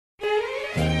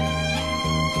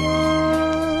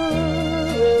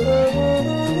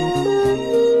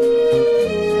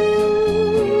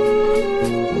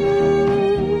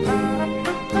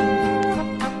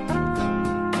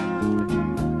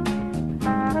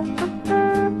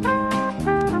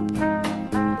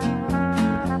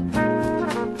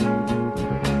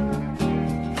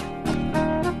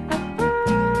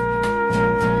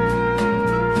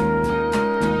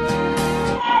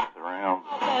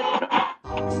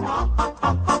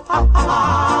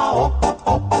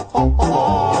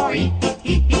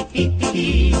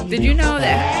Did you know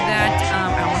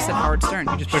that I almost said Howard Stern.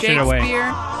 You just pushed it away.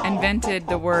 Shakespeare invented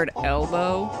the word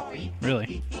elbow.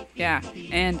 Really? Yeah,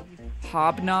 and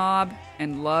hobnob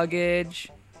and luggage,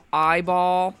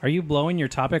 eyeball. Are you blowing your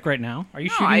topic right now? Are you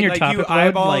No, shooting your Like topic you load,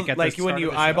 eyeball, like at like the when start you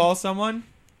of the show? eyeball someone.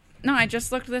 No, I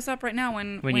just looked this up right now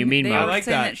when you mean they I were like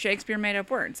saying that. that Shakespeare made up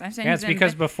words. I'm saying Yeah, he's it's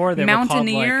because before they were called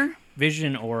mountaineer. like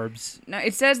vision orbs. No,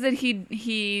 it says that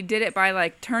he did it by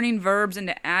like turning verbs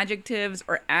into adjectives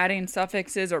or adding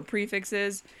suffixes or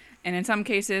prefixes, and in some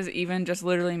cases even just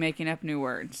literally making up new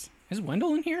words. Is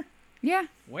Wendell in here? Yeah.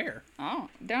 Where? Oh,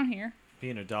 down here.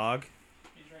 Being a dog.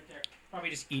 He's right there. Probably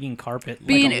just eating carpet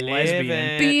Being like a a-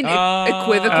 lesbian. Being equivocal,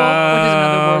 which is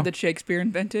another word that Shakespeare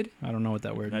invented. I don't know what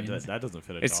that word means. That doesn't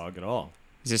fit a It's- dog at all.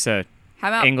 Is this a How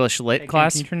about English lit Hey,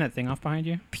 class? Can you turn that thing off behind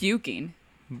you? puking?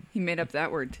 He made up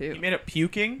that word You too. made up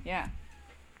puking. Yeah.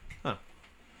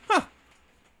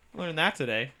 Learned that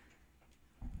today.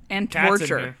 And Cats in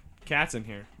torture. here. Cats in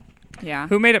here. Yeah.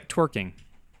 Who made up twerking?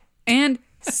 And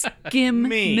skim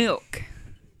Me. milk.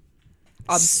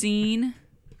 Obscene,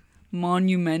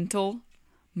 monumental,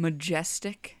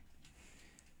 majestic,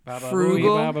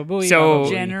 frugal, So-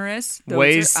 generous. Those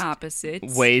Ways- are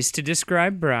opposites. Ways to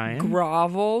describe Brian.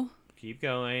 Grovel, Keep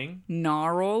going.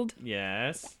 gnarled,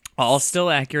 Yes. All still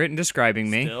accurate in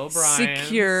describing me. Still Brian.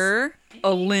 secure,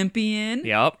 Olympian,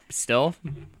 Yep, still.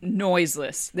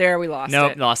 noiseless. There, we lost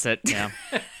Nope, it. lost it. Yeah.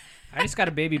 I just got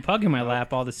a baby pug in my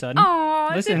lap all of a sudden. Aw,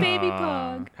 it's a Listen. baby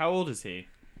pug. How old is he?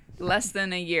 Less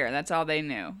than a year. That's all they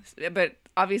knew. But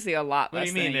obviously a lot What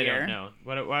less do you mean than a they year. don't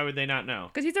know? Why would they not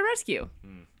know? Because he's a rescue.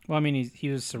 Well, I mean, he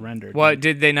was surrendered. What,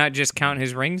 did they not just count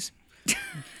his rings?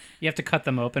 You have to cut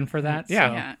them open for that? Yeah.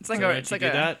 so- Yeah, it's like So a. did It's you like do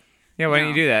a. that? Yeah, why didn't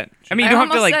you No. do that? I mean, I you don't have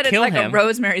to almost like said kill it's like him. a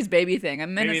Rosemary's Baby thing. I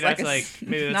meant Maybe it's like that's a. like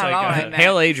maybe that's not like all I a, meant.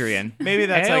 Hail Adrian. maybe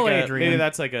that's Hail, like Adrian. maybe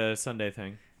that's like a Sunday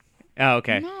thing. Oh,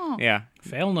 okay. No. Yeah.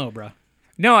 Fail no, bruh.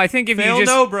 No, I think if Fail you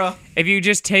just no, bruh. if you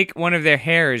just take one of their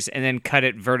hairs and then cut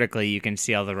it vertically, you can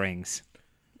see all the rings.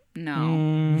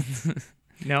 No.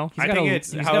 No. I got think a-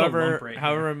 it's he's got a lump however right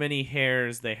however many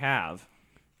hairs they have.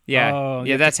 Yeah. Oh,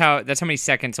 yeah. you That's how many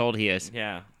seconds old he is.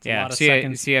 Yeah. Yeah. lot of So you,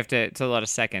 seconds. so you have to. It's a lot of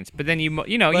seconds. But then you But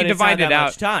you it's divide not it that out.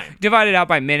 much time. Divide it out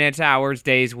by minutes, hours,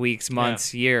 days, weeks,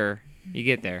 months, year. You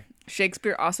get there.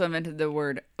 Shakespeare also invented the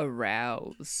word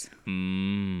arouse.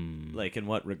 Like in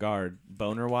what regard?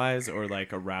 Boner wise or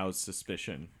like aroused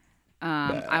suspicion?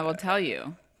 I will tell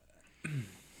you.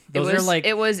 Those it was, are like-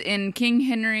 It was in King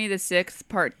Henry VI,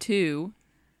 Part 2.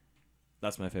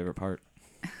 That's my favorite part.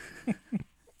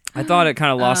 I thought it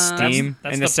kind of lost steam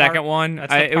That's in the part- second one.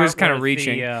 that's the It was part kind of with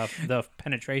reaching. the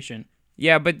penetration.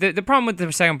 Yeah, but the problem with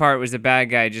the second part was the bad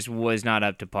guy just was not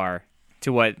up to par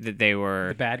to what that they were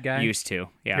The bad guy? used to.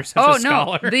 Yeah. You're such Oh a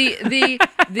no! scholar.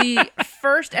 The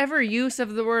first ever use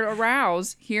of the word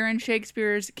arouse here in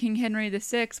Shakespeare's King Henry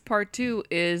VI, Part 2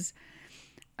 is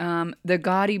the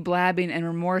gaudy blabbing and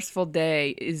remorseful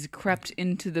day is crept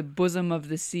into the bosom of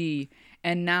the sea,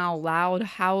 and now loud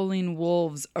howling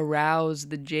wolves arouse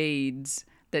the jades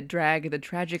that drag the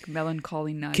tragic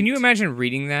melancholy night. Can you imagine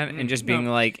reading that and just being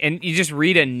like, and you just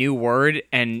read a new word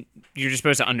and you're just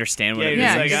supposed to understand what it is?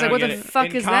 Yeah, Like, just I like, don't what get the it. fuck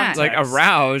In is that? Like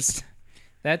aroused.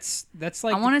 That's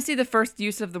like I want to see the first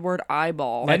use of the word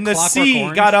eyeball. Like And the Clockwork sea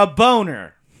Orange? got a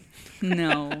boner.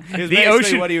 No. Is The basically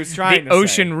ocean. what he was trying The to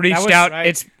ocean say. reached was out. right.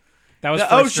 It's that was The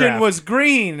first ocean draft. was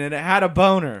green and it had a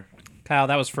boner. Kyle.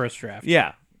 That was first draft.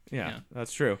 Yeah,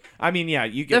 that's true. I mean, yeah,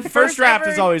 you The get the first first draft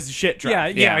ever- is always the shit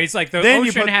draft. Yeah. Yeah. He's like the Then you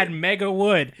ocean put had mega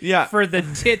wood. Yeah. For the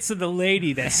tits of the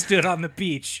lady that stood on the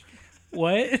beach.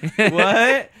 What?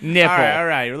 What? Nipple. All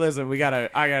right. Listen,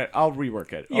 I'll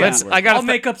rework it. I'll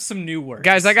make up some new words.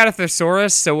 guys. I got a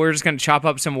thesaurus, so we're just gonna chop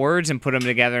up some words and put them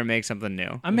together and make something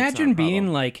new. Imagine not a being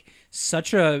problem. like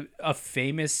such a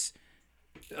famous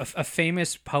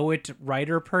poet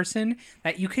writer person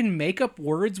that you can make up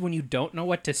words when you don't know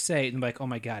what to say and be like, oh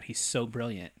my god, he's so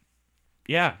brilliant.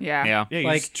 Yeah. Yeah. Yeah. Yeah, you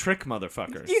Like- just trick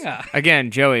motherfuckers. Yeah.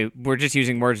 Again, Joey, we're just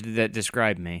using words that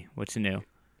describe me. What's new?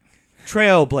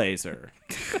 Trailblazer.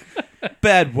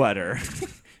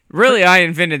 Bedwetter. Really, I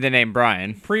invented the name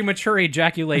Brian. Premature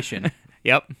ejaculation.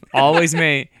 Yep, always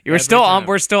me. We're Every still on. time.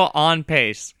 We're still on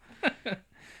pace,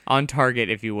 on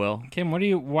target, if you will. Kim,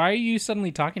 why are you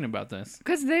suddenly talking about this?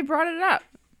 Because they brought it up.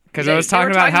 Because They- I was they were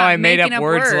talking about how I made making up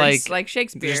words like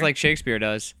Shakespeare. just like Shakespeare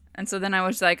does. And so then I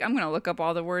was like, I'm going to look up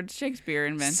all the words Shakespeare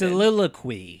invented. Don't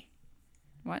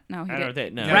What? No, he I don't did.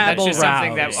 think, no. No, that's Rabble just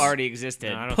something rouse. that already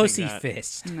existed. No, I don't Pussy think that.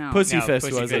 fist. No. Pussy No, Fist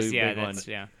Pussy was Fist, a yeah, big one. that's,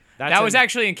 yeah. That's That was an-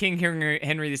 actually in King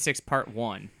Henry VI Part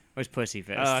 1. was pussy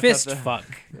fist. I Fist thought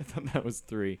fuck. I thought that was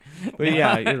 3. But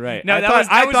yeah, you're right. No,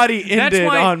 I thought he ended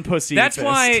on pussy That's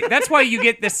fist. That's why you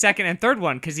get the second and third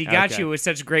one, because he got Okay. you with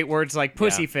such great words like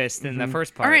pussy fist in the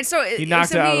first part. All right, so He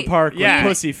knocked it out of the park yeah.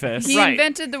 with pussy fist. He Right.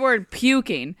 invented the word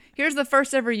puking. Here's the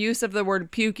first ever use of the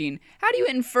word puking. How do you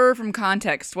infer from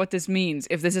context what this means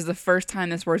if this is the first time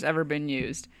this word's ever been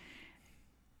used?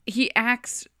 He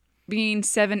acts being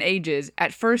 7 ages.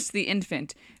 At first, the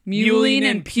infant, mewling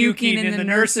and puking in the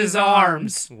nurse's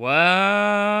arms. What?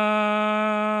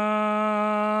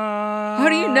 How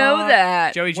do you know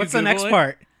that? Joey, did you What's the Google next it?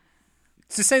 part?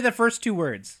 To say the first 2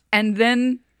 words. And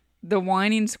then the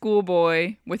whining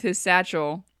schoolboy with his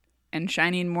satchel and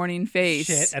shining morning face,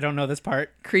 Shit, I don't know this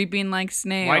part. creeping like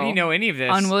snail. Why do you know any of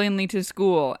this? Unwillingly to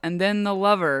school. And then the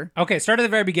lover. Okay, start at the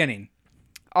very beginning.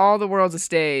 All the world's a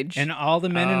stage. And all the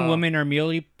men and women are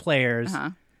merely players.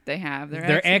 They have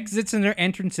Their exits and their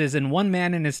entrances, and one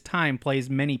man in his time plays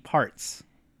many parts.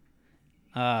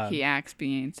 He acts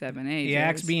being 7 ages. He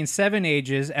acts being 7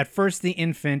 ages. At first, the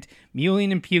infant,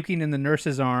 mewling and puking in the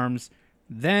nurse's arms.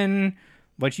 Then,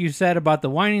 what you said about the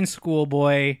whining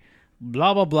schoolboy,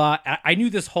 blah, blah, blah. I knew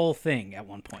this whole thing at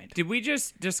one point. Did we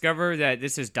just discover that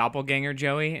this is doppelganger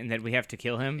Joey and that we have to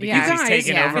kill him because Yeah. he's Guys,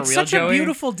 taking yeah. over It's real such Joey? a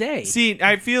beautiful day. See,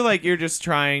 I feel like you're just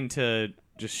trying to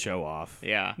just show off.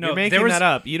 Yeah. No, You're there making was- that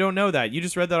up. You don't know that. You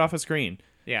just read that off a screen.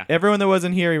 Yeah. Everyone that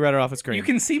wasn't here, he read it off a screen. You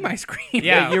can see my screen.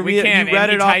 Yeah, you we read- can. you read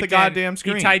and he it off the typed goddamn in,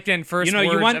 screen. He typed in first You know, you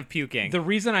words want of puking. The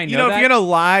reason I know You know, that, if you're going to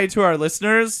lie to our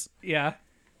listeners, yeah,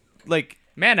 like,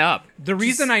 Man up. the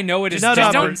reason I know it is nut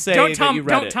up dumber. and say that you read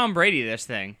don't it. Tom Brady this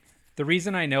thing. The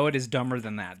reason I know it is dumber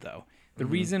than that, though. The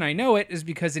reason I know it is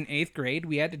because in 8th grade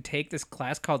we had to take this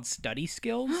class called Study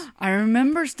Skills. I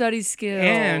remember study skills.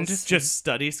 And just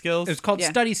study skills. It was called Yeah.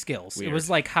 Study Skills. Weird. It was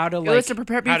like how to it was to like.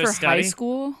 prepare how me to for high study?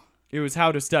 school. It was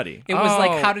how to study. It was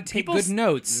like Oh, how to take people's- good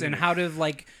notes and how to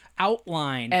like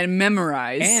outline And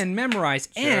memorize. and memorize.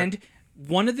 And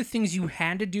one of the things you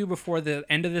had to do before the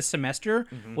end of the semester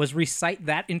was recite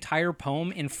that entire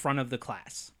poem in front of the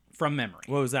class from memory.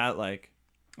 What was that like?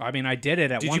 I mean, I did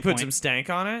it at Did one you put point. some stank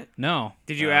on it? No.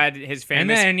 Did you add his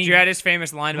famous? then Did he you add his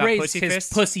famous line about Raised pussy his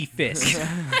fists? pussy fist.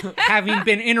 Having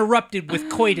been interrupted with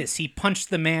coitus, he punched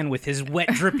the man with his wet,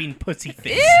 dripping pussy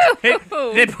fist.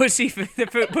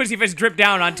 The pussy fist dripped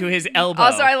down onto his elbow.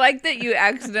 Also, I like that you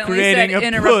accidentally Creating said a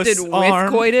interrupted puss with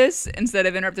arm. coitus instead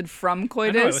of interrupted from I know,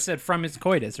 it coitus. said from his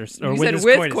coitus or You with said his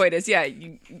with coitus. Yeah, I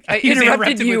He's interrupted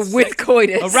interrupted you with with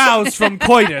coitus. Aroused from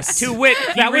coitus. to wit,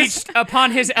 he reached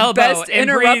upon his elbow Best and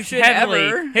breathed interruption heavily,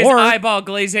 ever. his Or- eyeball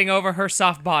glazing over her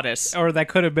soft bodice. Or that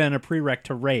could have been a prereq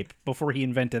to rape before he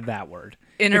invented that word.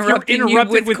 Interrupting If you're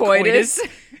interrupted you with coitus.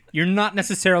 You're not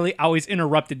necessarily always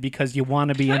interrupted because you want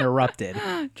to be interrupted.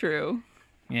 True.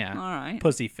 Yeah. All right.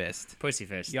 Pussy fist. Pussy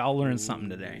fist. Y'all learned something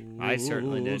today. I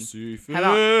certainly did.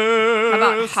 How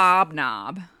about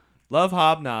hobnob? Love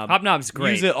Hobnob. Hobnob's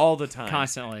great. Use it all the time.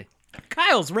 Constantly.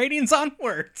 Kyle's ratings on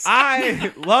words.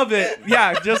 I love it.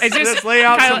 Yeah, just Is this, just lay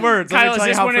out Kyle, some words. Let me Kyle, is tell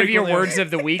you this how one of your frequently I- words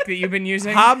of the week that you've been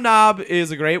using? Hobnob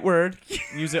is a great word.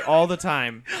 Use it all the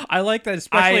time. I like that,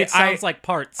 especially it sounds like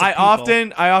parts. of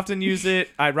people. I often use it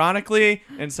ironically,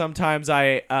 and sometimes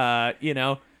I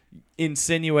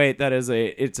insinuate that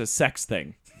it's a sex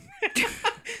thing.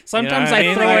 Sometimes You know what I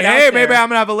mean? throw Like, it out hey, there. maybe I'm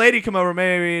gonna have a lady come over.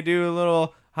 Maybe do a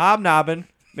little hobnobbing.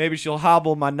 Maybe she'll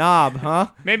hobble my knob, huh?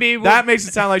 Maybe we'll, That makes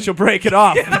it sound like she'll break it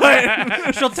off.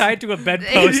 But, She'll tie it to a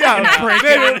bedpost.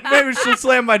 yeah, maybe she'll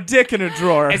slam my dick in a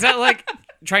drawer. is that like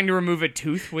trying to remove a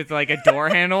tooth with like a door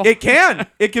handle? It can.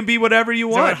 It can be whatever you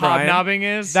is that want. what Brian. hobnobbing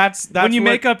is? That's When you what,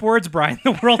 make up words, Brian,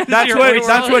 the world is That's your what oyster.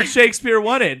 that's what Shakespeare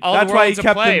wanted. all That's the why he world's a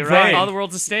kept play, them right? vague. All the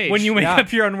world's a stage. When you make Yeah.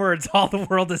 up your own words, all the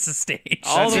world is a stage.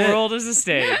 all That's the it. world is a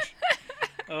stage.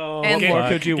 Oh, And What more fuck.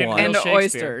 could you Get want? real And Shakespeare.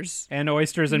 oysters. and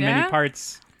oysters in many Yeah?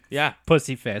 parts. Yeah.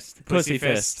 Pussy fist. Pussy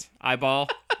fist. Eyeball.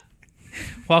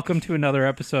 Welcome to another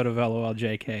episode of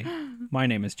LOLJK. My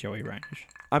name is Joey Reinish.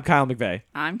 I'm Kyle McVeigh.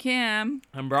 I'm Kim.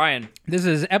 I'm Brian. This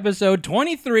is episode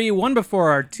 23, one before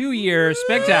our 2-year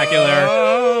spectacular.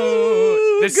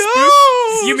 Oh, the spook.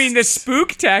 Ghosts! You mean the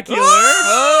spooktacular?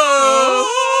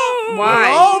 Oh! Why?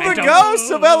 All I the don't- ghosts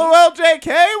of LOLJK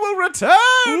will return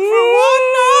for one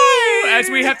night As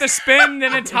we have to spend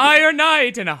an entire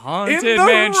night in a in haunted the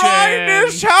mansion.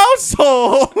 Reinish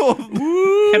household.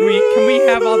 Can we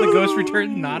have all the ghosts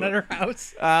return not at our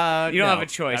house? You don't have a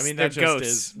choice. I mean, They're that just ghosts.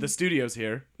 is the studio's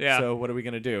here. Yeah. So what are we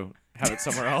gonna do? Have it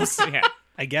somewhere else? Yeah.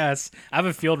 I guess. I have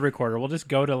a field recorder. We'll just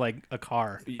go to like a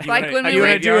car. Like when we you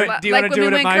wanna went- do it? like Do you want when to do we it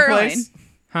at went my curling. place?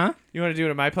 Huh? You want to do it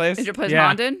at my place? Is your place Yeah.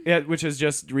 haunted? Yeah, which has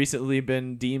just recently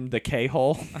been deemed the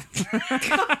K-hole.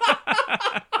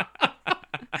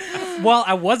 Well,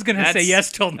 I was gonna say That's-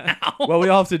 yes till now. Well, we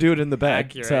all have to do it in the bed.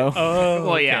 Accurate. So Oh,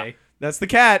 Well, yeah. okay. that's the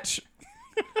catch.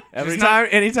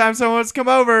 Anytime someone wants to come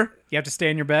over, You have to stay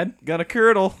in your bed. gonna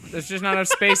curdle. There's just not enough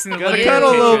space in the Gotta living cuddle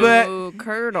a room. little bit. Ooh,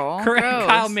 curdle. Correct. Gross.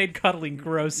 Kyle made cuddling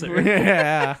grosser.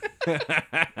 Yeah.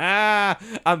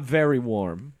 I'm very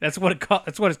warm. That's what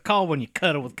it's called when you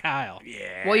cuddle with Kyle.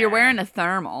 Yeah. Well, you're wearing a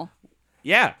thermal.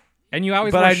 Yeah. And you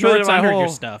always But wear I shorts literally my under your whole-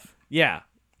 stuff. Yeah.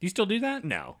 Do you still do that?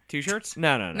 No. T-shirts?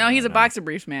 No. No, he's a boxer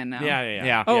briefs man now. Yeah.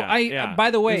 Yeah. Oh, yeah.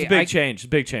 by the way, It's a big change.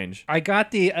 Big change. I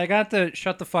got the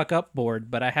shut the fuck up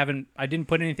board, but I didn't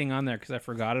put anything on there because I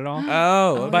forgot it all.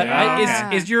 Oh, But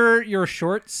okay. is your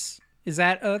shorts? Is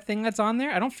that a thing that's on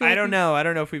there? I don't feel. I like don't know. I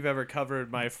don't know if we've ever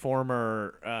covered my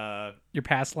former, your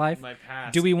past life. my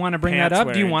past. Do we want to bring that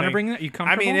up? Do you pants-wearing want to thing. bring that? You I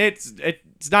comfortable? mean,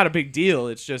 it's not a big deal.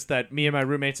 It's just that me and my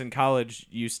roommates in college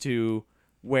used to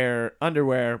wear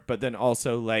underwear, but then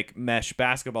also like mesh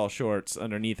basketball shorts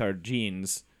underneath our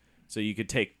jeans, so you could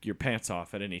take your pants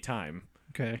off at any time.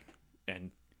 Okay. And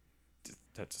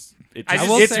that's it. I Just,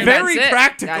 will it's say- very That's it.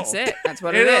 practical. That's it. That's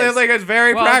what It it is. Like it's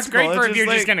very Well, it's practical. great for if you're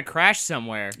like, just gonna crash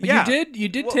somewhere. Yeah. You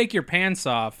did take your pants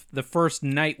off the first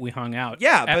night we hung out.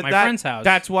 Yeah, at but my that, friend's house.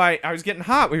 That's why I was getting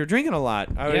hot. We were drinking a lot.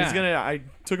 I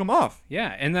took them off.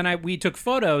 yeah, and then we took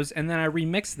photos and then I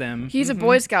remixed them. He's a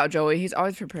Boy Scout, Joey. He's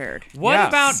always prepared. What Yes.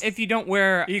 about if you don't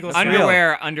wear Eagle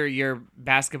underwear under your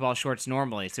basketball shorts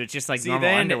normally? So it's just like See, normal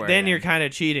then underwear. then you're kind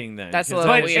of cheating. Then That's a 'cause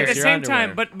little then But it's weird. at the your same underwear.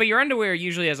 time, but your underwear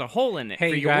usually has a hole in it Hey,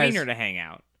 for you your guys. wiener to hang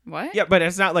out. What? yeah, but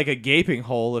it's not like a gaping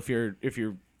hole if your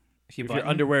button?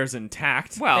 underwear's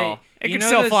intact. Well, Hey, it you could know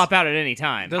still those- flop out at any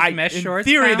time. those mesh in shorts.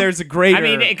 theory, Kyle? there's a greater. I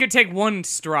mean, it could take one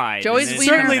stride. Joey's and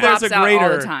wiener certainly there's flops a out all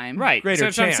greater- the time. Right. greater So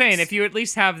that's what I'm chance. saying. If you at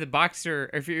least have the boxer,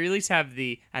 if you at least have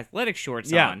the athletic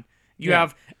shorts Yeah. on, you Yeah.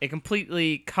 have a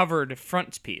completely covered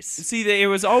front piece. See, it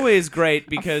was always great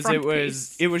because front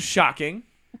it was shocking,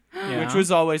 Yeah. which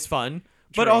was always fun,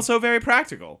 but True. also very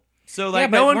practical. So like Yeah,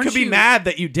 but no one weren't could be you- mad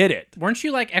that you did it. Weren't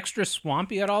you like extra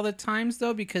swampy at all the times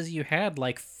though because you had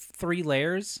like 3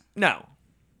 layers? No.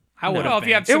 I would Well, have. if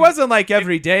you have It wasn't like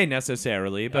every day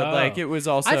necessarily, but Oh. like it was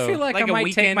also. I feel like like I a might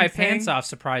take weekend my pants thing? off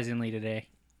surprisingly today.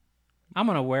 I'm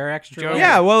gonna wear extra. Joe- layers.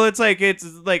 yeah. Well, it's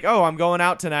like oh, I'm going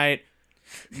out tonight.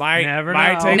 Might Never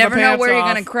might know. take Never my know pants where you're off.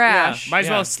 gonna crash. Yeah. Might as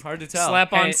Yeah, well hard to tell.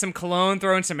 slap on Hey. some cologne,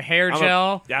 throw in some hair I'm a-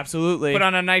 gel, Absolutely. put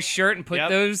on a nice shirt, and put Yep.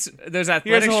 those Here's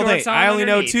athletic the whole shorts thing. on. I only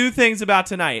know underneath. 2 things about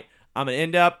tonight. I'm gonna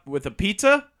end up with a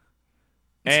pizza,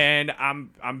 and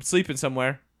I'm sleeping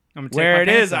somewhere. I'm gonna take Where my it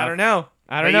pants is, I off. don't know.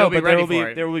 I But don't you'll know, be but ready for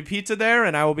it. there will be pizza there,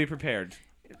 and I will be prepared.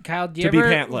 Kyle, do you to be ever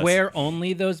pantless. wear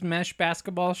only those mesh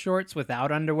basketball shorts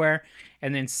without underwear,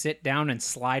 and then sit down and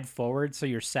slide forward so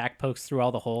your sack pokes through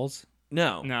all the holes?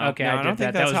 No. No. Okay, No, I I did don't think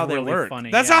that. That that's was how they really work.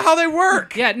 funny. That's yeah. not how they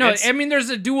work. Yeah, no, It's- I mean there's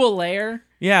a dual layer,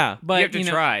 Yeah. but You have to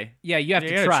know, try. Yeah, you have You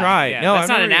to gotta try. try. Yeah, No, that's I've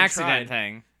not never an even accident tried.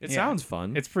 thing. It Yeah. sounds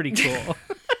fun. It's pretty cool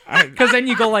I- because then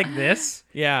you go like this,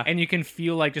 yeah. and you can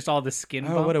feel like just all the skin.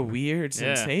 Oh, bump. what a weird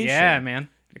Yeah. sensation. Yeah, man.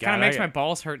 It kind of God, makes I- my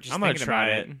balls hurt just I'm gonna thinking try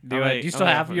about it. it. Do it. Do you still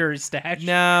have your stash?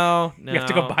 No. You have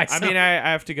to go buy I some. mean, I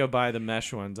have to go buy the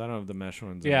mesh ones. I don't have the mesh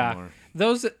ones Yeah. anymore.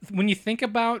 Those, when you think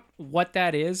about what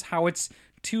that is, how it's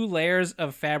 2 layers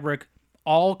of fabric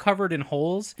all covered in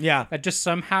holes. Yeah. That just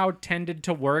somehow tended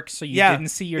to work so you Yeah. didn't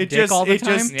see your it dick just, all the it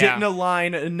time. just Yeah. didn't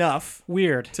align enough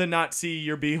Weird. to not see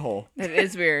your beehole. It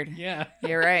is weird. Yeah.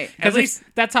 You're right. Because least-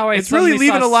 that's how I It's really suddenly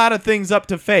leaving saw a lot of things up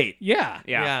to fate. Yeah.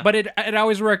 Yeah. But it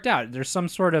always worked out. There's some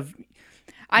sort of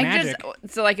I magic.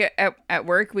 just so like at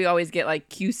work we always get like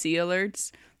QC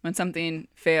alerts when something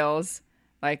fails,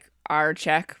 like our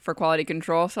check for quality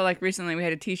control. So like recently we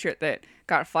had a T-shirt that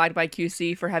got flagged by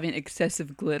QC for having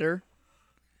excessive glitter,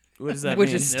 What does that which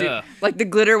mean? is Ugh. like the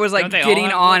glitter was like Don't they all getting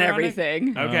have on glitter on it?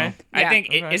 everything. Okay. I Yeah. think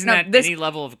Okay. isn't No, that this- any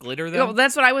level of glitter though? Well,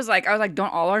 that's what I was like. I was like,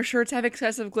 don't all our shirts have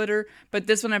excessive glitter? But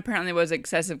this one apparently was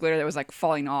excessive glitter that was like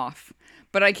falling off.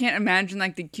 But I can't imagine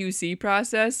like the QC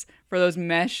process for those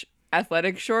mesh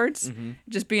athletic shorts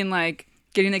just being like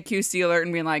getting a QC alert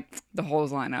and being like the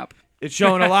holes line up. It's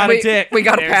showing a lot of dick. We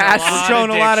got to There's a pass. lot It's showing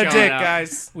a dick lot of showing dick, up.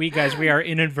 guys. we are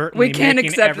inadvertently We can't making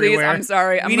accept these. everywhere. I'm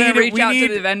sorry. I'm We gonna need to- reach we out need-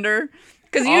 to the vendor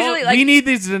because usually like we need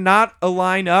these to not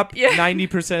align up Yeah.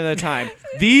 90% of the time.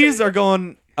 These are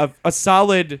going a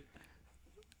solid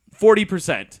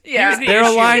 40%. yeah. Here's the They're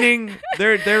issue. aligning.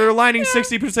 They're aligning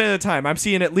 60% of the time. I'm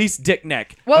seeing at least dick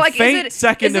neck. Well, a like, faint is it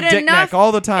second of dick enough? neck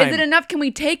all the time. Is it enough? Can we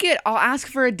take it? I'll ask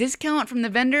for a discount from the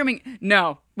vendor. I mean,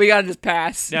 no, we gotta just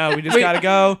pass. No, we just gotta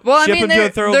go. Well, I ship mean, them to a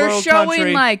third they're world showing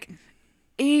country. like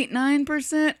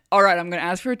 8-9%. All right, I'm gonna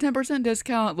ask for a 10%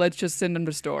 discount. Let's just send them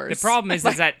to stores. The problem is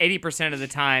that 80% of the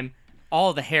time,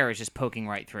 all the hair is just poking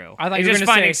right through. I thought it's you were just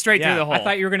gonna finding say- straight through yeah. the hole. I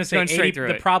thought you were going to say Going straight 80, through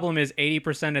the it. problem is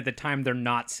 80% of the time they're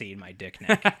not seeing my dick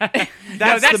neck. That's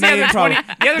that's the the main other problem.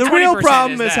 20 the other The real 20%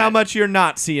 problem is is how that. much you're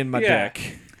not seeing my Yeah.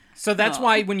 dick. So that's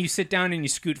why when you sit down and you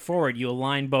scoot forward, you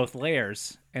align both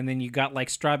layers, and then you got like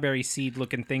strawberry seed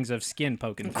looking things of skin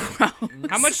poking through.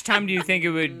 How much time do you think it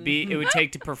would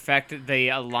take to perfect the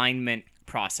alignment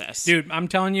process? Dude, I'm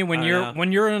telling you, when I you're know.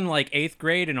 when you're in like 8th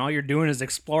grade and all you're doing is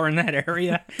exploring that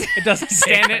area, it doesn't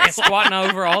standing take squatting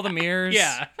over all the mirrors.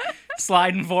 Yeah,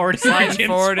 sliding forward, Sliding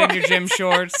forward in your gym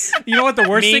shorts. You know what the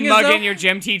worst Mean thing is? mugging Though? your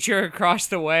gym teacher across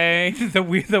the way.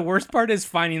 The worst part is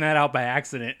finding that out by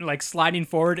accident, like sliding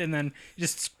forward and then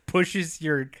just pushes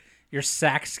your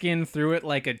sack skin through it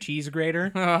like a cheese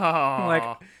grater. Oh.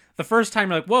 Like the first time,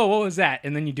 you're like, "Whoa, what was that?"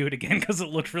 And then you do it again because it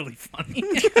looked really funny.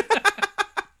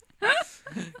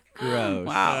 Gross.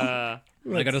 Wow.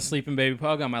 I got a sleeping baby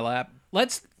pug on my lap.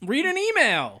 Let's read an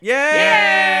email.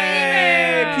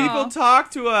 Yay! Email. People talk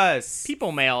to us.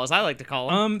 People mail, as I like to call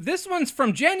them. This one's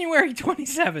from January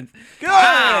 27th. Good.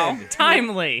 Wow.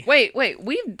 Timely. Wait,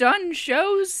 we've done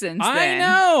shows since I then.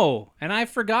 know, and I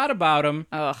forgot about him.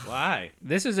 Ugh. Why?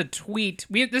 This is a tweet.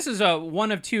 This is a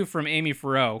one of two from Amy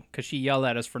Farrow because she yelled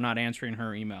at us for not answering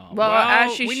her email. Well,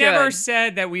 as she we should. never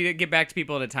said that we'd get back to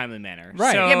people in a timely manner.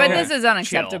 Right. So, Yeah, but this is chill.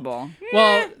 unacceptable.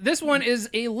 Well, this one is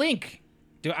a link.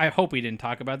 I hope we didn't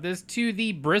talk about this to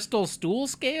the Bristol stool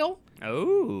scale.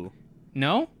 Oh.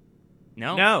 No.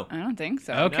 No. I don't think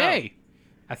so. Okay.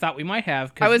 I thought we might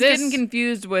have. 'Cause I was this, getting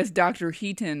confused with Dr.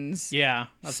 Heaton's Yeah.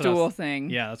 That's what I was- stool thing.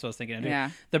 Yeah, that's what I was thinking.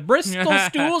 Yeah. The Bristol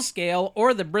Stool Scale,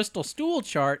 or the Bristol Stool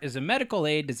Chart, is a medical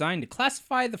aid designed to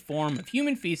classify the form of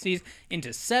human feces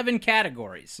into 7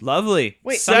 categories. Lovely.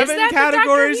 Wait, is 7 that the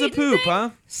categories Dr. of Heaton poop, thing? huh?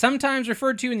 Sometimes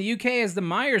referred to in the UK as the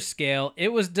Myers Scale,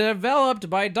 it was developed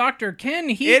by Dr. Ken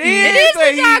Heaton. It It is is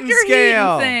the the Dr. Heaton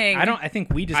scale. Heaton thing. I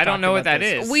think we just. I don't talked know what about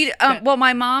that this. is. Well,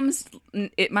 my mom's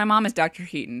is Dr.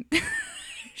 Heaton.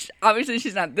 Obviously,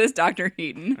 she's not this Dr.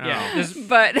 Heaton. Yeah. This,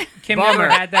 But Kim Bummer.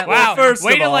 never had that. Wow. first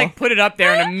Way of to all- put it up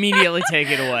there and immediately take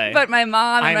it away. my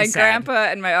mom and I'm my sad.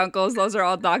 grandpa and my uncles, those are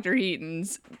all Dr.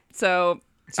 Heatons. So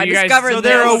I you guys, discovered so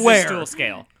they're this. aware. The stool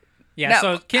scale. Yeah. No,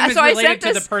 So Kim is I related sent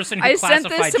to this- the person who I sent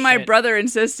classified this to my shit. brother and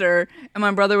sister, and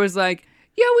my brother was like,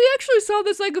 "Yeah, we actually saw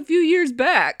this like a few years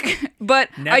back, but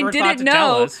Never I thought didn't to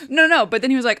tell know." us. No. But then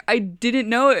he was like, "I didn't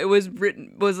know it was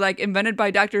like invented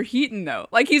by Dr. Heaton, though.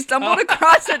 Like he stumbled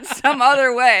across it some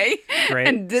other way Great.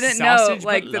 and didn't Sausage know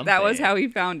like but that was lumpy. how he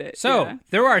found it." So Yeah.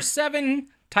 there are 7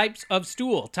 types of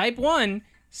stool. Type 1,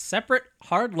 separate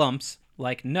hard lumps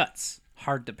like nuts.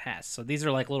 Hard to pass. So these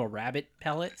are like little rabbit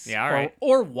pellets. Yeah, all right.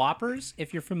 Or whoppers,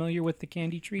 if you're familiar with the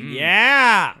candy treat.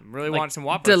 Yeah. Really want some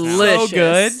whoppers now. delicious. So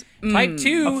good. Type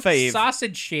 2, A fave.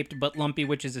 sausage-shaped but lumpy,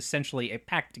 which is essentially a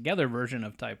packed-together version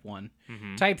of Type 1.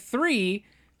 Type 3,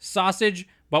 sausage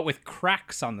but with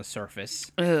cracks on the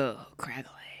surface. Ugh,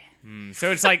 craggly.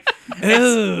 So it's like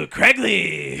Ooh,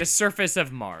 Craigley. the surface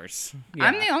of Mars.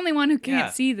 I'm the only one who can't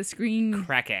Yeah. see the screen.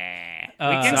 Cracky. We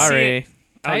can see Sorry. it.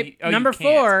 Type you number can't.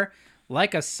 4,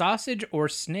 like a sausage or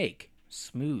snake,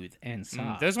 smooth and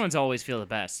soft. Those ones always feel the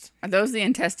best. Are those the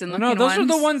intestine-looking No, those ones? are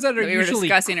the ones that are we were usually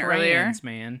discussing earlier. crayons,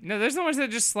 man. No, those are the ones that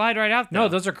just slide right out. No, though.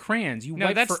 those are crayons. You No,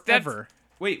 wipe that's- forever.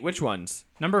 Wait, which ones?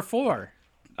 Number 4.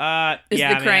 Is yeah, the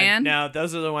man. crayon? No,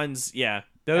 those are the ones. Yeah,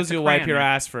 those That's a you'll wipe crayon, your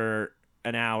man. ass for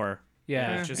an hour.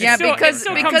 Yeah. It's just- Yeah, still- because it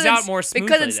still because comes out it's, more because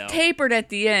smoothly, it's though. tapered at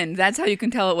the end. That's how you can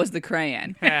tell it was the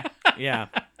crayon. Yeah.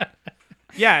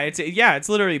 It's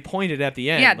literally pointed at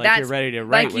the end. Yeah, like that's you're ready to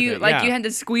write with you it. like yeah. you had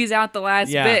to squeeze out the last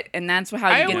Yeah. bit, and that's how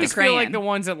I you get the always crayon. feel like the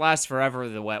ones that last forever are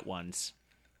the wet ones.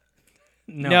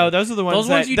 No, those are the ones Those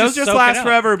ones you those just just soak it last up.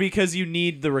 forever because you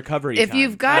need the recovery if time.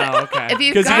 you've got, Oh, okay. if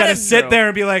you've because you got got to a- sit there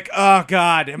and be like, oh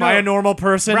God, am I No. a normal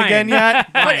person Brian. again yet?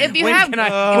 but if you When have, can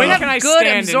I- if when you have can I good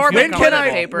stand and feel absorbent when can toilet I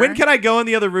paper. when can I go in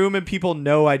the other room and people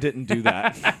know I didn't do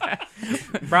that?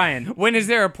 Brian, When is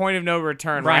there a point of no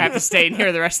return where I Right. have to stay in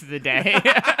here the rest of the day?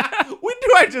 When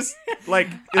do I just like?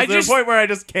 Is I there just- a point where I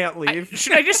just can't leave?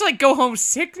 Should I just like go home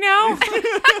sick now?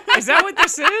 Is that what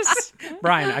this is?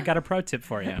 Brian, I got a pro tip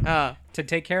for you. Uh, To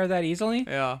take care of that easily,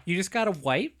 Yeah. you just got to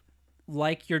wipe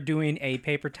like you're doing a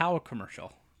paper towel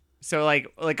commercial. So like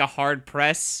a hard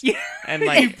press. Yeah. And you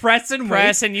like press and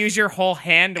press and use your whole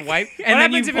hand to wipe. and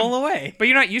then you if pull away. But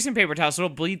you're not using paper towels, so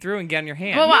it'll bleed through and get on your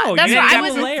hand. Well, No, that's you what have I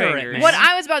to was. layer it, fingers. man. What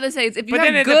I was about to say is, if you But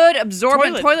then have the good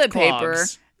absorbent toilet paper,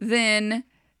 clogs. then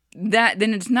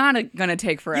it's not gonna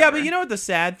take forever. Yeah, but you know what the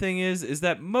sad thing is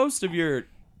that most of your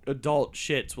adult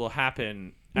shits will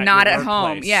happen Not your at home.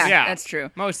 workplace. Yeah, Yeah. that's true.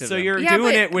 Most of So them. you're Yeah, doing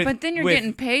but, it with. but then you're with-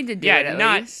 getting paid to do Yeah, it at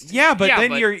not- least. Yeah, but Yeah, then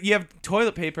but- you have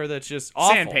toilet paper that's just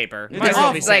awful. Sandpaper. It's Might as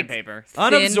well be awful. Like- sandpaper.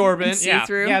 Unabsorbent. And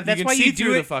see-through. Yeah, that's can why see you do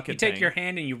through it. the fucking You take thing. your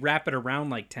hand and you wrap it around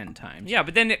like 10 times. Yeah,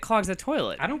 but then it clogs the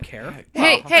toilet. I don't care.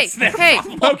 Hey, Okay.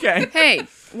 hey,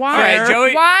 why? All right,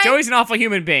 Joey. Why? Joey's an awful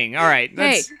human being. All right, Hey,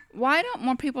 that's why don't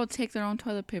more people take their own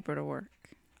toilet paper to work?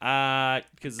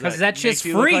 Because that's makes just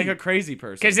you look free. like a crazy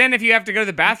person. because then if you have to go to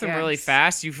the bathroom really Yes.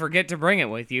 fast, you forget to bring it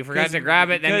with you. You forgot 'Cause- to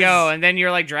grab it, then because- go, and then you're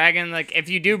like dragging. Like if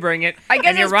you do bring it, I guess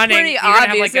and you're it's running, pretty you're gonna have,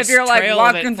 obvious like, if a you're like trail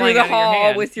of it walking through flying the out of your hall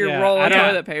hand. with your Yeah, roll I of don't-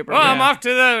 toilet paper. Well, I'm off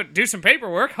to do some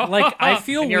paperwork. Like, I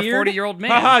feel and you're weird. a 40-year-old man.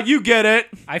 Haha, you get it.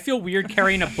 I feel weird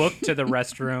carrying a book to the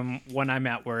restroom when I'm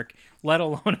at work, let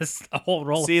alone a whole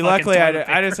roll See, of fucking luckily toilet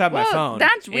I just have my Well, phone.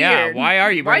 that's weird. Yeah, why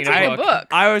are you Why bringing take a a book? book?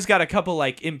 I always got a couple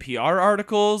like NPR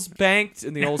articles banked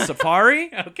in the old Safari,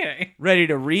 paper. Okay. ready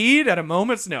to read at a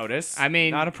moment's notice. I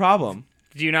mean- not a problem.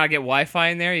 Do you not get Wi-Fi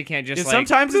in there? You can't just like.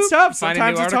 Sometimes it's boop, tough. find a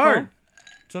new Sometimes it's article? hard.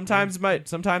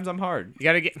 Sometimes I'm hard. You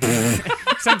gotta get.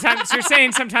 Sometimes you're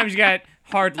saying sometimes you got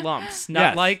hard lumps, not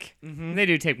Yes. like they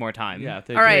do take more time. Yeah.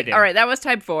 All right, do. all right. That was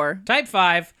type 4. Type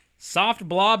 5, soft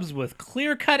blobs with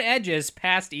clear-cut edges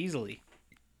passed easily.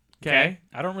 Okay.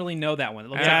 I don't really know that one. It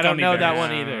looks Yeah, like I don't gummy know bears. that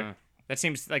one either. That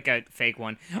seems like a fake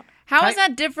one. How is Type-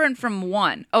 that different from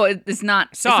 1? Oh, it's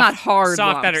not. Soft. It's not hard.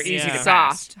 Soft that lumps. are easy to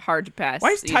Soft, hard to pass. Why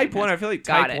is easy type to 1? pass. I feel like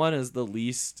Got type it. 1 is the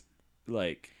least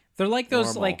like. They're like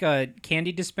those Normal.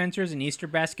 candy dispensers and Easter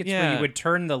baskets where Yeah. you would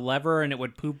turn the lever and it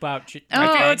would poop out.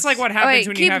 Oh, it's like what happens Wait,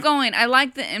 when keep you have. going. I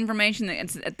like the information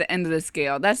that's at the end of the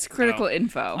scale. That's critical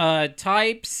info.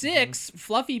 Type 6,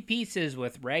 fluffy pieces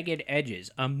with ragged edges,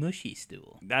 a mushy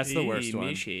stool. That's the worst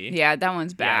one. yeah, that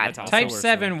one's bad. that's also Type worse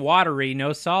 7, watery,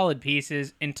 no solid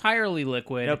pieces, entirely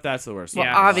liquid. Nope, that's the worst Well,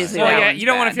 one. obviously Well, that yeah, one's you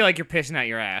don't want bad. to feel like you're pissing out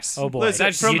your ass. Oh boy, Listen,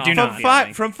 that's, from, you do from not.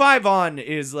 five from 5 on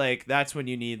is like that's when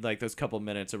you need like those couple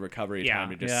minutes of recovery Yeah. time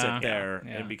to just Yeah. sit there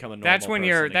Yeah. and become a normal That's when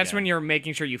you're. person That's again. when you're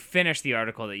making sure you finish the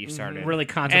article that you started. Really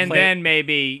contemplate. And then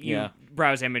maybe you Yeah.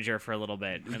 browse Imager for a little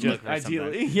bit. And look for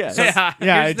ideally, something. yes. Yeah.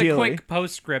 Yeah, Here's the ideally. quick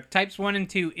postscript. Types 1 and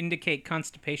 2 indicate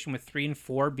constipation, with 3 and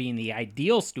 4 being the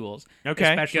ideal stools. Okay,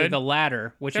 especially good. the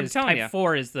latter, which I'm is telling type ya.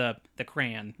 4 is the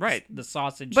crayon, Right. The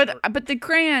sausage. But the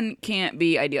crayon can't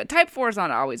be ideal. Type 4 is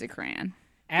not always a crayon.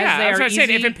 as Yeah, they that's are what I said.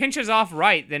 easy, If it pinches off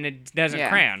right, then it doesn't Yeah.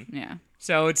 crayon. Yeah.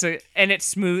 So it's it's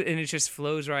smooth and it just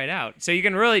flows right out. So you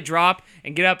can really drop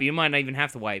and get up. You might not even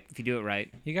have to wipe if you do it right.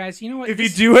 you guys, you know what? If you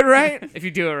do it right, If you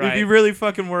do it right. if you really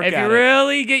fucking work If at you it.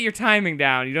 really get your timing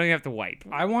down, you don't even have to wipe.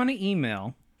 I want to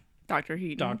email Dr.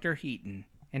 Heaton. Dr. Heaton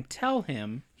and tell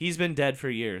him. He's been dead for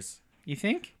years. You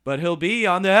think? But he'll be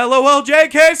on the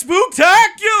LOLJK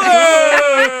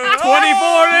Spooktacular!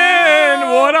 24 in!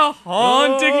 What a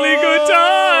hauntingly good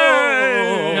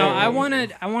time! No, I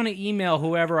want to email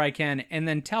whoever I can and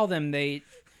then tell them they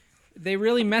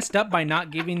really messed up by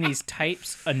not giving these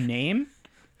types a name.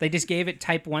 They just gave it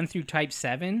type 1 through type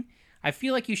 7. I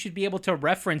feel like you should be able to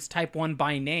reference type 1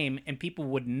 by name and people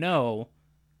would know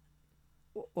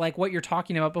like what you're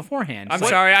talking about beforehand. I'm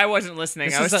sorry, I wasn't listening.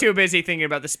 This I is was a- too busy thinking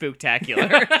about the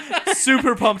spooktacular.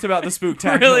 Super pumped about the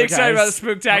Spooktacular. Really excited about guys. the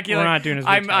spooktacular. We're not doing a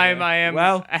I spooktacular.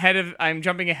 am ahead of. I'm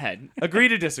jumping ahead. Agree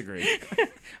to disagree.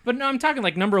 But no, I'm talking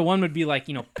like number 1 would be like,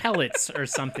 pellets or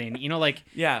something. Like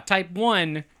Yeah. type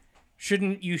 1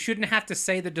 you shouldn't have to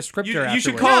say the descriptor You afterwards.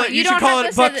 should call it. You should don't call have it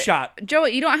to say buckshot.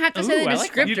 Joey, you don't have to say Ooh, the I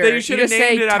like that. descriptor. Then you You should just have say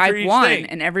named it after type each 1 thing.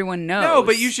 and everyone knows. No,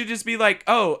 but you should just be like,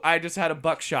 oh, I just had a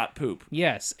buckshot poop.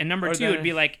 Yes, and number Or 2 the would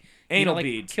be like anal like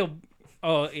beads.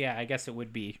 Oh yeah, I guess it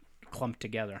would be clumped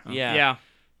together. Huh? Yeah.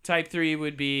 Type 3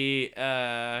 would be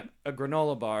a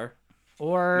granola bar.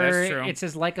 Or That's true. it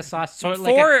says like a sauce, sort of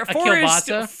Four, like a four, is kielbasa.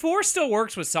 still, 4 still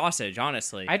works with sausage,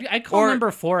 honestly. I'd call or- number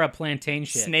 4 a plantain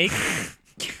shit. Snake.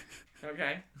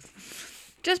 Okay.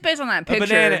 just based on that picture,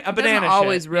 banana- a it doesn't banana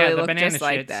always shit. really Yeah, the look banana just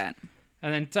like shits. that.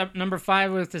 And then number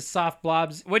 5 with the soft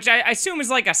blobs. Which I assume is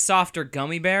like a softer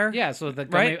gummy bear. Yeah, so the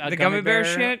Right? gummy, The gummy bear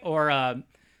shit? or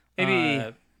Maybe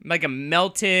like a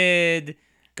melted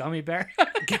gummy bear.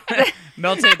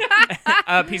 melted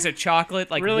piece of chocolate,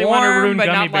 like Really warm, wanna ruin but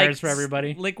gummy not like bears for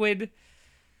everybody. liquid.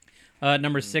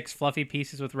 Number 6, fluffy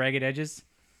pieces with ragged edges.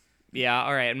 Yeah,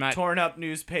 all right. I'm not. Torn up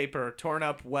newspaper. Torn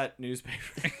up wet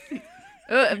newspaper.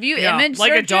 If you Yeah, image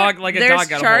like a search dog- it, like a there's dog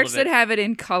got a hold charts of that it. have it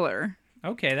in color.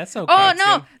 Okay, that's okay. Oh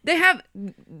no,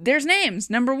 there's names.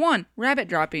 Number 1, rabbit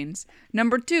droppings.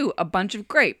 Number 2, a bunch of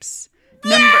grapes.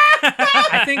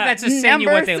 I think that's just saying you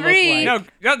Number what they 3. look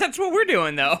like. No, that's what we're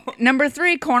doing though. Number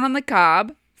 3, corn on the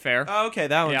cob. Fair. Oh, okay,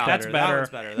 that one's Yeah. better. That's better. That one's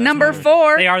better. That's Number better.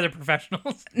 4. They are the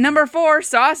professionals. Number 4,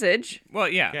 sausage. Well,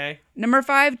 yeah. Okay. Number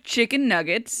 5, chicken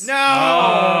nuggets. No.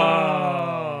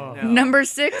 Oh. No. Number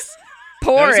 6, Those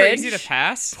porridge. are easy to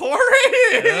pass. Porridge.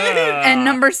 And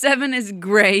number 7 is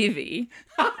gravy.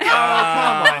 Oh,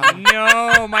 come on.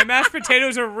 No, my mashed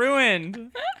potatoes are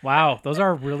ruined. Wow, those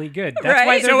are really good. That's Right.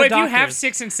 why they're So the if you have doctors.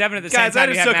 6 and 7 at the Guys, same I time,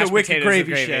 you just have took a mashed wicked potatoes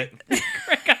gravy with shit.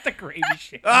 I got the gravy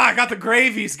shit. I got the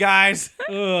gravies, guys.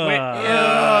 Ugh.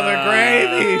 Oh, the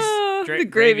gravies. The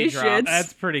gravy drop. shits.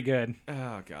 That's pretty good.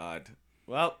 Oh, God.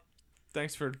 Well,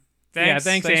 thanks for Yeah,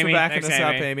 thanks, for Amy. backing Thanks, us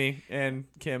up, Amy. Amy. And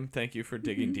Kim, thank you for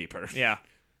digging deeper. Yeah.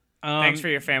 Thanks for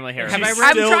your family heritage. have I She's read-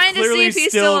 I'm still- trying to see clearly if he's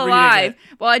still still reading alive. it.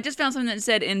 Well, I just found something that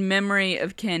said in memory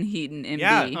of Ken Heaton, MD.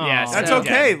 Yeah. Yeah, Oh. That's So-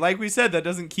 okay. Like we said, that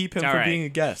doesn't keep him It's from all right. being a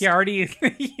guest. He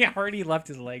already left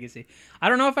his legacy. I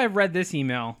don't know if I've read this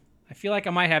email. I feel like I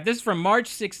might have. This is from March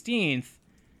 16th.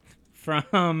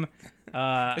 From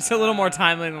It's a little more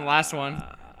timely than the last one.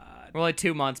 We're like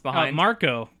 2 months behind.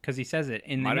 Marco, because he says it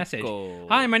in the message.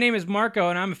 Hi, my name is Marco,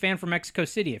 and I'm a fan from Mexico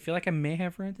City. I feel like I may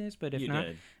have read this, but if You not,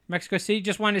 did. Mexico City.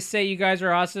 Just wanted to say you guys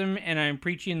are awesome, and I'm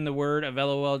preaching the word of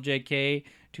LOLJK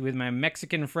to with my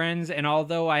Mexican friends. And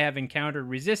although I have encountered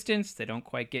resistance, they don't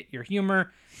quite get your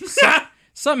humor.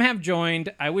 Some have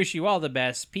joined. I wish you all the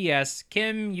best. P.S.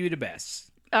 Kim, you the best.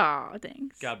 Oh,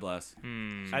 thanks. God bless.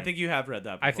 I think you have read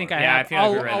that before. I think I Yeah, have. I feel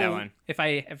like we read that one. If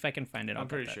I can find it, I'll I'm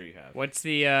put pretty that. sure you have. What's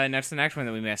the next one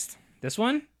that we missed? This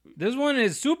one? This one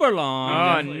is super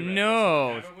long. Oh,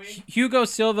 no. Hugo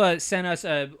Silva sent us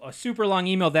a super long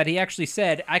email that he actually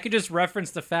said I could just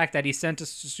reference the fact that he sent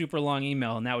us a super long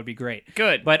email, and that would be great.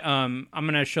 Good. But I'm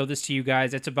gonna show this to you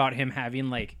guys. It's about him having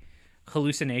like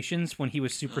hallucinations when he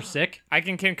was super sick. I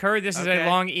can concur. This is Okay. a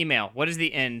long email. What does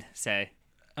the end say?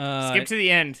 Skip to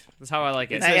the end. That's how I like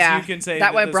it. says Yeah. you can say that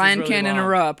that way this was Brian really can't long.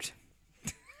 interrupt.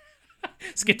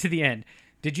 Skip to the end.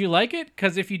 Did you like it?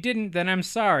 Because if you didn't, then I'm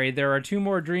sorry. There are 2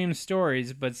 more dream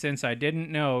stories, but since I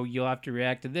didn't know, you'll have to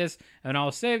react to this, and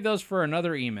I'll save those for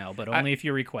another email, but only if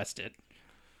you request it.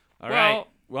 All Well- right.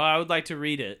 Well, I would like to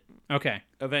read it Okay.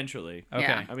 eventually. Okay.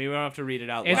 Yeah. I mean, we don't have to read it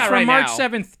out It's loud. Not from right March now.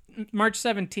 7th, March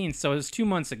 17th, so it was 2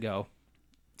 months ago.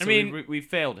 So I mean- we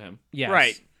failed him. Yes.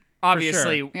 Right.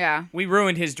 Obviously, Yeah. we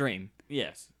ruined his dream.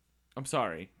 Yes. I'm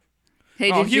sorry.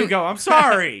 Hey, Oh, did you Hugo, I'm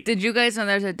sorry. did you guys know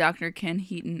there's a Dr. Ken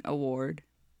Heaton Award?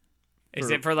 Is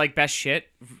For- it for like best shit?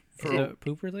 Is it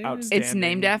poop related? Outstanding It's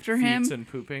named after him. feats and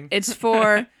pooping. It's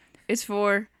for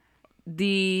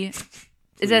the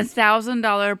it's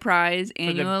 $1,000 prize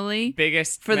annually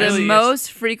Biggest for the messiest-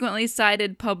 most frequently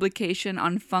cited publication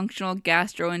on functional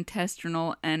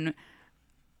gastrointestinal and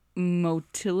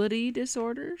motility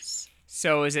disorders.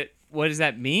 So is it? What does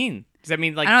that mean? Does that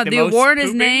mean like I don't know. The most award is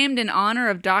pooping? named in honor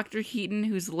of Dr. Heaton,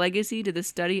 whose legacy to the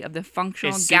study of the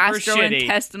functional Is super shitty.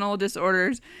 gastrointestinal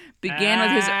disorders began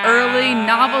with his early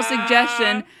novel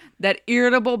suggestion that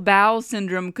irritable bowel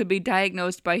syndrome could be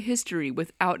diagnosed by history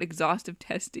without exhaustive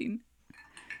testing.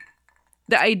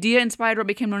 The idea inspired what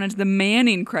became known as the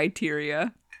Manning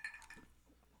criteria.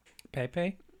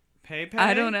 Pepe? Pepe?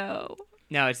 I don't know.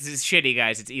 No, it's shitty,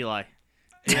 guys. It's Eli.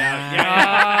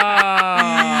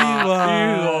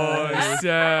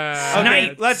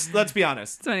 Okay, let's be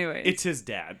honest. So anyway, It's his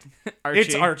dad. Archie.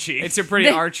 It's Archie. It's a pretty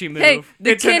The- Archie move. hey,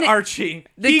 the It's Ken, an Archie.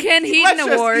 the Ken Heaton let's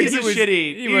just- Award- He's He a was- shitty.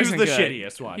 he He was wasn't the good.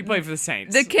 shittiest one. He played for the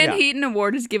Saints. the Ken Yeah. Heaton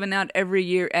Award is given out every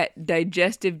year at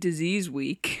Digestive Disease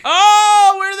Week.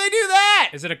 Oh, where do they do that?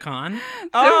 Is it a con?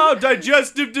 Oh,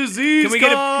 digestive disease. Can we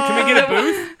get a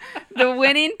booth? The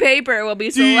winning paper will be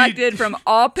selected from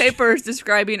all papers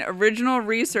describing original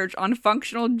research on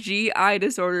functional GI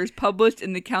disorders published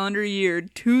in the calendar year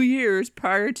 2 years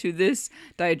prior to this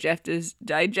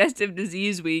Digestive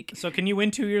Disease Week. So can you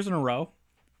win 2 years in a row?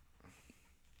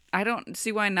 I don't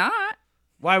see why not.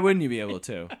 Why wouldn't you be able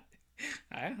to?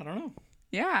 I don't know.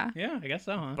 Yeah. Yeah, I guess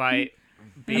so, huh? By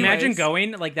Imagine Anyways.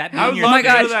 going like that. I would being Oh love my to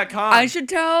go to gosh. that con. I should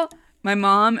tell my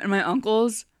mom and my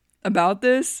uncles about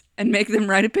this and make them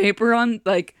write a paper on,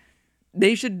 like,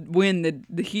 they should win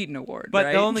the Heaton Award. But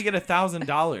right? they'll only get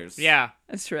 $1,000. yeah.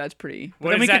 That's true. That's pretty. What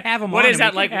then is we that? could have 'em what on is and we that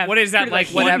could like? have What is that pretty like?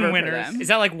 much whatever for winners. them. Is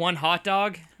that like one hot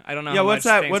dog? I don't know. Yeah, how what's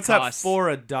much that? things What's cost. that for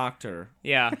a doctor?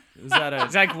 Yeah. Is that a?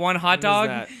 It's like one hot is dog.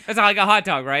 that? That's not like a hot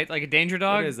dog, right? Like a danger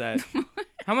dog. What is that?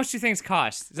 How much do things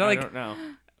cost? Is that I like? don't know.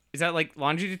 Is that like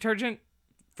laundry detergent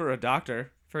For a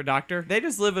doctor, for a doctor? they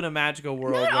just live in a magical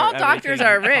world. Not where all doctors everything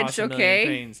are rich, costs a million okay?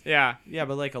 things. Yeah. Yeah,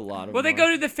 but like a lot of. Well, they them go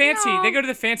are. to the fancy. No. They go to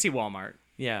the fancy Walmart.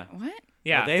 Yeah. What?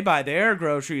 Yeah. Well, they buy their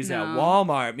groceries at No.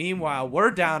 Walmart. Meanwhile,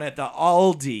 we're down at the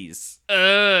Aldi's.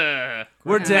 Ugh.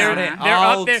 We're down at They're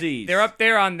up there. Aldi's. They're up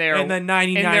there on their in the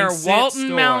 99 in their cent Walton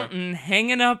store. Mountain,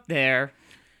 hanging up there,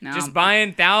 No. just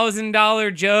buying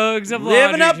 $1,000 jugs of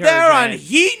Living laundry up there on detergent.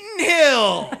 Heaton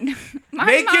Hill. My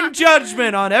Making mom-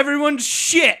 judgment on everyone's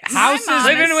shit. Houses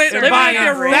living with- They're living buying in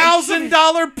their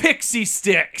 $1,000 pixie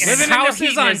sticks. Living in houses their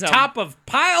on hedonism. top of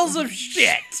piles of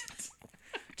shit.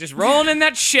 Just rolling in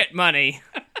that shit money.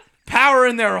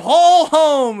 Powering their whole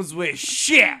homes with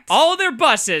shit. All their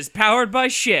buses powered by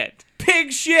shit.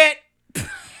 Pig shit.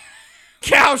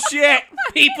 Cow shit.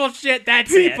 People shit. That's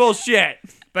People shit.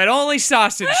 But only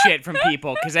sausage shit from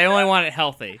people, because they only want it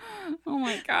healthy. Oh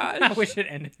my it. god. I wish it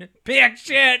ended. Pig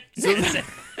shit.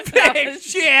 Pig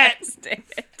shit.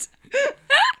 It.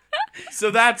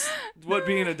 So that's what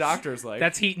being a doctor is like.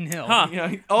 That's Heaton Hill. Huh. You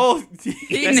know, oh,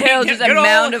 Heaton Hill, just a good old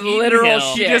mound of Heaton literal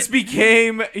Hill. he shit. just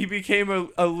became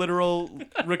a literal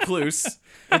recluse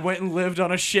and went and lived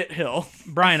on a shit hill.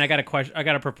 Brian, I got a question. I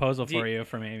got a proposal Do you- for you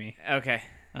from Amy. Okay.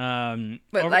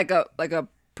 But like a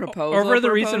proposal. Over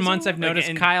the recent proposal? months, I've noticed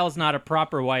in- Kyle's not a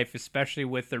proper wife, especially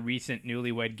with the recent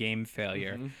Newlywed Game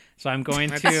failure. Mm-hmm. So I'm going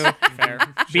That's to fair.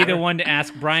 be the one to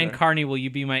ask Brian Carney, will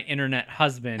you be my internet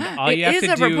husband? All It you have is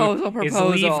to a do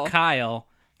proposal. is leave Kyle.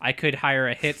 I could hire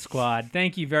a hit squad.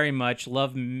 Thank you very much.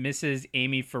 Love, Mrs.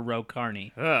 Amy Farrow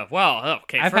Carney. Well,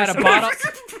 okay. I've first had a of all- bottle.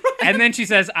 And then she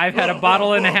says, I've had a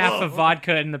bottle and a half of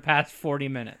vodka in the past 40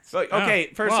 minutes. But,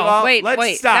 okay, first well, of all, wait, let's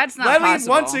wait, stop. that's not Let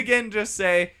possible. me once again just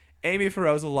say Amy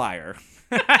Farrow's a liar.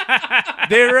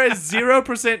 There is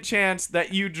 0% chance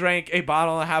that you drank a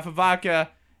bottle and a half of vodka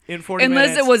in 40 Unless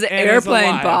minutes. it was an and is airplane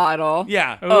alive. bottle.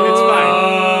 Yeah, it's fine.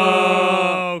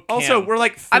 Oh, Also, Kim. we're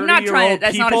like 30 I'm not trying year to- old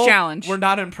that's not a people. challenge. We're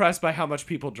not impressed by how much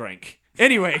people drink.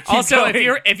 Anyway, keep Also,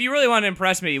 going. if you really want to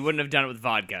impress me, you wouldn't have done it with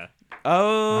vodka.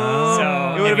 Oh.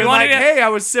 So It would if have you been wanted like, to, hey, I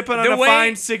was sipping on the a way-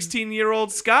 fine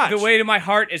 16-year-old scotch. the way to my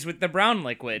heart is with the brown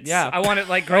liquids. Yeah. I want it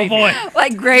like gravy. boy.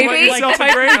 Like gravy. yourself a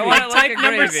I gravy. want it like Type a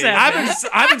number gravy. 7.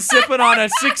 I've been sipping on a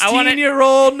want it-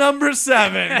 16-year-old number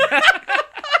 7.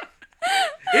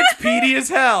 It's peaty as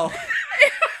hell.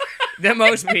 The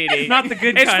most peaty. Not the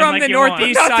good It's kind from like the you want.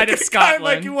 northeast Not side the of kind Scotland.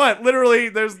 like you want. Literally,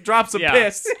 there's drops of Yeah.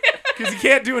 piss because you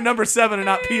can't do a number 7 and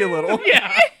not pee a little.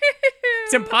 Yeah.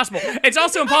 It's impossible. It's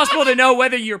also impossible to know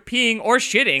whether you're peeing or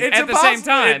shitting It's at the same impossible.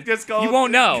 time. It gets called, You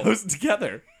won't know. It goes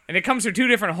together. And it comes through two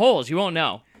different holes. You won't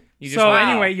know. You just So won't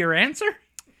know. anyway, your answer?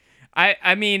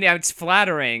 I mean, it's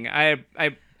flattering. I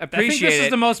appreciate I think this it. is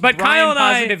the most but Brian Kyle and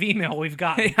positive email we've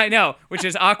gotten. I know, which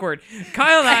is awkward.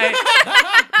 Kyle and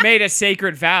I made a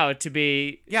sacred vow to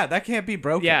be, Yeah, that can't be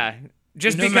broken.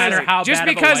 just No because, matter how just bad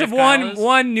of a because of wife Kyle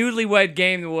one is. newlywed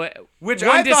game, Which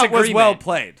one I thought was disagreement. well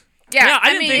played. Yeah, No, I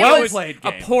didn't mean, think it well it was, was played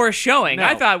a game. poor showing. No.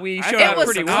 I thought we showed It up was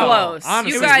pretty close. well.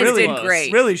 Honestly, You it was guys really did close.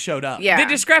 great. Really showed up. Yeah. The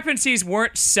discrepancies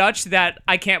weren't such that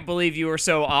I can't believe you were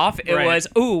so off. It Right. was,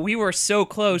 ooh, we were so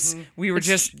close. We were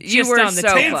just you were on the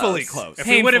so tip. Painfully close. If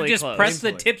we would have Painfully just close. pressed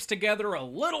the Painfully. tips together a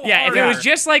little Yeah, if harder. it was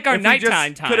just like our If we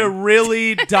nighttime just could have time.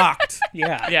 really docked.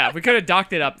 Yeah. Yeah, we could have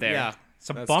docked it up there. Yeah. It's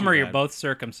a That's bummer too you're bad. both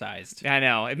circumcised. I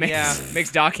know. It makes Yeah.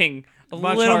 makes docking a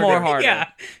Much little more harder. harder. Yeah.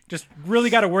 Just really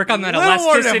got to work on that Little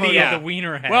more elasticity difficult. of the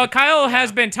wiener head. Well, Kyle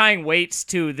has been tying weights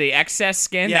to the excess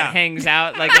skin Yeah. that hangs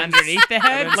out like underneath the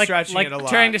head, And like stretching like it a lot.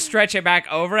 trying to stretch it back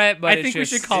over it. But I it's think we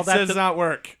just should call It that does the, not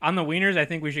work. on the wieners. I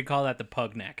think we should call that the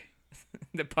pug neck.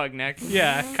 the pug neck.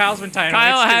 Yeah, Kyle's been tying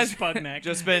Kyle weights to has- his pug neck.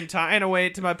 Just been tying a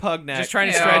weight to my pug neck. Just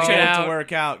trying to Yeah. stretch it Get out. to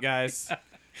work out, guys.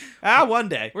 One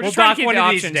day. We're We'll just trying dock to keep one the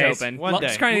of these options days. open. One day.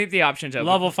 Just trying to keep the options open.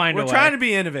 Love will find We're a way. trying to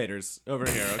be innovators over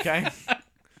here, okay?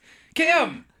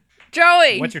 Kim.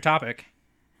 Joey. What's your topic?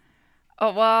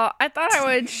 Oh, well, I thought I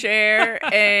would share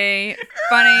a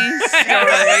funny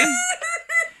story.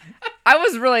 I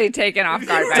was really taken off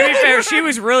guard by To be that. fair, she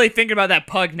was really thinking about that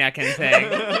pug necking thing,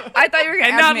 I thought you were going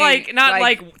to and ask not me,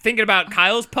 like thinking about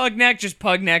Kyle's pug neck, just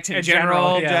pug necks in In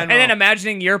general. general, yeah. And then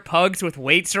imagining your pugs with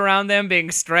weights around them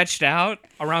being stretched out.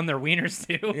 Around their wieners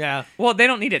too. Yeah. Well, they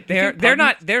don't need it. They're think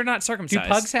pug- they're not Do circumcised.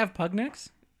 pugs have pug necks?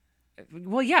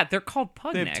 Well, yeah, they're called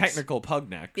pug They have necks. technical pug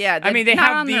necks. Yeah, I mean, they not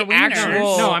have on the their wieners.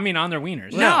 actual- No, I mean on their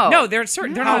wieners. No. No, they're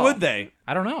certain. They're How not. would they?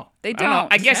 I don't know. They I don't know.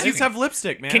 don't. I guess you Dudes have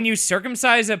lipstick, man. can you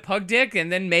circumcise a pug dick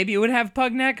and then maybe it would have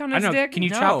pug neck on I his don't know. dick? Can you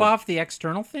No. chop off the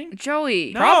external thing?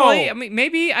 Joey. No. Probably. I mean,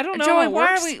 maybe. I don't know. Joey, how it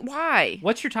why works. are we? Why?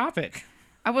 What's your topic?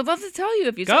 I would love to tell you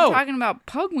if you Go. start talking about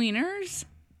pug wieners.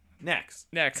 Next.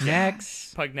 Next.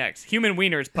 Next. Pug necks. Human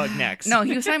wieners, pug necks. No,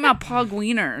 he was talking about pug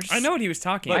wieners. I know what he was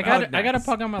talking I about. got a necks.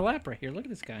 pug on my lap right here. Look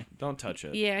at this guy. Don't touch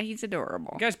it. Yeah, he's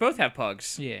adorable. You guys both have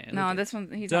pugs. Yeah. No, look this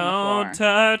one he's Don't on the floor.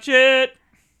 touch it.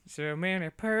 So many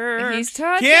perks. He's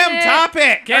touching Kim, it.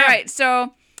 topic. All right,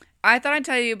 so I thought I'd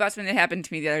tell you about something that happened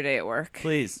to me the other day at work.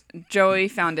 Please. Joey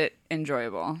found it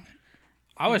enjoyable.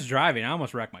 I was driving. I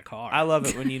almost wrecked my car. I love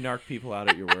it when you narc people out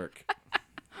at your work.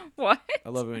 What? I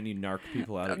love it when you narc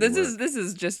people out at This your is work. this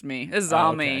is just me. This is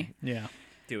all me. yeah.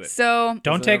 Do it. So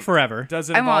Don't take forever. Does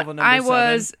it I involve want. a number I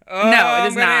was Oh, no, it I'm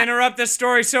is gonna not. interrupt this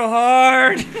story so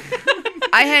hard.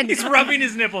 I had He's rubbing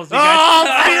his nipples. You 7? guys. Oh,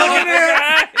 I'm feeling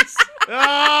it.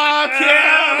 Oh, Kim.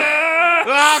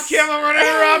 Oh, Kim, I'm going to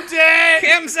interrupt it.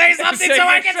 Kim, say something so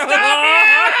I can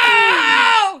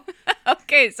stop you.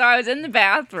 Okay, so I was in the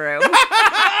bathroom.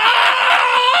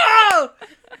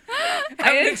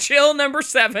 Having a chill number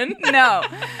 7. No,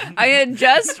 I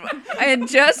had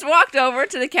just walked over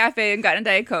to the cafe and gotten a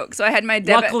Diet Coke. So I had my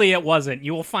debit. Luckily, it wasn't.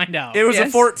 You will find out. It was a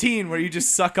Yes. 14 where you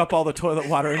just suck up all the toilet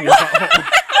water in your butthole.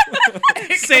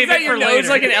 Save Comes out it your for nose later.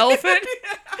 like an elephant.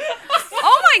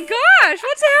 Oh my gosh,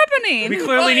 what's happening? We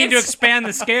clearly need to expand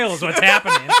the scales. What's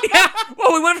happening? Yeah.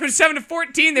 Well, we went from 7 to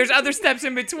 14. There's other steps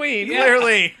in between.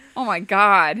 Clearly. Oh my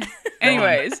god.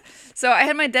 Anyways, so I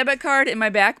had my debit card in my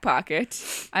back pocket.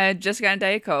 I had just gotten a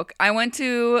Diet Coke. I went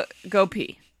to go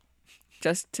pee,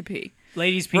 just to pee.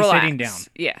 Ladies, be Relax. sitting down.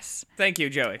 Yes. Thank you,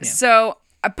 Joey. So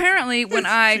apparently, when Do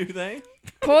I they?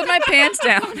 pulled my pants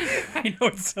down, I know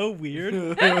it's so weird.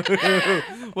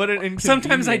 What an inconvenience.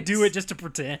 Sometimes I do it just to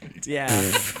pretend. Yeah.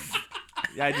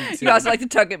 Yeah, I do too. you also like to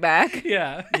tuck it back.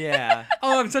 Yeah. Yeah.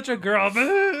 Oh, I'm such a girl.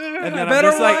 And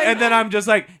then I'm just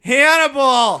like,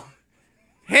 Hannibal!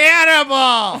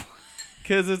 Hannibal!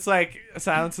 Because it's like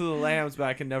Silence of the Lambs, but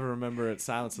I can never remember it's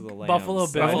Silence of the Lambs. Buffalo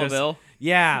So Bill. I Buffalo just- Bill.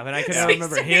 Yeah, but I can Yeah. never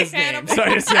remember his name. Hannibal. So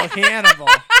I just yell Hannibal.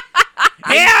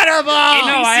 Hannibal!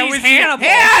 No, I always Hannibal.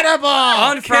 Hannibal!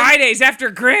 On Fridays after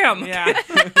Graham. Yeah.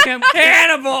 Kim,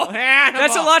 Hannibal. Hannibal.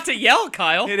 That's a lot to yell,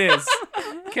 Kyle. It is.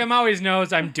 Kim always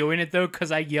knows I'm doing it though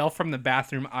because I yell from the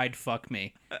bathroom, "I'd fuck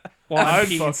me," while I'm I'd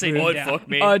peeing fuck sitting Would down. fuck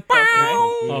me.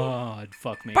 Oh, I'd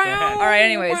fuck me. Go ahead. All right,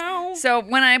 anyways. So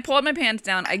when I pulled my pants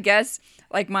down, I guess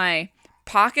like my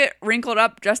pocket wrinkled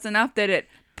up just enough that it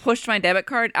pushed my debit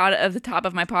card out of the top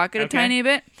of my pocket a Okay. tiny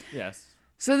bit. Yes.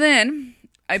 So then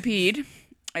I peed.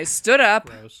 I stood up.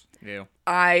 Gross. Ew.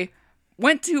 I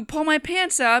went to pull my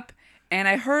pants up and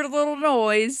I heard a little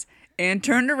noise and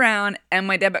turned around and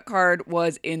my debit card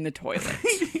was in the toilet.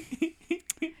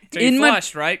 So In you my-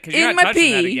 flushed, right? Because you're in not my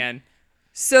touching that pee. again.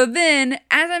 So then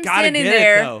as I'm Gotta standing get it,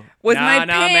 there though. with Nah, my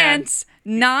man. pants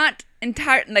not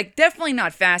entire, like definitely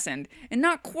not fastened and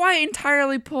not quite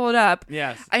entirely pulled up,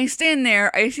 Yes. I stand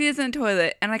there, I see this in the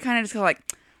toilet, and I kind of just go like,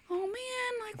 oh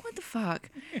man, like what the fuck?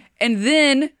 And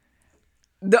then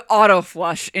the auto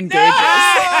flush engages.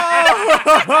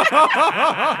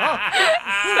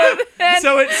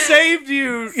 So it saved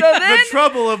you the then-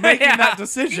 trouble of making that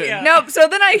decision. Yeah. Nope. So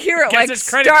then I hear it Gets like his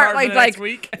credit start card for like the like next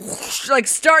week. like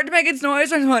start to make its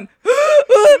noise, and I just went,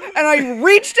 and I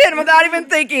reached in without even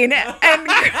thinking, and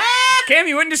Cam,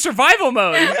 you went into survival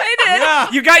mode. I did.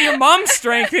 Yeah. You got your mom's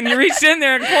strength and you reached in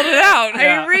there and pulled it out.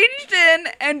 I reached in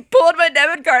and pulled my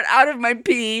debit card out of my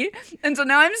pee, and so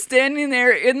now I'm standing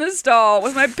there in the stall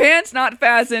with my pants not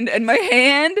fastened and my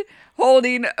hand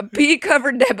holding a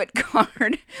pee-covered debit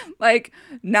card, like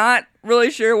not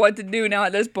really sure what to do now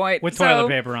at this point. With So- toilet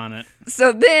paper on it.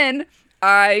 So then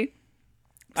I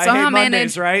I somehow hate Mondays,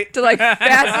 managed right? to like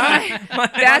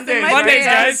fasten my Mondays,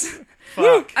 pants. guys.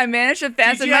 Fuck. I managed to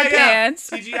fasten my TGIF. pants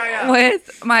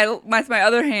TGIF. with my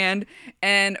other hand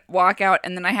and walk out,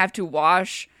 and then I have to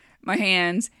wash my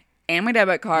hands and my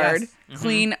debit card Yes.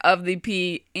 clean of the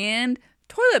pee and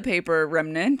toilet paper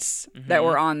remnants that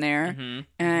were on there,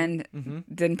 and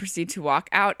then proceed to walk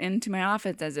out into my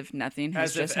office as if nothing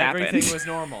has As just if happened. everything was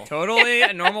normal. Totally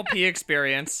a normal pee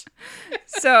experience.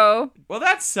 So Well,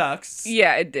 that sucks.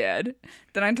 yeah, it did.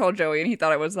 Then I told Joey, and he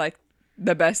thought it was like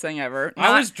the best thing ever.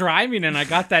 I was driving and I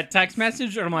got that text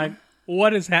message and I'm like,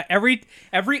 what is that? Every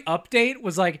update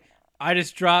was like, I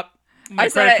just dropped my I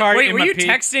said credit it- card Wait, in were my you pee.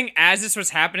 texting as this was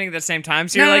happening at the same time?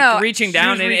 So No, you're no, like no. reaching She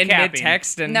down was in recapping.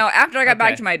 mid-text and No, after I got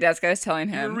back Okay. to my desk, I was telling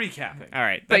You're him. recapping. All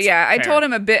right, But that's yeah, I fair. told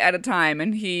him a bit at a time,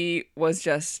 and he was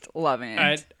just loving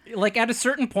it. Like at a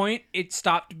certain point, it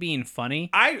stopped being funny.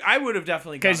 I would have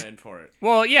definitely gone 'Cause- in for it.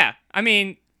 Well, yeah. I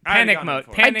mean, I would've panic gone mode. in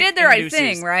for it. I Panic did the right induces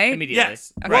thing, right? Immediately.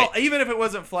 Yes. Okay. Well, even if it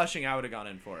wasn't flushing, I would have gone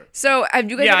in for it. So, have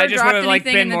you guys Yeah, I ever just dropped would've, like,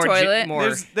 anything in been the more toilet?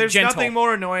 more There's gentle. nothing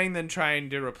more annoying than trying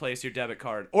to replace your debit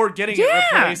card or getting it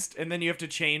Yeah. replaced, and then you have to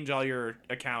change all your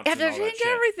accounts. You have to and all that change shit.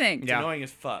 everything. It's Yeah. annoying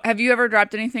as fuck. Have you ever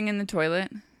dropped anything in the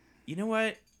toilet? You know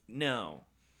what? No.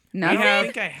 Nothing. I don't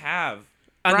think I have.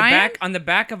 Brian? on the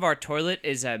back of our toilet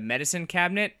is a medicine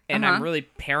cabinet, and I'm really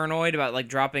paranoid about like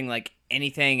dropping like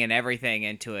anything and everything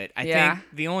into it. I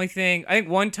think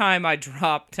one time I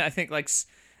dropped,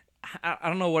 I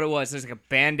don't know what it was. There's like a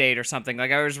Band-Aid or something.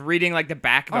 Like I was reading like the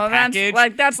back of a package.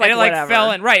 That's like and it like whatever.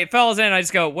 fell in. Right, it falls in. And I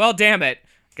just go, well, damn it.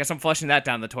 Guess I'm flushing that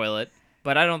down the toilet.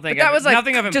 But I don't think That was like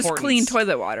nothing of importance. just clean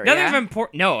toilet water. Nothing yeah? of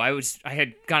important. No, I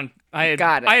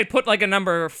had put like a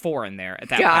number 4 in there at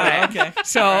that point. Okay.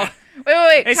 So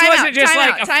Wait. It Time wasn't out, just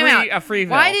time like out, a free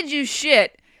Why fill. did you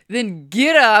shit, then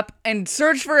get up and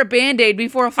search for a Band-Aid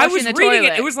before I flushing was the reading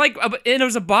toilet? it. It was like it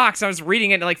was a box. I was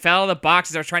reading it and it like fell out of the box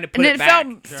as I was trying to put and it back.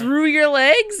 fell through your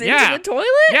legs into Yeah. the toilet?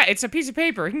 Yeah, it's a piece of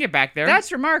paper. It can get back there.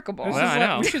 That's remarkable. This Well, is I like-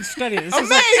 know. we should study this.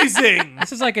 Amazing.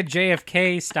 This is like a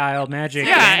JFK style magic.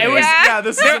 Yeah, it was- Yeah,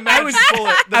 this is a magic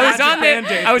bullet.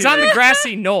 I was on the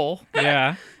grassy knoll.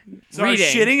 Yeah. So I was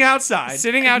reading. shitting outside.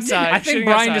 Sitting outside. I think shitting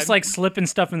Brian outside. just like slipping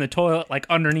stuff in the toilet like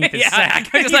underneath his yeah,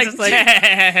 sack. just He's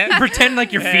like, pretend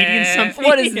like you're feeding something.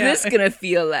 What is Yeah. this gonna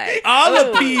feel like?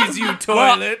 I'll appease you,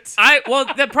 toilet. well,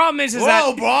 the problem is Whoa,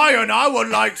 that Brian, I would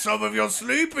like some of your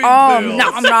sleeping Oh, pills.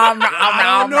 nom, nom, nom, Oh,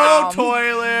 nom, no, nom.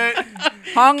 toilet.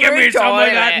 Hungry Give me some of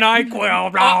toilet. that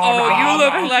NyQuil. you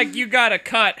look like you got a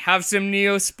cut. Have some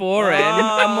Neosporin.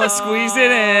 I'm gonna squeeze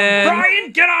it in.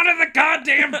 Brian, get out of the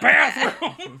goddamn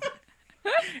bathroom.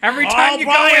 Every time you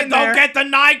Brian, go in there. don't get the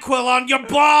NyQuil on your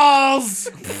balls.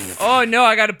 Oh no,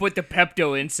 I gotta put the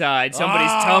Pepto inside.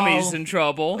 Somebody's Oh. tummy's in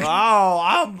trouble.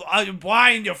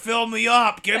 Brian, you fill me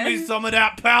up. Give me some of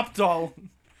that Pepto.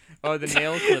 Oh, the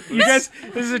nail clippers. You guys,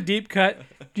 this is a deep cut.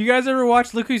 Do you guys ever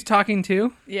watch Look Who's Talking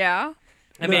To? Yeah.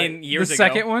 I mean, years the ago.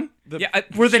 second one? Yeah,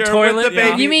 Where the Sure, toilet- with the yeah.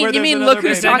 baby, You where there's mean another look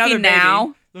who's baby. Another talking baby.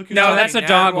 now? Look who's No, talking that's a now.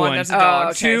 dog one. That's a Oh, dog.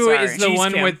 okay. 2 sorry. is the Cheese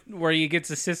one cam. with where he gets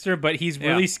a sister, but he's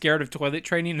really scared of toilet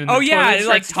training. And Oh the yeah, toilet it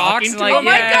like starts talks talking and to like. him. Oh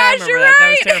my yeah, I gosh, remember you're that. That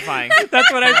was right. terrifying.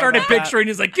 That's what I started picturing.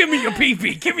 He's like, "Give me your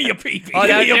pee-pee, give me your pee-pee." Oh, give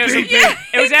that, me your it was, pee-pee."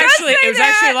 it was does actually say it was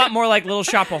actually a that. lot more like Little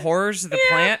Shop of Horrors, the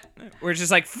plant, where it's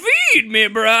just like feed me,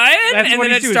 Brian, That's and what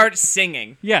then he's it doing. starts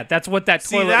singing. Yeah, that's what that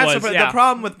See, toilet that's was. the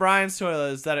problem with Brian's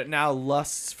toilet is that it now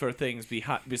lusts for things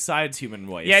besides human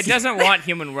waste. Yeah, it doesn't want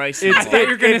human waste. I thought you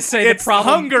were gonna say the its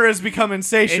problem. hunger has become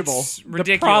insatiable. It's The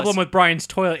ridiculous. problem with Brian's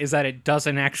toilet is that it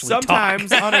doesn't actually Sometimes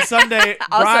talk. on a Sunday,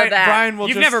 Also Brian, that. Brian will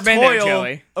You've just never been there, toil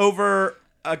Joey. over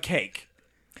a cake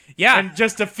yeah. and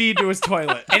just to feed to his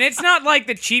toilet. And it's not like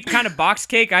the cheap kind of box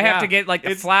cake. I have Yeah. to get like the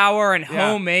It's- flour and yeah.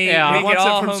 homemade. Yeah. Make He wants it it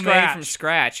all from homemade scratch. from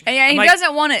scratch. And I'm he like,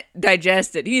 doesn't want it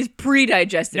digested. He's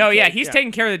pre-digested. No, yeah, cake. he's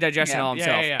taking care of the digestion Yeah. all Yeah,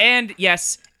 himself. yeah, yeah. And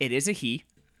yes, it is a he.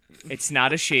 It's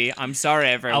not a she. I'm sorry,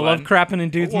 I everyone. love crapping in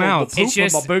dudes' mouths. It's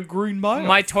just- my big green mouth.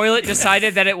 My toilet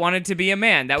decided that it wanted to be a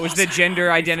man. That was the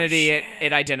gender identity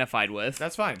it identified with.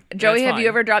 That's fine. Joey, That's have you fine.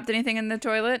 ever dropped anything in the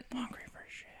toilet? Hungry for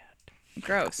shit.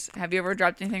 Gross. Have you ever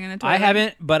dropped anything in the toilet? I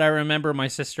haven't, but I remember my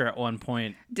sister at one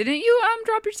point. Didn't you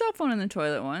drop your cell phone in the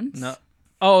toilet once? No.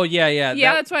 Oh yeah, yeah.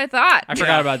 Yeah, that's what I thought. I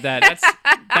forgot about that.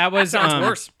 That was Sounds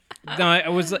worse. No, it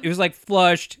was like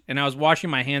flushed, and I was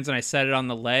washing my hands, and I set it on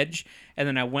the ledge, and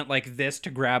then I went like this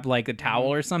to grab like a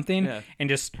towel or something, Yeah. and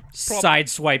just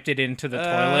sideswiped it into the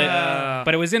toilet.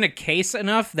 But it was in a case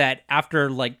enough that after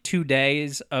like 2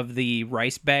 days of the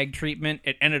rice bag treatment,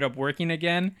 it ended up working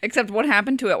again. Except what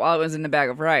happened to it while it was in the bag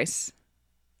of rice?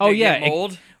 Oh Did it yeah, get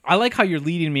mold? I like how you're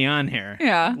leading me on here.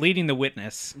 Yeah. Leading the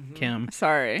witness, Kim.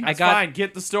 Sorry. I That's got fine.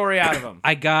 Get the story out of him.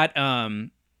 I got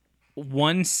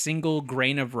one single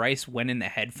grain of rice went in the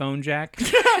headphone jack.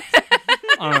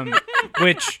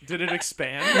 Which Did it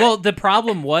expand? well, the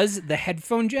problem was the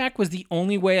headphone jack was the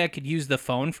only way I could use the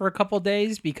phone for a couple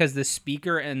days because the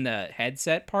speaker and the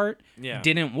headset part Yeah.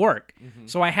 didn't work.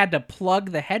 So I had to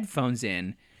plug the headphones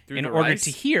in the order rice?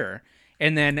 to hear.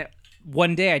 And then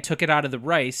one day I took it out of the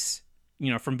rice,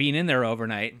 from being in there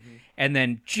overnight, and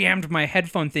then jammed my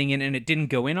headphone thing in, and it didn't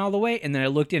go in all the way. And then I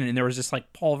looked in, and there was this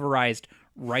like pulverized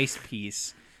rice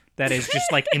piece that is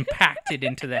just like impacted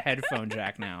into the headphone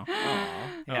jack now.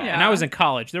 Yeah. And I was in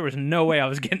college. There was no way I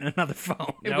was getting another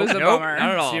phone. It was a Nope, bummer.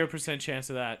 not at all. 0% chance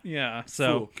of that. Yeah,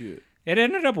 so good. it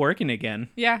ended up working again,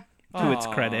 Yeah. to its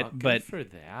credit. Good But for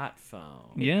that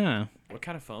phone. yeah, What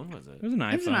kind of phone was it? it was an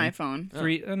iPhone. It was an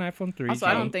iPhone. An iPhone 3. Also,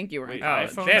 I don't think you were in Oh,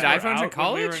 college. they had iPhones in were out when we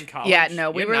college? were in college? Yeah,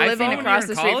 no, we You were had an living iPhone when across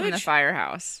you the were in street from the college?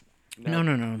 firehouse. No.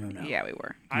 Yeah, we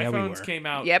were. Yeah, we iPhones were. came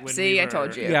out. Yep, when see, we I were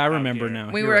told you. Yeah, I out remember here.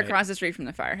 now. We You're were right. across the street from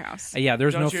the firehouse. Yeah,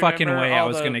 there's Don't no you fucking remember way I all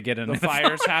was the- going to get another the phone.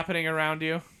 fires happening around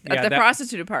you. At Yeah, the that-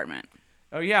 prostitute apartment.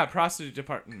 Oh yeah, prostitute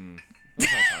department.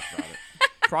 Let's not talk about it.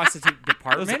 Prostitute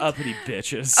apartment. Those uppity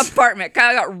bitches. Apartment.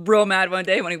 Kyle got real mad one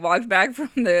day when he walked back from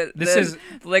the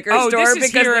liquor store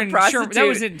because the prostitute. That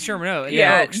was in Sherman Oaks.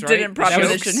 Yeah, Oaks, right? didn't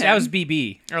proposition him. That was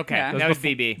BB. Okay, Yeah. that was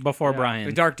BB. Before Brian.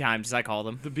 The dark times, as I call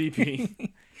them. The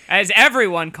BP. As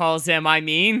everyone calls them, I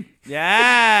mean.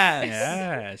 Yes.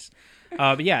 Yes.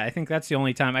 But yeah, I think that's the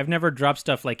only time. I've never dropped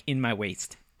stuff like in my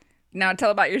waist. Now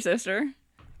tell about your sister.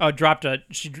 Oh,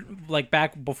 she like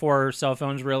back before cell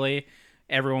phones really.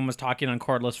 Everyone was talking on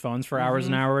cordless phones for hours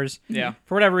and hours. Yeah.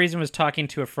 For whatever reason, was talking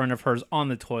to a friend of hers on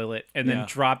the toilet and then Yeah.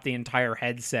 dropped the entire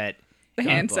headset. The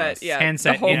handset, yeah.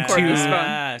 Handset the whole into cordless phone.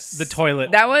 Yes. The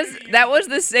toilet. That was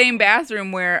the same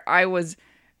bathroom where I was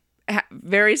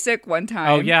very sick one time.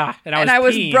 Oh yeah, and I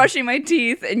was peeing. brushing my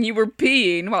teeth, and you were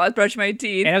peeing while I was brushing my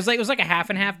teeth. And it was like a half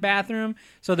and half bathroom.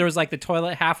 So there was like the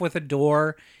toilet half with a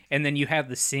door, and then you have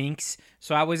the sinks.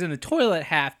 So I was in the toilet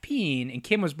half peeing, and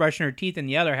Kim was brushing her teeth in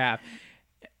the other half.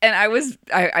 And I was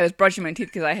brushing my teeth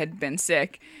because I had been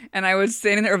sick, and I was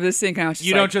standing there over the sink, and I was just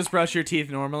You like, don't just brush your teeth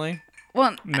normally?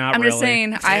 Well, Not I'm just really.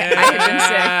 saying I had been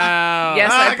sick.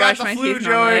 Yes, I got brushed the my flu, teeth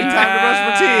Joey. normally. Time to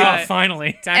brush my teeth. Oh,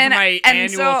 finally. Time for my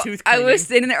annual so tooth I cleaning. was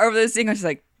sitting there over the sink. I was just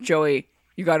like, Joey,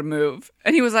 you got to move.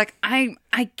 And he was like, I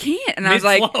can't. And I was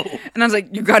like, Mid-flow.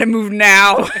 you got to move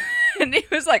now. And he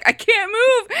was like, I can't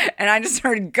move. And I just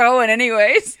started going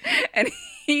anyways. And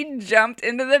he jumped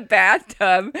into the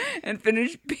bathtub and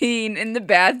finished peeing in the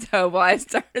bathtub while I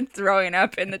started throwing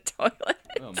up in the toilet.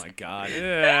 Oh, my God.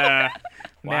 Yeah.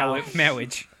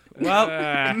 Marriage. Well,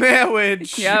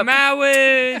 marriage. Yep.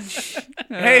 Marriage.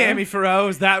 Hey, Amy Farrow,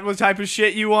 is that what type of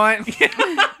shit you want?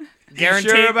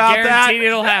 Guaranteed, sure about that? guaranteed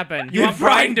it'll happen. You want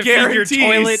Brian to feed your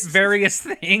toilet various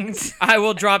things? I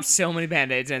will drop so many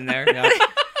Band-Aids in there.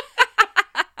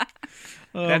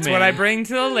 That's what I bring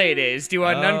to the ladies. Do you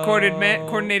want an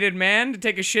uncoordinated man to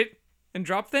take a shit and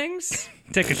drop things?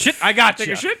 Take a shit. I got Take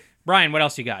you. a shit? Brian, what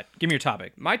else you got? Give me your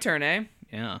topic. My turn, eh?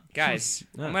 Yeah. Guys,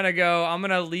 I'm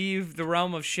gonna leave the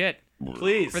realm of shit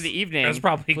Please. for the evening. That's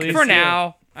probably good. for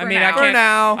now. I mean, I now. can't. For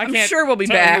now. I I'm can't sure we'll be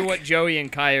tell back. you what Joey and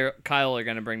Kyle are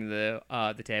gonna bring to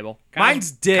the table.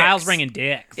 Mine's dicks. Kyle's bringing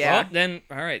dicks. Yeah. Well, then,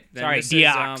 all right. Then Sorry, this is,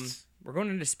 Diox. we're going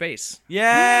into space,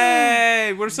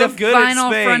 Yay! We're so The good final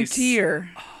at space. frontier.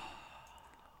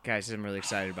 guys. I'm really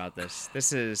excited about this.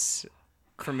 This is,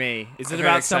 for me, Is a it very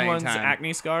about exciting someone's time.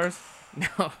 acne scars?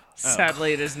 No,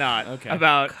 sadly, it is not. Okay.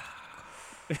 About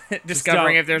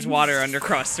discovering don't. if there's water under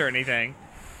crust or anything.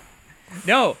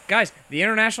 No, guys, the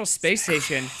International Space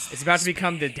Station is about to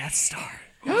become the Death Star.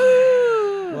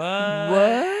 What?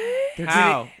 What?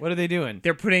 How? What are they doing?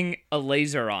 They're putting a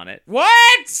laser on it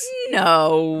What?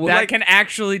 No. that can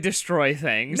actually destroy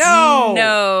things. No.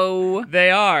 No.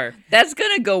 They are. That's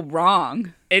gonna go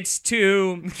wrong. It's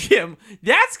to Kim,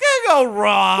 that's gonna go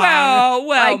wrong. well,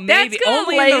 Like, that's maybe gonna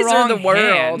only in the laser wrong the world.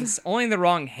 hands. Only in the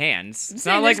wrong hands. It's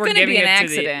saying not like there's we're gonna giving be it an to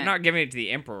the accident. not giving it to the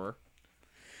Emperor.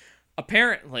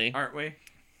 Apparently, Aren't we?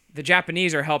 the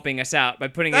Japanese are helping us out by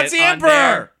putting That's it the on Emperor.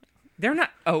 their. They're not.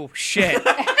 Oh shit.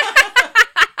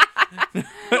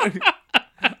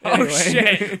 Oh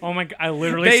shit. Oh my god! I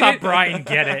literally They saw did- Brian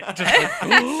get it. Just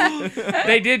like,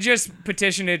 They did just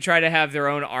petition to try to have their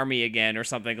own army again or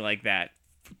something like that.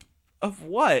 Of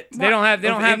what? They don't have. They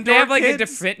Of don't have. They indoor have like a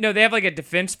kids? defense. No, they have like a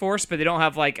defense force, but they don't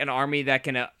have like an army that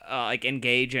can like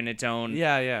engage in its own.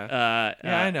 Yeah. Yeah,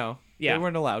 I know. yeah. They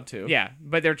weren't allowed to. Yeah,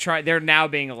 but they're trying. They're now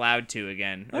being allowed to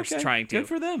again, or Okay. trying to. Good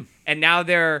for them. And now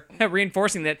they're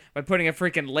reinforcing that by putting a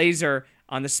freaking laser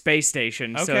on the space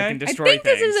station so it Okay. can I destroy think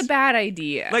things. this is a bad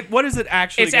idea. Like, what is it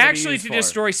actually? It's gonna be actually used to for?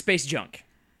 destroy space junk.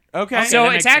 Okay. So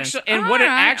that it's makes actually, and what it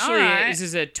Alright, actually alright.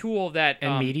 is a tool that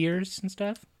and meteors and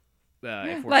stuff.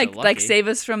 if we're like so lucky. save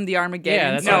us from the Armageddon.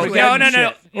 Yeah, that's No, what no, we no, got no,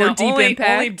 and no. Or Deep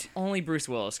Impact. Only Bruce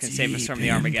Willis can save us from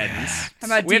the Armageddons. How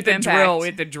about We have Deep to Impact? drill. We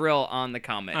have to drill on the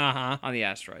comet, Uh-huh. on the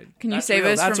asteroid. Can you That's save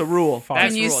real. us That's from? a rule.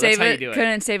 That's Can you rule. That's save how you it? do it.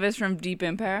 Couldn't save us from Deep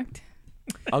Impact.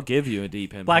 I'll give you a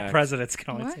deep impact. Black presidents can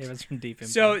only What? save us from deep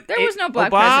impact. So There was no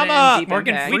black Obama! president in Deep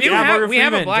Morgan Impact. Freeman. Yeah, Morgan we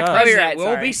have a Freeman, black duh. Oh, you're president. right, We'll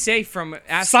sorry. be safe from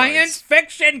asteroids. science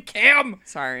fiction, Kim.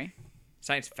 Sorry,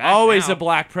 Science fact. Always now. a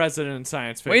black president in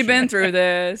science fiction. we've been through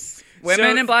this.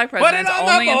 Women and black put it presidents on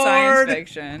the only in science board.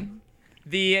 fiction.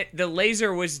 The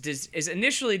laser is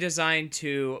initially designed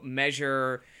to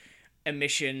measure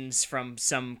emissions from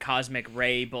some cosmic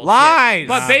ray bullshit. Lies!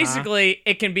 But basically,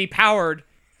 it can be powered,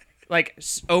 like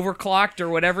overclocked or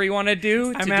whatever you want to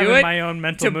do I'm to having do it, my own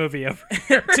mental to- movie over.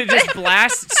 to just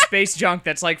blast space junk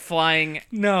that's like flying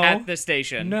No. at the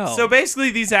station. No. So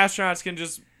basically, these astronauts can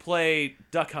just play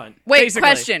Duck Hunt. Wait, Basically.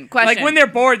 question. Like when they're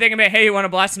bored, they can be, hey, you want to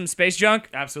blast some space junk?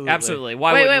 Absolutely.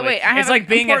 Why Wait, wouldn't we? wait, I have It's like an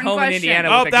being at important home in question. Indiana.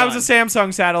 Oh, with that gun. was a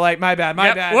Samsung satellite. My bad,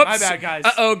 Yep, my bad, guys.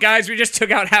 Uh-oh, guys, we just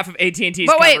took out half of AT&T's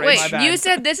But wait, coverage. My bad. you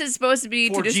said this is supposed to be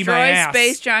to 4G my destroy ass.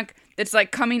 space junk that's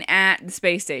like coming at the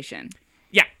space station.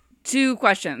 Yeah, 2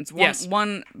 questions. Yes.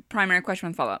 One primary question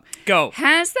with follow-up. go.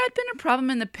 Has that been a problem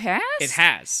in the past? It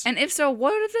has. And if so,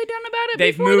 what have they done about it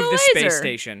They've before moved the laser? space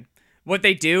station. What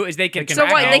they do is they can can So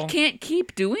track what, track they it. can't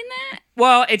keep doing that?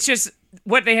 Well, it's just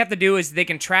what they have to do is they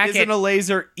can track Isn't it. a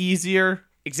laser easier?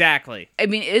 Exactly. I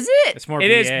mean, is it? It's more It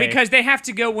is BA. because they have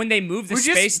to go when they move the We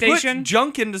space just put station.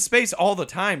 junk into space all the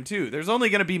time, too. There's only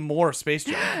going to be more space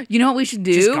junk. You know what we should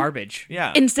do? Just garbage.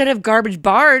 Yeah. Instead of garbage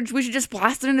barge, we should just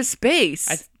blast it into space.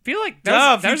 I feel like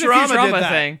Duh, that was a Futurama did Futurama that.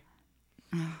 thing.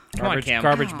 Come on, garbage, Cam.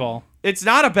 garbage ball. It's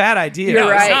not a bad idea. You're No,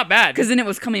 right. it's not bad. Because then it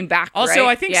was coming back. Also, right?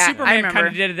 I think Yeah, Superman remember. kind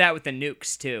of did that with the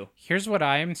nukes too. Here's what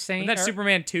I am saying. Wasn't that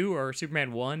Superman 2 or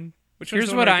Superman 1? Which one's Here's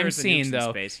the one what where I'm there's the nukes seeing in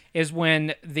though space? is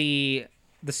when the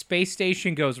space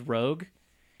station goes rogue.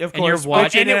 Of And you're course, watching-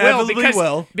 which And it will inevitably because,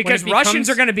 will. because When it Russians becomes-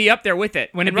 are going to be up there with it.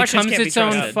 When and it Russians becomes can't be its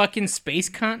own trusted. fucking space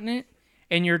continent,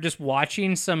 and you're just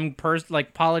watching some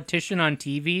like politician on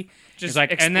TV, Just just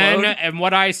like, explode. and then and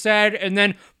what I said, and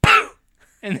then,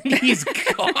 and then he's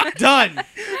gone, Done.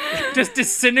 just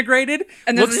disintegrated.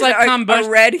 And Looks there's like a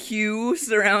combustion. red hue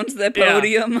surrounds the Yeah.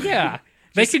 podium. Yeah,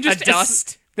 they can just a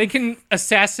dust. They can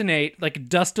assassinate, like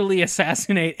dustily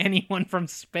assassinate anyone from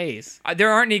space.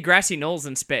 There aren't any grassy knolls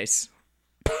in space.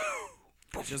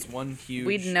 Just one huge.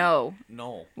 We'd know.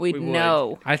 No. We'd We would.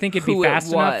 know. I think it'd be who it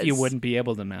fast enough you was. wouldn't be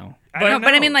able to know. No,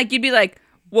 but I mean, like, you'd be like,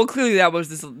 well, clearly that was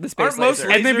the space Aren't most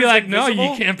laser. And then be Lasers like, no, you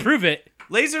invisible? can't prove it.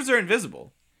 Lasers are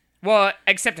invisible. Well,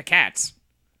 except to cats.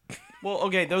 Well,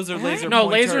 okay, those are laser. No,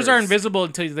 pointers. lasers are invisible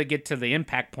until they get to the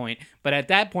impact point. But at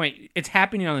that point, it's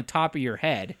happening on the top of your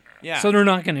head. Yeah. So they're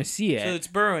not going to see it. So it's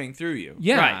burrowing through you.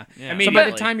 yeah. Right. Yeah. So by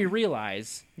Immediately. the time you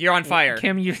realize, You're on fire.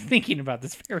 Kim, you're thinking about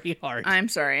this very hard. I'm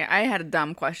sorry. I had a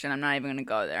dumb question. I'm not even going to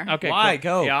go there. Okay. Why cool.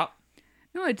 go? Yeah.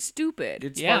 No, it's stupid.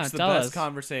 It Yeah, sparks the tell best us.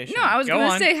 conversation. No, I was Go going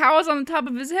to on. say how was on the top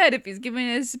of his head if he's giving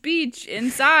a speech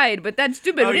inside, but that's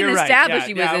stupid. Oh, we didn't you're right. establish Yeah,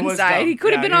 he yeah, was it was inside. dumb. He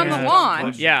could have Yeah, been on yeah, the yeah.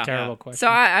 lawn. Yeah. Terrible question. So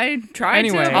I tried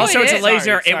Anyway. to avoid Also, it's a it.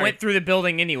 laser. Sorry. It went through the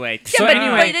building anyway. Yeah, So but,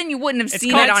 anyway- but then you wouldn't have It's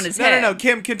seen called- it on his No, head. no,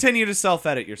 Kim, continue to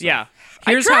self-edit yourself. Yeah.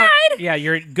 Here's I how. tried. Yeah,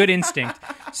 you're good instinct.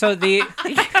 So the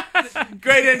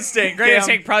Great instinct. Great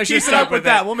instinct. Probably should Keep it start up with with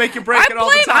that. that. We'll make you break it all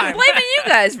the I'm time. blaming you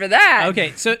guys for that.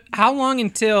 okay. So how long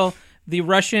until the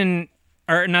Russian,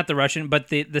 or not the Russian, but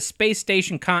the space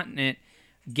station continent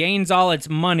gains all its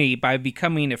money by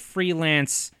becoming a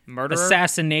freelance Murderer?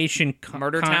 assassination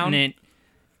Murder town? continent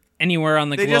anywhere on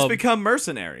the They globe? just become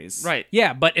mercenaries. Right.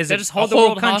 Yeah, but is They it just a hold the whole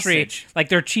world country? hostage. Like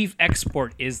their chief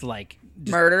export is like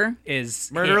just Murder.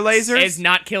 is Murder hits. lasers? Is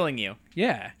not killing you.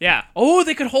 Yeah. Yeah. Oh,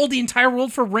 they could hold the entire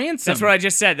world for ransom. That's what I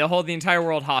just said. They'll hold the entire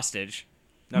world hostage.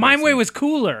 My makes way sense. was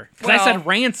cooler because I Well- said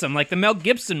ransom, like the Mel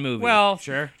Gibson movie. Well,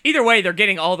 Sure. Either way, they're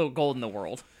getting all the gold in the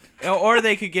world, Or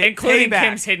they could get including payback,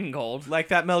 Kim's hidden gold. like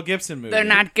that Mel Gibson movie. They're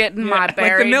not getting my like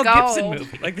berry the Mel gold. Gibson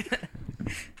movie. Like,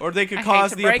 Or they could I hate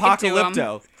cause to the break it to 'em.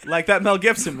 Apocalypto, like that Mel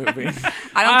Gibson movie.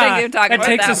 I don't think you're talking that about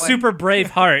takes that a one. super brave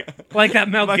heart, like that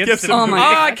Mel Mel Gibson. Gibson Oh movie. my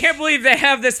oh, gosh. I can't believe they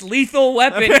have this lethal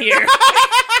weapon here.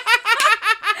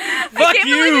 I can't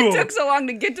believe you. it took so long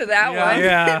to get to that one.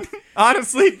 Yeah.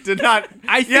 Honestly, did not.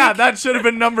 I yeah, think- that should have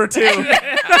been number 2.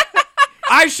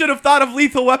 I should have thought of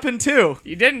Lethal Weapon 2.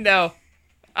 You didn't know.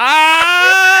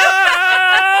 Ah!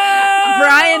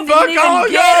 Brian Fuck didn't all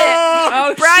even get it.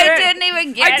 Oh, Brian shit. didn't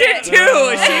even get I did it. too.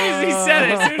 As soon as he said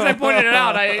it, as soon as I pointed it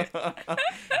out,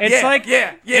 It's yeah, like,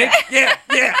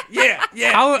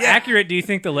 yeah. how accurate do you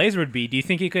think the laser would be? Do you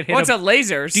think it could hit Well, it's a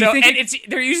laser, you so think and it-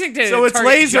 they're using to. So it's target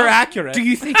laser junk. accurate. Do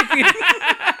you think it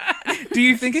could, do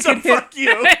you think it So could hit fuck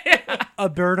you. a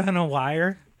bird on a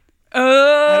wire?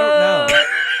 I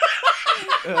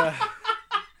don't know.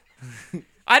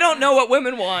 I don't know what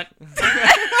women want.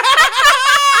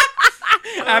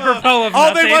 Apropos of All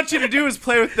nothing. they want you to do is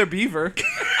play with their beaver.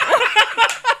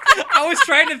 I was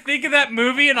trying to think of that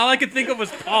movie, and all I could think of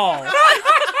was Paul.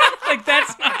 Like,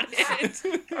 that's not it.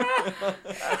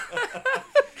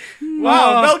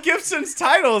 Wow, Mel Gibson's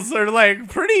titles are like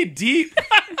pretty deep.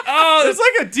 Oh, There's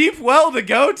like a deep well to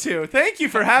go to. Thank you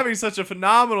for having such a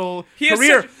phenomenal has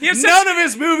career. such- he has None of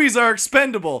his movies are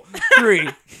expendable. 3.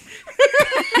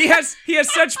 he has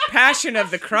such passion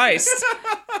of the Christ.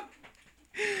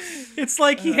 It's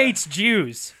like he hates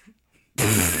Jews.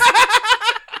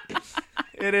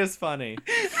 It is funny.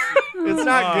 It's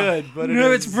not good, but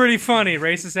it's pretty funny.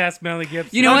 Racist ass Melly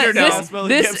Gibson. You know what?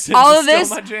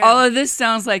 All of this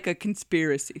sounds like a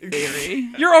conspiracy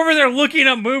theory. You're over there looking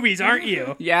up movies, aren't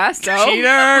you? Yeah, so?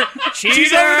 Cheater!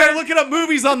 She's over there looking up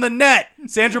movies on the net.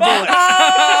 Sandra Bullock. She's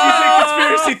in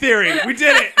conspiracy theory. We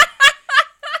did it.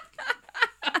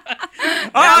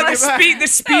 The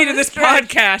speed of this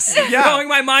podcast is throwing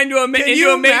my mind into a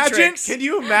matrix. Can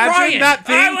you imagine Brian, that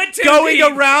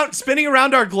thing spinning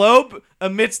around our globe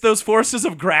amidst those forces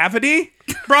of gravity?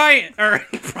 Kyle,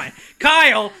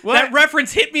 that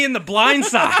reference hit me in the blind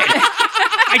side.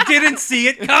 I didn't see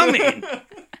it coming.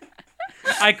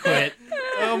 I quit.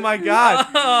 Oh my god.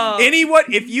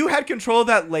 If you had control of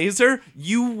that laser,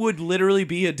 you would literally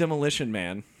be a demolition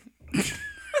man.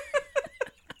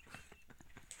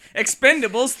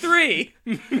 Expendables 3.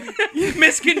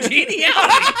 Miss Congeniality.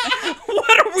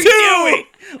 What are we doing?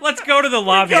 Let's go to the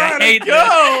lobby. I hate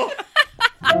go.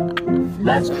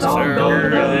 Let's all go to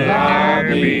the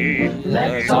lobby.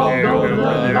 Let's all go to the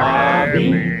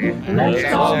lobby.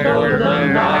 Let's all go to the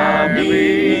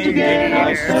lobby to get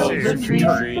ourselves a treat.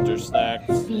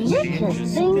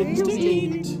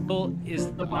 Bill is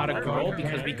not a girl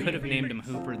because we could have named him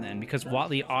Hooper then, because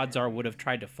Watley odds are would have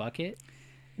tried to fuck it.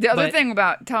 The other thing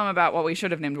about, tell him about what we should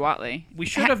have named Watley. We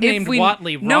should have named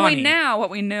Watley Ronnie. Knowing now what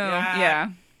we know,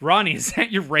 yeah. Ronnie, is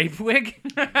that your rape wig?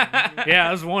 Yeah,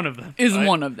 that was one of them. Is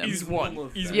one of them. He's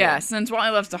one. Yeah, since Watley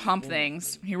loves to hump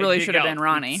things, he really should have been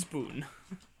Ronnie. Spoon.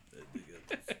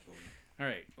 All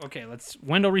right, okay, let's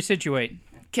Wendell resituate.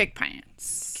 Kick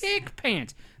pants. Kick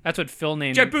pants. That's what Phil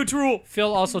named him. Jet boots rule.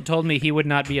 Phil also told me he would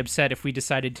not be upset if we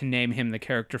decided to name him the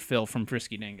character Phil from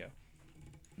Frisky Dango.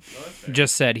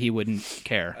 Just said he wouldn't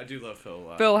care. I do love Phil a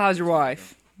lot. Phil, how's your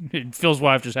wife? Phil's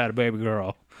wife just had a baby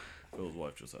girl. Phil's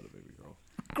wife just had a baby girl.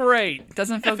 Great.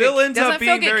 Doesn't Phil Phil ends up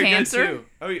being get very cancer? good too.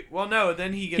 Oh, well, no,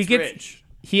 then he gets rich.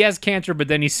 He has cancer, but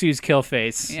then he sues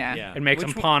Killface. Yeah. And makes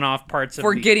him pawn off parts of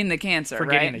For getting the cancer, for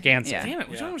right? getting the cancer. Yeah. Damn it,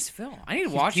 which one was Phil? I need to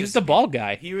watch He was this. the bald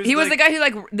guy. He was the guy who, the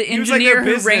was like engineer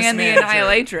their who ran the business manager.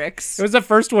 Annihilatrix. It was the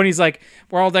first one. He's like,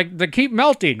 well, they keep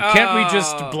melting. Can't we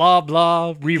just blah,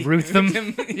 blah, reroute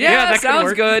them? Yeah, that could sounds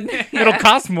work. good. It'll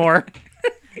cost more.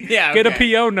 Yeah, Get a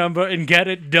PO number and get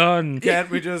it done. Can't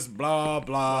we just blah,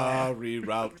 blah,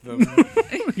 reroute them?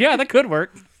 Yeah, that could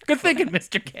work. Good thinking,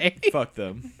 Mr. K. Fuck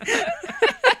them.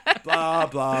 Blah,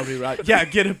 blah, reroute. Yeah,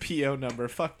 get a PO number.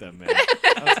 Fuck them, man.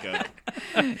 That's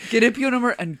good. Get a PO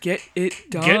number and get it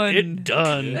done. Get it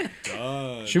done.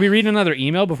 Should we read another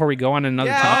email before we go on another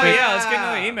topic? Yeah, let's get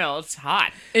another email. It's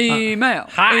hot. Email.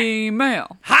 Hi.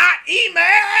 Email. Hot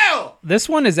email! This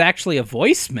one is actually a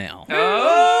voicemail.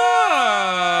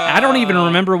 Oh. I don't even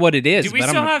remember what it is. Do you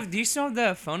still have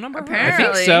the phone number? Apparently.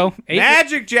 I think so.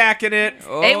 Magic jacking it.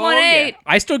 818.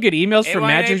 I still get emails from 818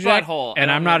 Magic Jack, butthole. and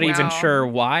I'm not even Wow. sure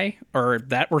why or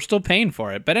that we're still paying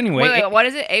for it. But anyway, Wait, what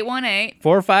is it? 818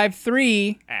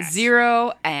 453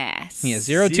 0 ass. yeah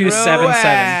 0277.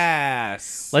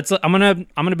 Ass. I'm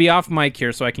gonna be off mic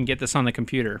here so I can get this on the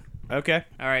computer. Okay.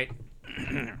 All right.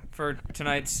 For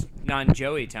tonight's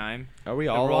non-Joey time. Are we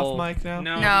all roll- off mic now?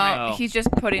 No, he's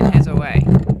just putting his away.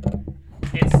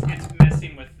 It's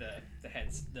messing with the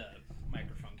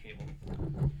microphone cable.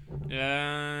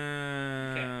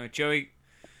 Joey.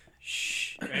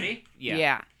 Shh. Ready?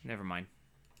 Yeah. Never mind.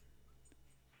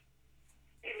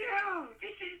 Hello,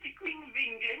 this is the Queen of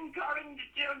England calling to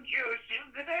tell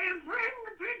Joseph that I have framed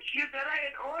the picture that I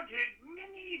had ordered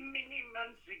many, many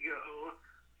months ago.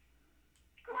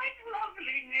 Quite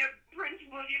lovely near Prince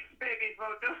William's baby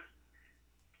photo.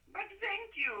 But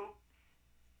thank you.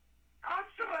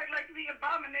 Also, I like the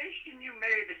abomination you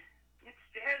made. It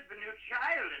stares the new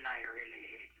child, and I really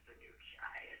hate the new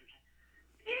child.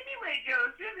 Anyway,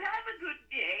 Joseph, have a good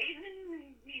day.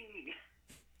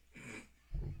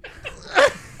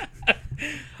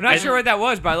 I'm not sure what that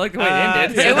was, but I like the way it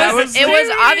ended. It was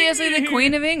obviously the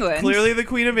Queen of England. Clearly the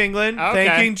Queen of England. Okay.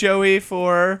 Thanking Joey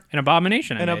for An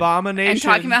abomination. I an made. abomination. And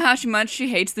talking about how much she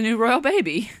hates the new royal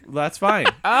baby. That's fine.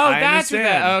 Oh, that's what understand.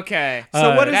 that. Okay.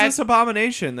 So what is that- this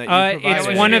abomination that you provided? It's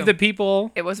was one you. of the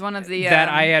people It was one of the that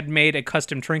I had made a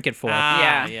custom trinket for.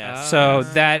 Yeah. Yes. So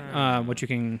that what you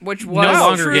can Which no was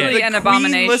longer truly get. The an Queen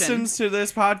abomination. listens to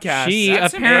this podcast. She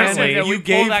That's apparently impressive that we you pulled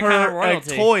gave that her kind of a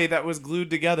royalty. toy that was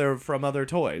glued together from other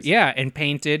toys. yeah, and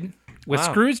painted with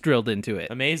Wow. screws drilled into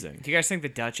it. Amazing. Do you guys think the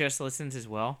Duchess listens as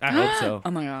well? I hope so.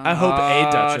 Oh my god. I hope a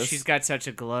Oh, Duchess. she's got such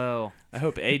a glow. I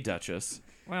hope a Duchess.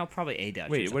 Well, probably a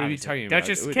Duchess. Wait, what are you obviously. talking about?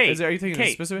 Duchess Are Kate. you thinking of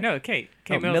Kate. specific? No, Kate.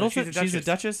 Kate Oh, Middleton. Middleton? She's a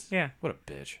Duchess? Yeah. What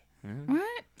a bitch. What? Well,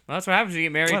 that's what happens when you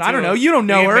get married What? to I don't know. You don't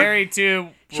know you get her. married to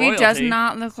She does royalty.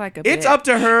 not look like a bitch. It's up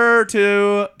to her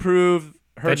to prove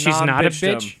her That she's not a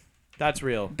non-bitchdom. bitch? That's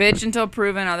real. Bitch until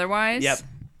proven otherwise. Yep,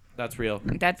 that's real.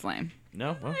 That's lame.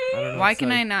 No, well, I don't know. Why It's can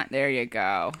like- I not? There you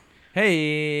go.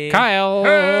 Hey, Kyle.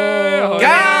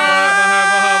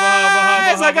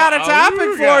 guys, I got a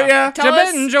topic for you.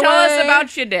 Tell us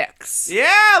about your dicks.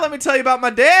 Yeah, let me tell you about my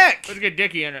dick. Let's get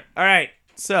Dickie in it. All right,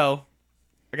 so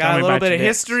I Tell got me a little about bit of your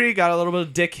dicks. history, got a little bit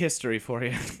of dick history for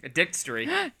you. A dick story.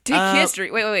 Dick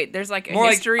history. Wait. There's like a More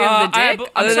like, history of the I- dick.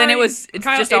 I'm Other than sorry, it's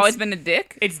Kyle, just it's- always been a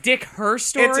dick. It's Dick her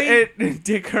story. It's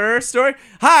Dick her story.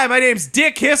 Hi, my name's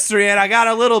Dick History, and I got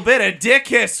a little bit of dick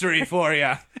history for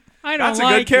you. I don't That's a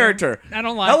like good character. Him. I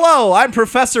don't like Hello, I'm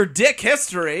Professor Dick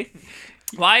History,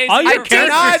 Why is All your your and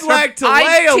characters I'd like to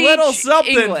lay a teach little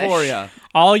something English. for you.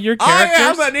 all your I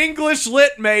characters. am an English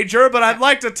lit major, but I'd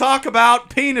like to talk about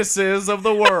penises of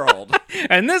the world.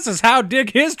 And this is how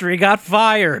Dick History got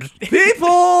fired.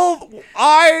 People,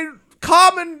 I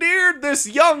commandeered this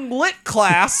young lit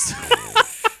class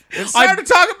and started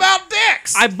talking about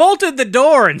dicks. I bolted the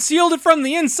door and sealed it from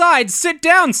the inside. Sit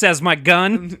down, says my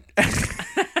gun.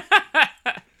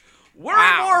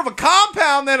 We're more of a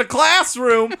compound than a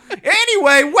classroom.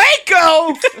 Anyway,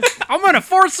 Waco! I'm gonna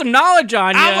force some knowledge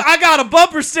on you. I got a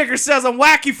bumper sticker says I'm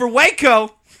wacky for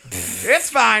Waco.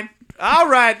 It's fine. All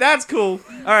right, that's cool.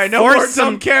 All right, no Force more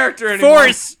some dumb character anymore.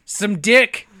 Force some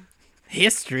Dick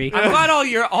History. I'm glad all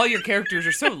your characters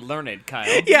are so learned,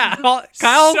 Kyle. Yeah,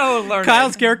 So learned.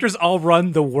 Kyle's characters all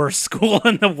run the worst school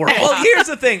in the world. Well, here's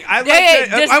the thing. I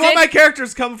does want my Dick-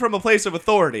 characters come from a place of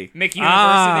authority. Mick University.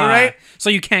 right? So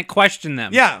you can't question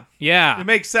them. Yeah, Yeah. it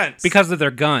makes sense. Because of their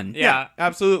gun. Yeah.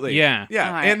 absolutely. Yeah. Yeah,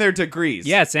 All right. and their degrees.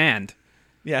 Yes, and.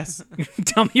 Yes.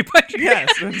 Tell me about your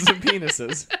Yes, and some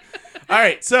penises. All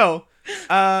right, so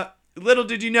little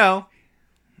did you know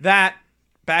that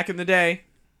back in the day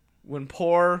when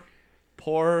poor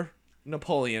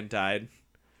Napoleon died,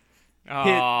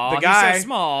 Aw, the guy- he's so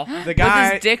small. the Was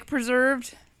guy his dick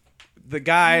preserved?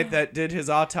 that did his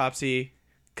autopsy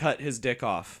cut his dick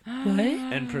off What?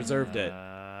 and preserved it.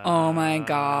 Oh my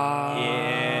god.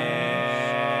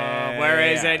 Yeah. Where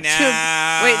is it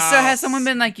now? Wait, so has someone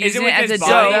been like Is it using with it as a his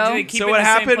body? Do they dildo? keep So it what in the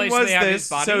same happened place was they have his this.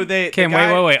 body? So they Okay, the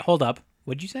guy- wait. Hold up.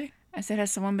 What'd you say? I said,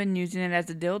 has someone been using it as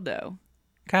a dildo?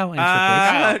 Kyle,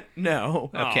 answer, No.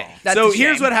 please. Okay. That's So a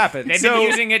here's shame. what happened. They've been so,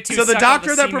 using it to so the suck all doctor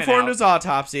the that semen performed out. his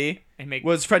autopsy And make-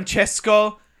 was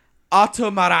Francesco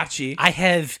Ottomaraci. I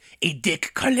have a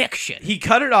dick collection. He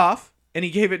cut it off and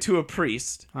he gave it to a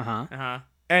priest. Uh-huh. Uh-huh.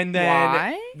 And then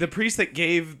Why? the priest that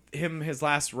gave him his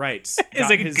last rites Is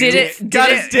got it- his Did dick, it- got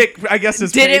did his it- dick, I guess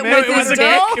his did it payment. with I his don't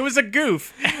dick? know. It was a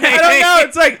goof. I don't know.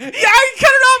 It's like, yeah, he cut it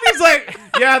off. He's like,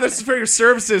 yeah, this is for your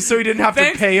services, so he didn't have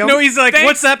to pay him. No, he's like,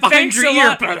 what's that behind Thanks your a ear?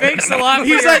 lot. Thanks a lot.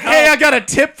 He's for like, your hey, I help. got a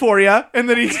tip for you, and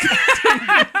then he's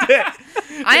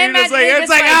I And imagine it's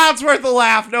like, it's worth a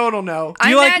laugh. No one will know.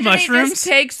 I you like imagine he mushrooms? just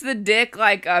takes the dick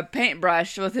like a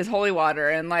paintbrush with his holy water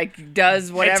and like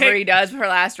does whatever take- he does for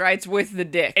last rites with the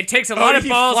dick. It takes a lot of he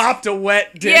balls. flopped a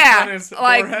wet dick yeah, on his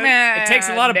like forehead. man, It takes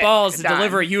a lot of dick, balls to done.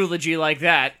 deliver a eulogy like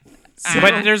that.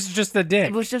 But there's just the dick.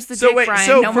 It was just the So dick, wait, Brian.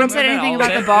 so no one from- said anything No,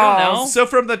 about the no. balls. So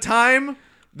from the time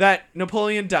that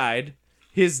Napoleon died,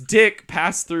 his dick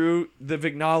passed through the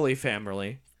Vignali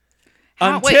family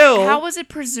until how was it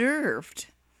preserved?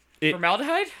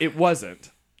 Formaldehyde? it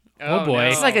wasn't. Oh, boy. no.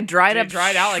 It's like a dried up,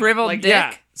 dried out, shriveled like, dick.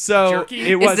 Yeah. So Jerky?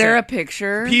 it wasn't. Is there a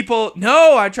picture? people?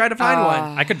 No, I tried to find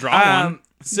one. I could draw one.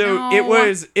 So No. it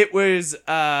was.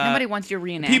 Nobody wants your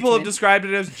reenactment. People have described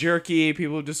it as jerky.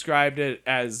 People have described it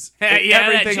as Yeah, that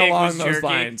everything chick along was those jerky.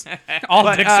 lines. All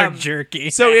but, dicks are um,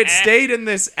 jerky. So it stayed in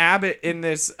this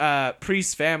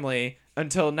priest family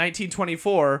until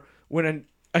 1924, when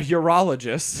a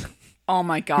urologist Oh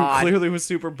my who god. clearly was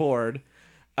super bored,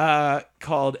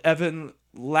 called Evan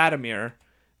Latimer,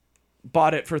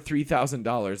 bought it for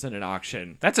 $3,000 in an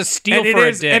auction. That's a steal And it for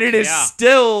is, a dick. and it is Yeah.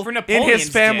 still For in Napoleon's his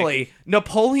family.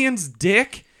 Napoleon's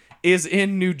dick is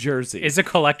in New Jersey. Is a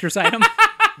collector's item.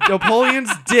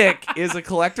 Napoleon's dick is a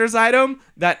collector's item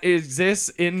that exists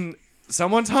in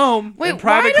someone's home Wait, in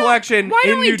private why don't- collection why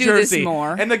don't in we New do this Jersey.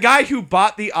 more? And the guy who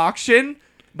bought it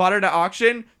at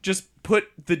auction, just put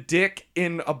the dick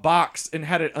in a box and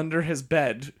had it under his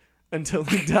bed until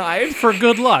he died. For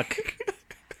good luck.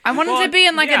 I want it to be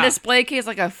in like yeah. a display case,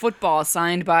 like a football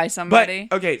signed by But somebody.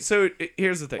 okay, so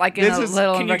here's the thing. like in this a is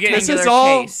little can you get- this rectangular is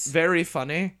all case. very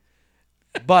funny.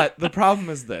 But the problem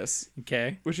is this,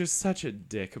 Okay. which is such a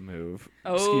dick move.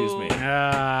 Oh. Excuse me.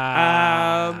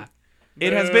 Ah.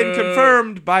 It has been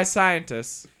confirmed by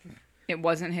scientists. It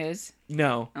wasn't his.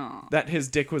 No, Oh. that his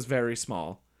dick was very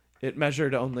small. It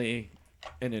measured only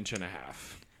 1.5 inches.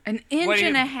 An inch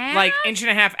and a half? Like inch and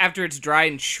a half after it's dry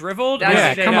and shriveled? That's- Or Yeah,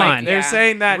 did they, come like, on. They're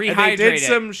saying that they rehydrate did it?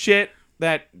 some shit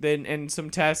that then and some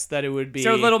tests that it would be.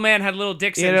 So little man had little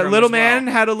dick syndrome. Yeah, little as well. man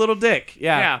had a little dick.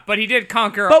 Yeah, but he did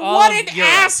conquer But all what of an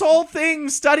Europe. asshole thing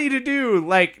study to do,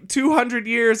 like 200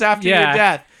 years after your Yeah.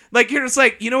 death. Like, you're just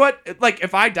like, you know what? Like,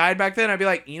 if I died back then, I'd be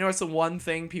like, you know what's the one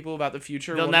thing people about the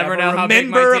future They'll will never never know how big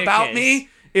my remember dick about is. me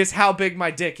is how big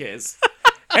my dick is.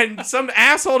 And some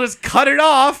asshole just cut it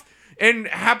off and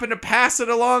happened to pass it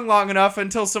along long enough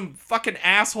until some fucking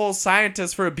asshole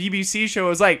scientist for a BBC show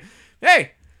was like,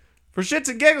 hey, for shits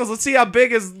and giggles, let's see how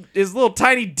big his little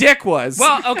tiny dick was.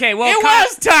 Well, okay, well, it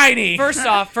was tiny. First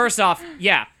off,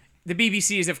 yeah. The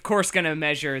BBC is, of course, going to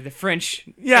measure the French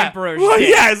Yeah. emperor's Well, dick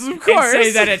yes, of course. and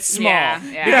say that it's small. Yeah.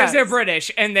 Because Yes. they're British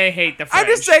and they hate the French.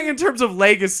 I'm just saying in terms of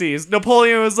legacies.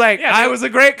 Napoleon was like, Yeah, I but- was a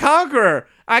great conqueror.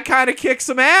 I kind of kicked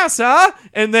some ass, huh?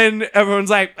 And then everyone's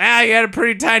like, you had a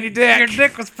pretty tiny dick. Your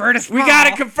dick was pretty We small.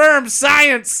 got to confirm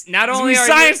science. Not we only are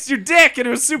you- scienced your dick and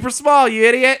it was super small, you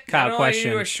idiot. Kyle, Not only are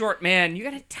question. you a short man, you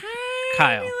got a tiny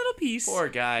Kyle. little piece. Poor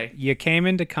guy. You came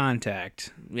into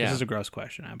contact. Yeah. This is a gross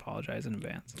question. I apologize in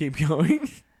advance. Keep going.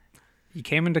 You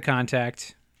came into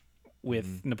contact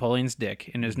with Napoleon's dick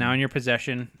and is now in your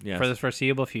possession Yes. for the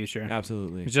foreseeable future.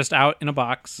 Absolutely. It's just out in a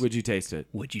box. Would you taste it?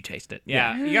 Would you taste it?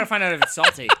 Yeah, you got to find out if it's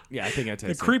salty. Yeah, I think I The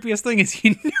tasted it. creepiest thing is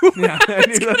he knew. Yeah, I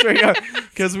knew that's where you go.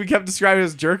 Because we kept describing it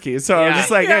as jerky. So I was Yeah.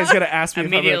 just like, he's going to ask me if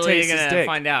I'm going to Immediately, taste you're his going to dick.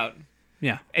 find out.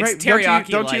 Yeah. It's Right,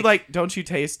 teriyaki. don't you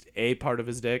taste a part of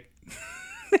his dick?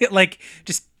 Like,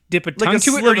 just dip a tongue a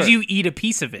to it, or sliver. did you eat a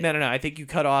piece of it? No. I think you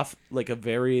cut off like a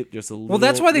little. Well,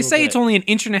 that's why they little say bit. it's only an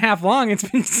inch and a half long. It's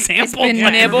been sampled. been by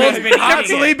nibbled. everybody. It's been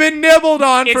constantly been nibbled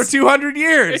on for It's- 200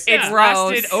 years. It's Gross.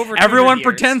 lasted over 200 Everyone years.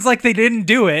 pretends like they didn't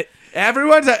do it.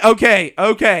 Everyone's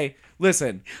okay.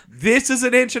 Listen, this is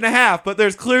an inch and a half, but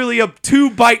there's clearly 2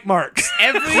 bite marks.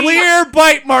 Clear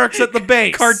bite marks at the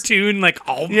base. Cartoon, like,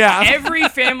 oh, Yeah. Every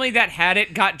family that had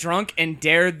it got drunk and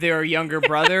dared their younger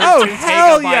brother Oh to take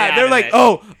hell a bite yeah! out They're of like, it.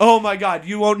 oh my god,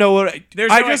 you won't know what.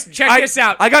 Check this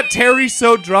out. I got Terry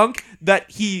so drunk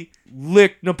that he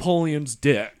licked Napoleon's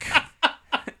dick.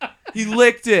 He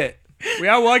licked it.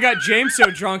 Yeah, well, I got James so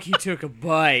drunk he took a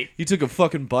bite. He took a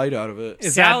fucking bite out of it.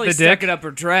 Is Sally that the stuck dick? it up her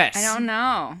dress. I don't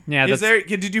know. Yeah, Is that's, there?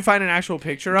 Did you find an actual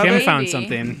picture of Kim it? found Maybe.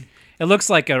 something. It looks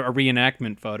like a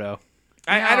reenactment photo.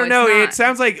 I No, don't it's know. not. It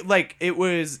sounds like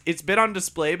it's been on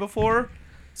display before,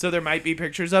 so there might be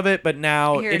pictures of it. But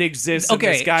now Here. it exists Okay,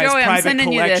 in this guy's Joey, I'm private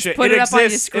sending you this. collection. Put it up on your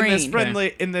exists in this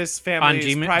screen. in this family's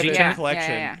Gmail- private Gmail?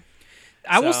 collection. Yeah.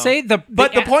 I will So- say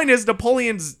But the point is,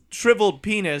 Napoleon's shriveled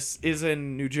penis is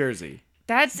in New Jersey.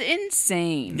 That's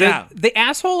insane. Yeah. the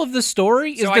asshole of the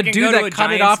story is So I the can dude go to a that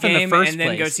cut it Giants off in the game first and then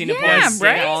place. go see Yeah, Napoleon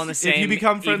right? all in the same If you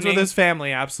become friends evening? with his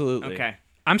family, absolutely. Okay.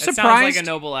 I'm That sounds surprised. like a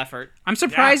noble effort. I'm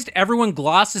surprised everyone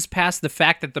glosses past the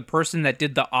fact that the person that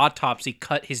did the autopsy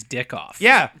cut his dick off.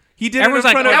 Yeah, he did Everyone's it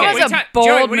in like, front of. That Okay, was what a are you bold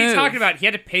Joey, what are you move. talking about? He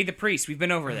had to pay the priest. We've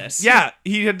been over this. Yeah,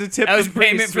 he had to tip That was the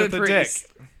payment priest for with the the priest.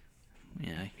 dick.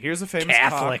 Yeah. Here's a famous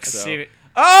Catholics. cock, See, so.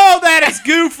 Oh, that is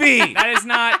goofy. that is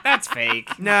not. That's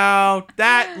fake. No,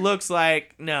 that looks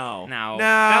like no.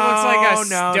 That looks like a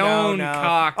stone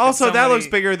cock that Also, that somebody- looks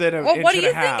bigger than an Well, inch what do and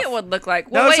you a half. think it would look like?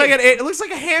 That Well, looks wait, like it looks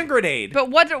like a hand grenade. but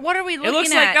what are we looking It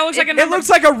looks at? like that looks like a It number. looks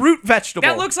like a root vegetable.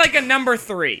 That looks like a number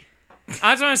 3.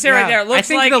 I just want to say right Yeah. there. It looks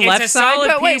think like the it's left a side- solid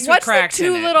But wait, piece with what's the cracks in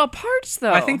two it. little parts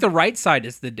though? I think the right side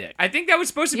is the dick. I think that was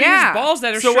supposed to be Yeah. his balls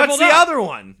that are so shriveled what's the up. other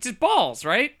one? Just balls,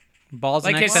 right? Balls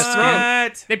Like and his excess throat. skin.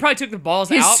 What? They probably took the balls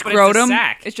his out, scrotum. but it's a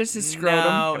sack. It's just his scrotum.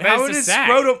 No, I bet how it's would a his sack.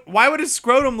 scrotum? Why would his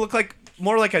scrotum look like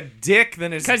more like a dick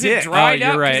than his Because dick? it dried Oh,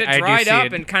 you're up. right. Because I it do dried see up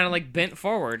it. and kind of like bent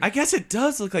forward. I guess it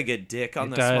does look like a dick on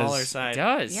It the does. smaller side. It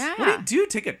does. Yeah. What do you do?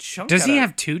 Take a chunk. Does out he of-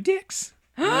 have 2 dicks?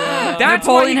 That's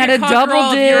Napoleon why he had could a conquer double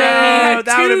all of dick. Europe. He Oh, had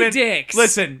that would have 2 been. dicks.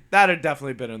 Listen, that had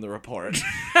definitely been in the report.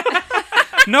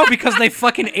 No, because they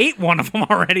fucking ate one of them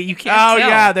already. You can't Oh tell.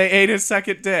 yeah, they ate his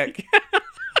second dick.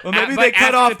 Well, maybe But they cut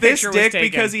after off the this picture was dick taken.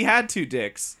 because he had 2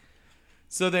 dicks.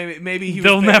 So maybe he was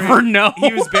They'll buried- never know.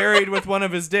 He was buried with one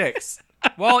of his dicks.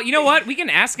 Well, you know what? We can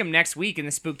ask him next week in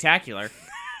the Spooktacular.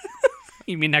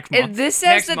 You mean next month? This says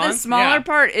Next that the month? smaller Yeah.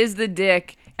 part is the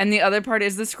dick and the other part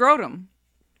is the scrotum.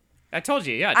 I told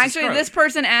you, yeah. It's a Actually, scrote. this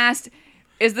person asked,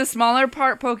 "Is the smaller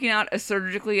part poking out a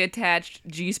surgically attached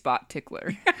G-spot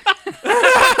tickler?"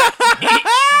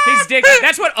 his dick.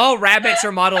 That's what all rabbits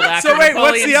are modeled after. So wait,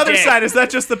 what's the Napoleon's other dick. side? Is that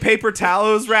just the paper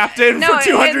towel it was wrapped in No, for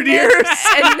 200 and then- years?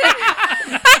 and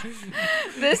then-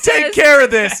 this take care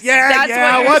of this. Yeah, That's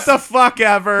yeah. what What the fuck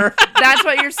ever. That's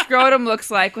what your scrotum looks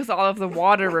like with all of the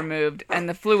water removed and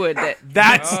the fluid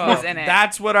that was in it.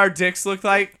 That's what our dicks look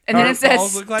like. And then Our it says,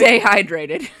 balls look like? stay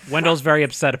hydrated. Wendell's very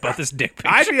upset about this dick picture.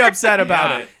 I'd be upset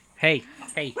about it. Hey,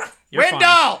 you're fine.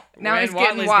 Wendell! Now Rand he's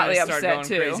getting Watley's Watley gonna start upset, going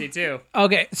too. crazy too.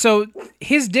 Okay, so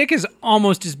his dick is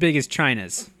almost as big as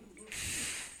China's.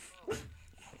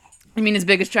 You mean as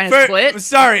big as China's clit?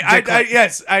 Sorry,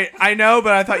 I know,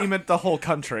 but I thought you meant the whole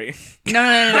country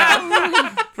No.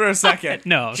 for a second.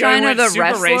 No. China went the super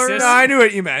wrestler? racist. No, I knew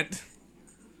what you meant.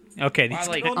 Okay.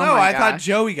 Watley, Well, Oh no, my I thought gosh.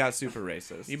 Joey got super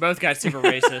racist. you both got super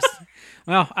racist.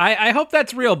 Well, I hope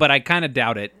that's real, but I kind of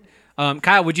doubt it.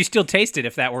 Kyle, would you still taste it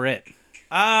if that were it?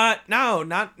 No,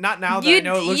 not now that I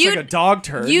know it looks like a dog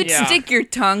turd. You'd Yeah. stick your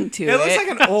tongue to It looks like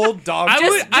an old dog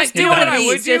turd. just do you know what what it I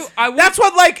would needs, do? just- I would. That's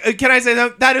what, like, can I say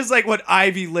that? That is like what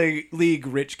Ivy League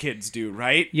rich kids do,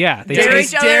 right? Yeah. They Dare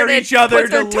just each other dare to each other put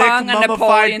to their lick tongue on mummified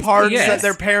Napoleon's parts penis. that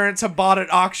their parents have bought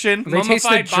at auction. They taste the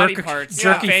Mummified body parts.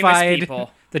 Famous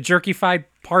people. the jerkified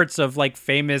parts of like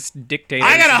famous dictators.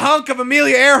 I got a hunk of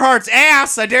Amelia Earhart's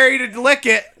ass. I dare you to lick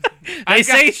it. They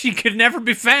say she could never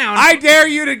be found. I dare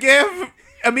you to give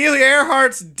Amelia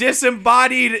Earhart's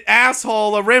disembodied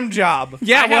asshole a rim job.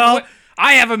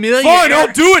 I have Amelia. Fine,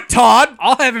 I'll do it, Todd.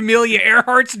 I'll have Amelia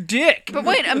Earhart's dick. But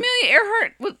wait, Amelia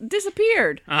Earhart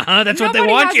disappeared. That's what they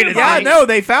Nobody want has you her to Yeah, think. no,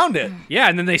 they found it. Yeah,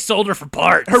 and then they sold her for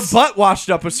parts. Her butt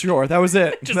washed up ashore. That was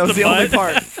it. That was the the only butt.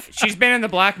 part. She's been in the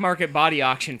black market body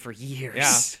auction for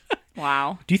years. Yeah.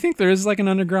 Wow. Do you think there is like an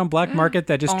underground black market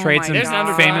that just Oh trades my in There's an God.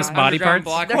 underground, famous body underground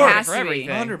parts? black There market has for to be.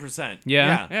 everything. 100%.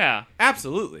 Yeah. Yeah.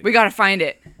 Absolutely. We gotta find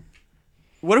it.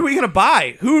 What are we going to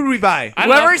buy? Who would we buy? I don't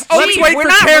know. Whoever's Let's cheap. wait We're for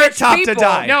not Carrot rich Top to people.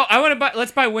 die. No, I want to buy.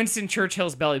 Let's buy Winston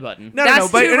Churchill's belly button. No, That's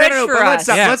too rich for but let's us.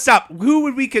 stop. Yeah. Let's stop. Who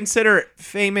would we consider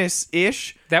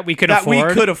famous-ish That we could that afford.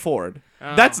 we could afford?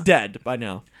 That's dead by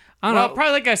now. I don't Well, know.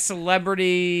 probably like a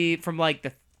celebrity from like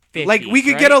the 50s. Like we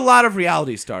could right? get a lot of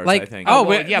reality stars. Like I think. oh,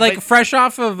 well, wait, yeah, like but- fresh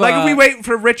off of Like if we wait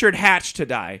for Richard Hatch to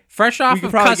die, fresh off we could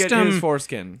of probably get his custom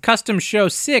foreskin. custom show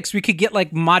 6, we could get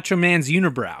like Macho Man's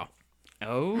unibrow.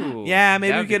 Oh. Yeah,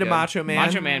 maybe that'd we get be a good. Macho Man.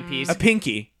 Macho Man piece. A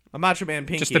pinky. A Macho Man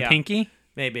pinky. Just a pinky.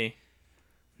 Maybe.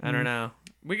 I don't know.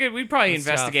 We'd probably That's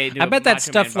investigate. do I a bet that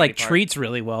Macho stuff Man like body part. treats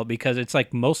really well because it's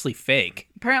like mostly fake.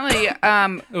 Apparently,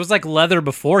 It was like leather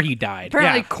before he died.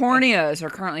 Yeah. corneas are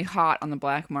currently hot on the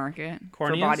black market for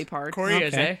Corneas? body parts. Corneas,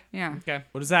 Okay. eh? Yeah. Okay.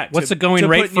 What is that? What's To- the going to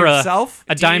rate put in for yourself?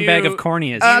 a dime bag of you-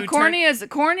 corneas? You turn-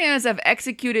 Corneas of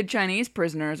executed Chinese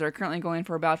prisoners are currently going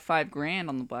for about $5,000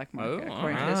 on the black market, Oh,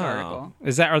 according to this wow. article.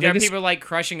 Is that are There they are just, people like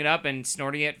crushing it up and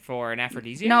snorting it for an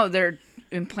aphrodisiac. No, they're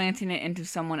implanting it into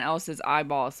someone else's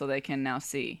eyeball so they can now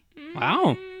see.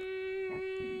 wow?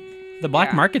 The black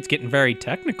Yeah. market's getting very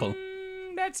technical.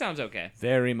 That sounds okay.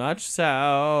 Very much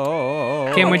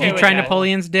so. Kim, would okay you with try that.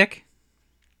 Napoleon's dick?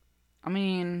 I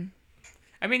mean,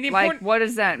 I mean, the like, important. what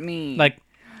does that mean? Like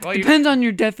Well, you- depends on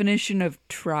your definition of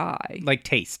try.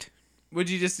 taste. Would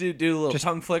you just do a little Just-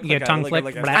 tongue flick? yeah, like tongue a, flick.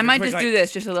 Like a, Blah. I might quick, just like- do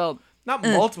this, just a little, Not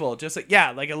multiple, just like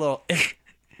like a little.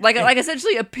 like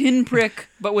essentially a pinprick,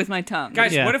 but with my tongue.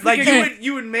 guys, Yeah. what if we Like could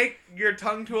you would make your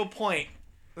tongue to a point.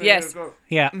 Yes.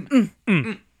 Yeah.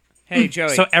 Hey, Joey.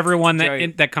 So everyone Joey,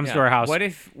 that comes to our house, What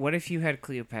if you had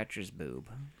Cleopatra's boob?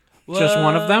 just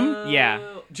one of them? Yeah.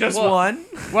 Just Well, one.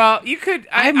 Well, you could.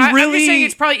 I'm I'm just really- saying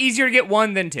it's probably easier to get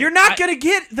one than 2. You're not gonna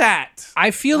get that.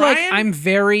 I feel like Ryan? I'm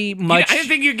very much. I didn't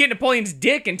think you'd get Napoleon's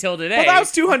dick until today. Well, that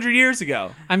was 200 years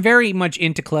ago. I'm very much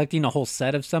into collecting a whole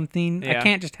set of something. Yeah. I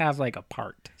can't just have like a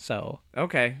part. So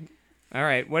Okay. All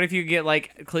right. What if you get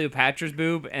like Cleopatra's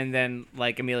boob and then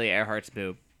like Amelia Earhart's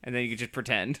boob, and then you could just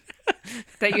pretend?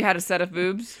 That you had a set of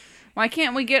boobs. Why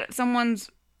can't we get someone's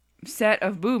set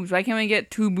of boobs? Why can't we get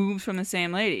 2 boobs from the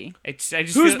same lady? I just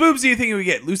Whose feel- boobs do you think we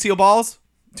get? Lucille Ball's?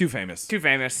 Too famous. Too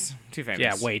famous. Too famous.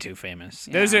 yeah, way too famous.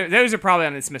 Those are probably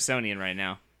on the Smithsonian right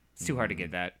now. It's too hard to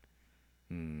get that.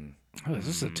 Oh, this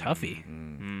is a toughie.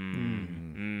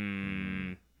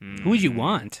 Who would you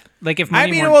want? Like if I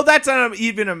money mean, weren't- well, that's not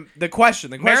even the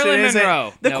question. The question Marilyn isn't.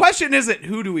 Monroe. The Nope. question isn't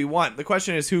who do we want. The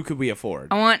question is who could we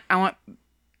afford. I want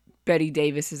Betty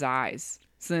Davis's eyes.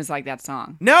 So it's like that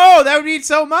song. No, that would be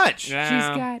so much. She's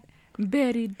got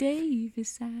Betty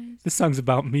Davis eyes. this song's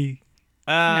about me.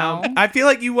 No. I feel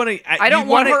like you want to. I don't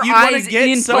want her you wanna eyes get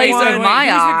in place someone. of my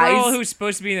Who's the girl eyes. who's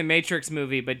supposed to be in the Matrix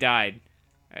movie but died?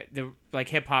 The like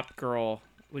hip hop girl.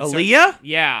 with Aaliyah?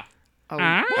 Yeah, Oh,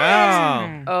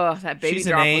 Oh, that baby She's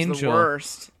an drop was the angel.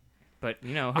 worst. but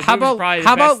you know. her How boob's about probably the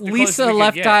how best- about the closest we Lisa could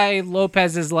Left get. Eye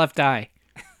Lopez's left eye?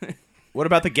 what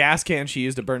about the gas can she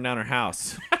used to burn down her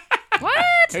house? What?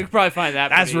 We could probably find that.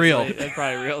 That's pretty real. easily. That's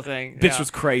probably a real thing. Bitch yeah.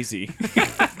 was crazy.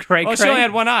 Cray Well, she only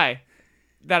had one eye.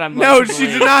 That I'm No, led to she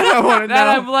believe. did not have one. That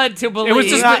No. I'm led to believe. It was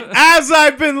just As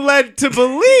I've been led to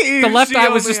believe. the left she eye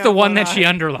was only just the had one that she eye.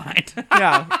 underlined.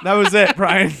 Yeah, that was it,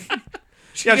 Brian.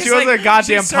 Yeah, she wasn't a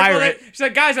goddamn pirate. She's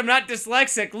like, guys, I'm not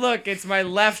dyslexic. Look, it's my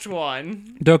left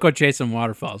one. Don't go chasing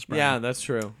waterfalls, Brian. Yeah, that's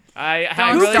true. I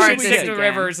Don't really start should this stick to the again.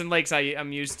 rivers and lakes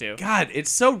I'm used to. God, it's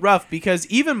so rough because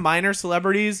even minor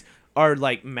celebrities are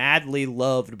like madly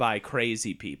loved by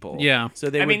crazy people. Yeah. So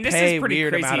they I mean, would this pay is pretty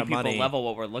weird crazy amount of people money. level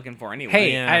what we're looking for anyway.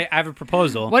 Hey, Yeah. I have a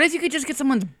proposal. What if you could just get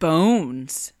someone's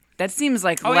bones? That seems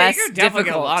like Oh, less yeah, you could definitely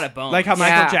difficult. get a lot of bones. Like how Yeah.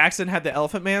 Michael Jackson had the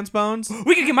Elephant Man's bones.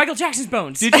 we could get Michael Jackson's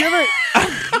bones. Did you ever?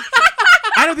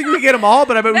 I don't think we could get them all,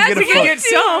 but I bet we could That's get a foot. get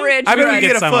some. rich. I bet we right? could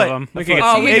get a some of foot. them. We We could could get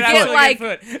Oh, some. we You could get, absolutely like, get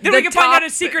a foot. the Then we can find out top- a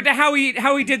secret to how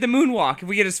he did the moonwalk if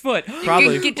we get his foot. Probably.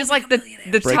 You could get just like the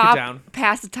Break it top, down.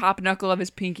 past the top knuckle of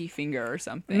his pinky finger or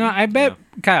something. No, I bet,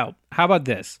 Kyle, how about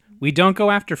this? We don't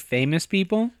go after famous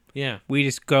people. Yeah. We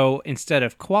just go, instead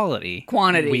of quality,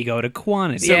 Quantity. we go to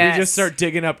quantity. So Yes. we just start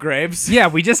digging up graves. Yeah,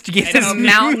 we just get a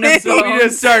mountain of So we bones.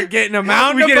 just start getting a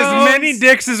mountain we of get as bones. many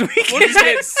dicks as we We'll can. just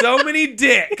get so many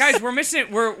dicks. Guys, we're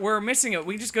missing it.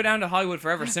 We just go down to Hollywood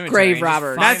Forever Cemetery. Grave and just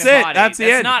robbers. find That's a it. body. That's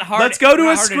the end. Not hard. Let's go to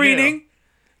not a hard do. screening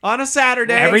on a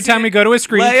Saturday. Every time we go to a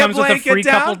screen, lay it comes with a blanket free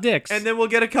down, couple dicks. and then we'll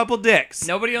get a couple dicks.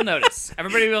 Nobody will notice.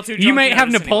 Everybody will too. You drunk may to have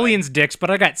notice Napoleon's dicks, but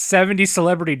I got 70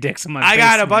 celebrity dicks in my I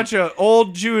got a basement. bunch of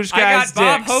old Jewish Anyway. I guys' got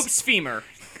Bob dicks. Hope's femur.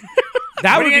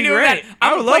 That What would are you be gonna do with great. that? I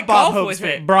I'm would gonna love play Bob golf Hope's with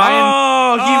it. Brian,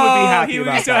 Oh, he would be happy He would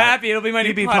about be so that. happy. It'll be my He'd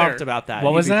new be putter. pumped about that. What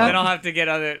He'd was be that? Then pumped. I'll have to get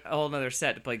a whole another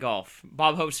set to play golf.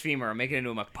 Bob Hope's femur. I'm making it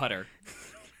into a putter.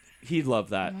 He'd love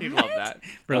that. He'd love that.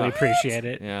 really appreciate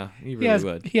it. Yeah, he He really has,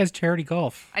 would. he has charity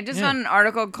golf. I just Yeah. found an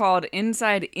article called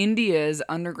 "Inside India's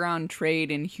Underground Trade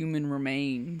in Human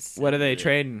Remains." What are they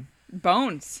trading?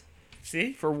 Bones.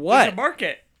 See? For There's what? a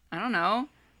market. I don't know,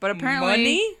 but apparently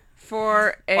Money?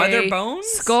 for a Are there bones?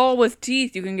 skull with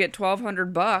teeth, you can get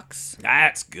 $1,200.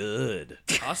 That's good.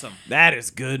 Awesome. That is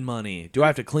good money. Do I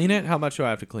have to clean it? How much do I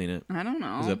have to clean it? I don't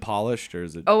know. Is it polished or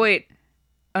is it? Oh wait.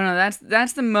 Oh no,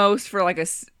 that's the most for like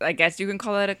I guess you can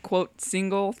call that a quote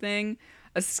single thing.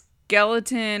 A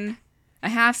skeleton, a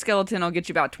half skeleton will get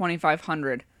you about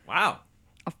 2,500. Wow.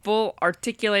 A full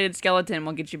articulated skeleton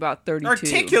will get you about 32.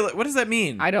 Articulate. What does that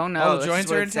mean? I don't know. All the That's joints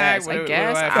what are it intact. says. What I do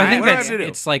guess. have to I do? think What do I that's have to do?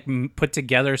 it's like put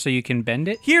together so you can bend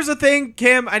it. Here's the thing,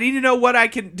 Kim. I need to know what I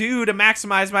can do to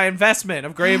maximize my investment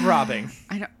of grave robbing.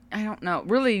 I don't know.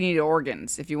 Really, you need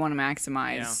organs if you want to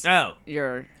maximize Oh.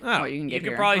 your Oh. what you can You get could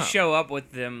here. probably show up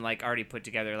with them like already put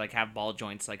together, like have ball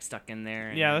joints like stuck in there.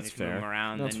 And Yeah, that's if you move fair. them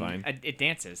around, That's then fine. It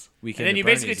dances. Weekend And then at you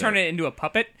basically Bernie's turn there. it into a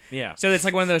puppet. Yeah. So it's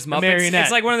like one of those Muppets. marionette.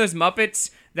 It's like one of those Muppets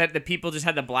that the people just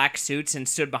had the black suits and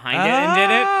stood behind it and did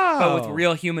it, but with Oh.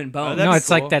 real human bones. that'd No, be it's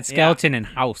like cool. that skeleton in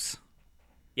House.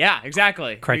 Yeah, exactly.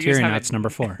 You just Criterion have Nuts it- number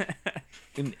 4.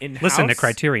 In Listen to house?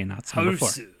 Criterion Nuts number 4.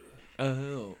 House.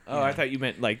 Oh. I thought you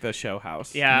meant like the show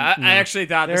house. Yeah, I actually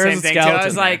thought the There same is a thing too. I skeleton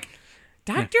was there. like,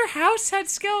 Dr. House had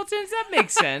skeletons? That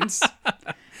makes sense.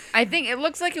 I think it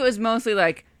looks like it was mostly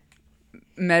like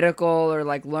medical or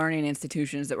like learning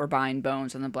institutions that were buying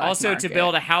bones on the black Also, market. to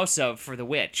build a house of for the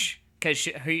witch, because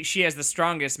she has the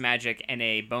strongest magic in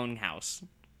a bone house.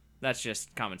 That's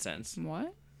just common sense.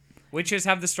 What? Witches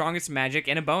have the strongest magic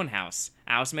in a bone house.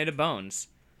 A house made of bones.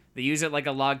 They use it like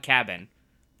a log cabin.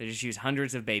 They just use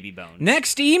hundreds of baby bones.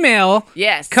 Next email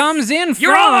Yes. comes in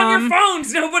You're all on from your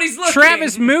phones. Nobody's looking.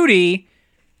 Travis Moody.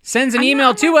 Sends an I'm email not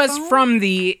on to my us phone. from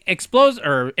the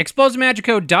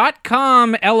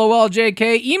explosivemagico.com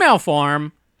LOLJK email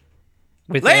form.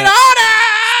 With Lay it a- on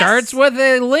us! Starts with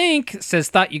a link. Says,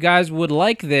 thought you guys would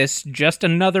like this. Just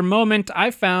another moment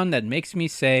I found that makes me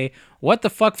say, what the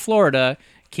fuck, Florida?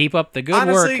 Keep up the good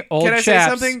Honestly, work, old can I chaps. say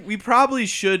something? We probably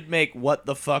should make What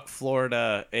the Fuck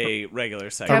Florida a regular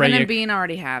segment. Kevin Alright, and Bean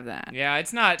already have that. Yeah,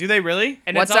 it's not. Do they really?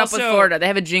 And What's it's up with also- Florida? They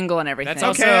have a jingle and everything.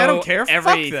 That's Okay, also I don't care. Fuck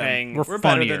them. everything. We're We're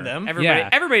better funnier. than them. Everybody, Yeah.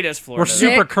 everybody does Florida. We're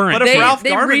super current. But if too. Ralph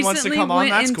Garman wants to recently come on, went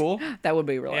that's in- cool. That would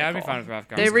be really Yeah, I'd be cool. fine with Ralph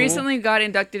They Garman. recently got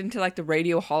inducted into like the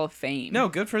Radio Hall of Fame. No,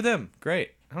 good for them.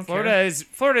 Great. I don't Florida care.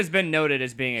 Florida's been noted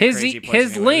as being a His crazy place.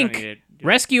 his anyway. We don't link, need to do that.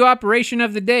 rescue operation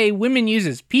of the day, women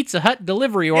uses Pizza Hut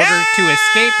delivery order to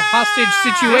escape hostage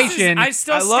situation. I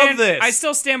still I love stand, this. I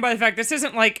still stand by the fact this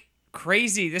isn't like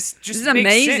crazy. This just is makes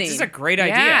amazing. sense. This is a great Yeah.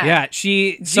 idea.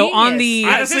 yeah, so on the... Genius.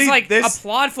 This Honestly, is like this-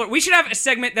 applaud Florida. We should have a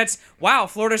segment that's wow,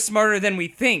 Florida's smarter than we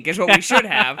think is what we should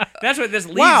have. That's what this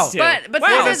leads Wow. to. But Wow,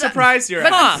 this I'm is surprised you're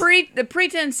But at. the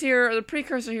pretense here, or the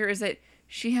precursor here, is that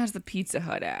she has the Pizza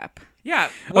Hut app. yeah,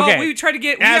 well, Okay. we try to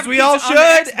get As have we pizza all on the should,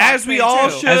 Xbox as we thing, all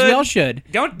too. should. As we all should.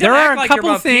 Don't There act are a like you're couple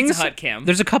above things. Pizza Hut, Kim.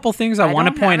 There's a couple things I want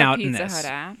to don't point have a out in Pizza this. Hut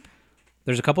app.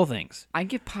 There's a couple things. I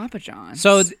get Papa John's.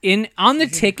 So on the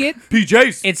ticket,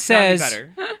 PJs. it says,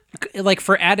 better. like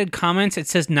for added comments, it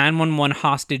says 911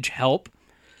 hostage help.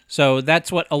 So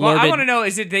that's what alerted. Well, I want to know,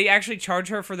 did they actually charge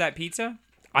her for that pizza?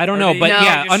 I don't know, but No,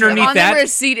 yeah, just underneath on that, the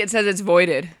receipt it says it's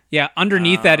voided. yeah,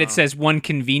 underneath that it says 1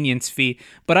 convenience fee.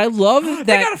 But I love They got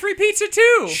that a free pizza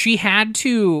too. she had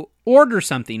to order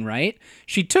something, right?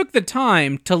 She took the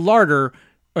time to order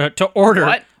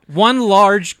What? 1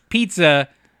 large pizza,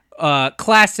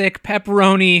 classic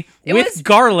pepperoni It with was-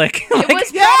 garlic. It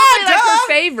was probably like her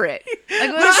favorite. Like,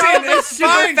 it was probably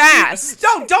super fast.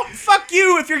 Don't fuck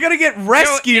you if you're gonna get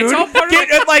rescued. it's all part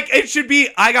of It should be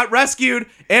I got rescued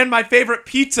and my favorite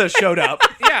pizza showed up.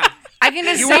 Yeah. I can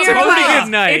just You see want her a pretty like,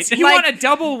 good night. it's You like- want a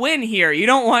double win here. You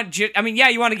don't want. You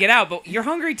want to get out, but you're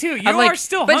hungry too. You like- are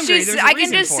still But hungry. she's. There's a I can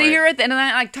reason just for see it. her at the end of the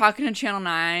night, like talking to Channel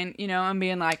 9, and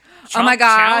being like, "Oh Chomp- my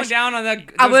gosh, chowing down on I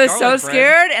those was so garlic bread.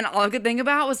 scared," and all I could think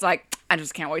about was like, "I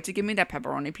just can't wait to give me that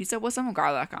pepperoni pizza with some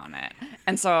garlic on it."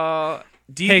 And so,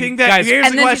 Do you Hey, think that? guys- Here's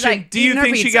And the then she's, question: like, do you eating her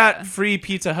think she pizza. got free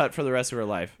Pizza Hut for the rest of her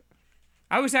life?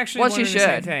 I was actually. Well, she wondering the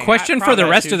same should. thing. Question I for the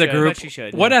probably rest of the should, group: but she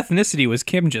should. what ethnicity was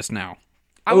Kim just now?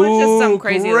 I was just some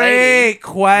crazy great lady.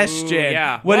 question. Ooh,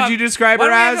 yeah. What Well, did you describe why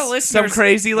her don't we have the as? Some listeners-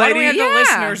 crazy Why don't we lady. have the Yeah.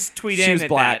 listeners tweet She in was at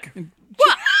black. that?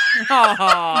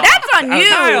 Oh, That's on you.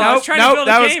 I was trying to Nope, build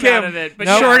that a was game Kim. out of it, but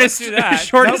Nope. yeah, let's do that.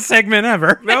 shortest segment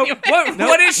ever. Nope.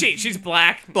 What is she? She's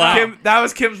black. Wow. Kim, that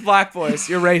was Kim's black voice.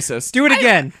 You're racist. Do it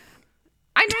again.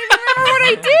 I don't even remember what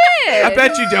I did. I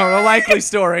bet you don't. A likely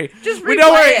story. Just We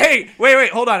don't replay worry. it. Hey,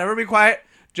 wait. Hold on. Everybody be quiet.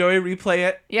 Joey, replay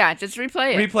it. Yeah, just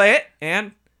replay it. Replay it.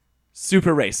 And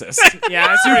super racist. Yeah,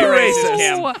 that's Super pretty racist.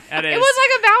 Kim. Ooh, That it is. was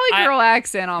like a Valley Girl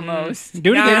accent almost.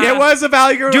 Do it Nah. again. It was a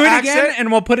Valley Girl Do it accent. again,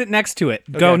 and we'll put it next to it.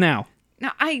 Go Okay. now. No,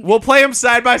 We'll play them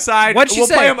side by side. What'd she we'll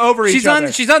say? play them over she's each other.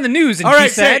 on. She's on the news, and All right,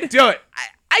 she said, do it.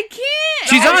 I can't.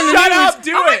 She's on the Shut news. up.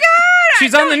 Do Oh my it. god!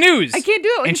 She's on the news. I can't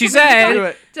do it. And she Do said,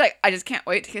 it. She's like, I just can't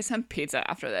wait to get some pizza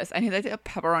after this. I need like a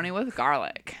pepperoni with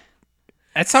garlic.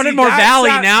 "That sounded See, more that Valley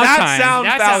sound- now that time." sounds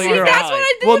That Valley sounds Girl. That's what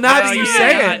I did. Well, now last that you time.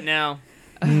 say it. now.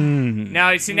 Hmm.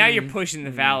 Now, see, now you're pushing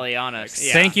the Valley on us.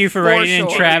 Yeah. Thank you for For writing in,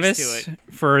 sure. Travis, Used to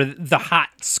for the hot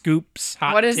scoops.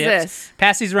 Hot What is tips. this?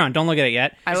 Pass these around. Don't look at it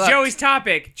yet. I It's looked. Joey's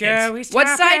topic. Joey's What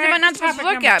topic. side am I not supposed to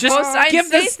Topic look at? Just Both sides give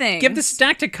say this. things. Give the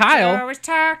stack to Kyle. Joey's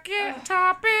topic.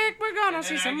 We're gonna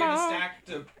see some more.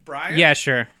 to Brian. Yeah,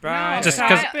 sure. Brian's Just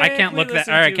because topic, I can't we look that,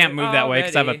 listened or I to can't it move that way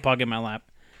because I have a already. pug in my lap.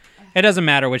 It doesn't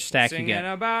matter which stack Singing you get.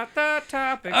 about the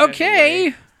topic.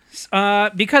 Okay.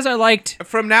 Because I liked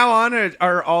From now on,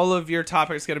 are all of your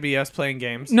topics going to be us playing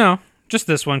games? no, just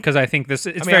this one because I think it's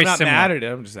I mean, very I'm not similar. mad at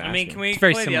it. I'm just asking. I mean, can we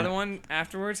very play similar. the other one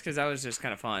afterwards? Because that was just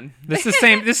kind of fun. This is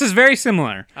same. This is very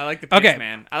similar. I like the pitch Okay.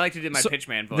 man. I like to do my So, pitch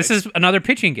man voice. This is another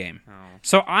pitching game. Oh.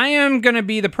 So I am going to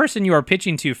be the person you are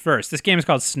pitching to first. This game is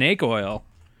called Snake Oil.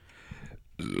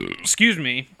 Excuse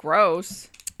me. Gross.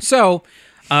 So,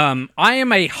 I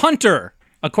am a hunter,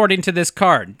 according to this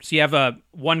card. So you have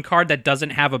one card that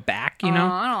doesn't have a back, you know?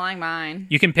 I don't like mine.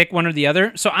 You can pick one or the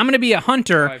other. So I'm going to be a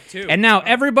hunter. I have two. And now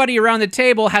everybody around the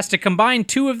table has to combine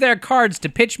 2 of their cards to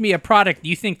pitch me a product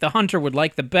you think the hunter would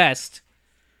like the best.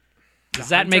 Does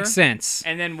that make hunter? sense?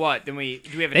 And then what? Then do we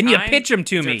have a Then time? you pitch them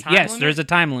to Is there a me. time Yes, limit? there's a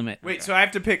time limit. Wait, so I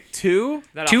have to pick 2?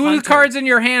 That a 2 hunter- cards in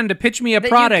your hand to pitch me a That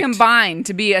product you combine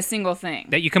to be a single thing.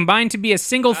 that you combine to be a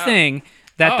single thing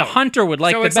that the Oh. hunter would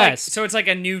like so the it's like, best. so it's like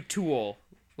a new tool.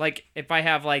 Like if I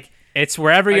have like It's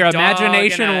wherever a your dog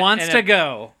imagination and a- wants and to a-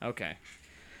 go. okay.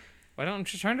 Why don't I'm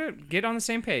just trying to get on the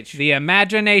same page? The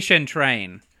imagination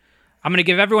train. I'm going to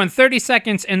give everyone 30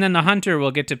 seconds, and then the hunter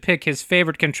will get to pick his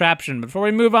favorite contraption before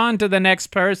we move on to the next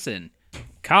person.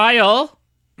 Kyle.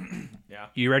 Yeah.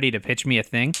 You ready to pitch me a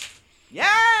thing?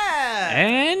 Yeah!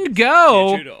 And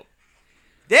go. Shoot up.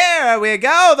 There we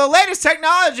go. The latest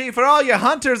technology for all you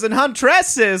hunters and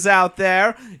huntresses out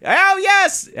there. Oh,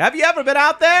 yes. Have you ever been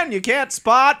out there and you can't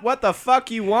spot what the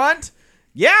fuck you want?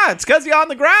 Yeah, it's because you're on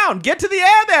the ground. Get to the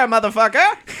air there,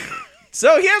 motherfucker.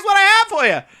 So here's what I have for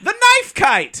you. The knife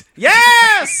kite.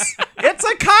 Yes! It's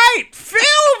a kite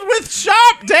filled with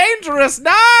sharp, dangerous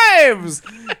knives.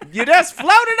 You just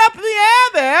float it up in the air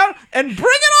there and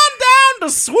bring it on down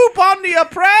to swoop onto your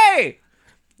prey.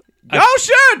 Oh,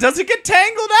 sure. Does it get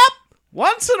tangled up?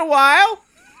 Once in a while.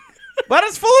 But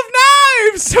it's full of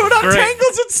knives, so it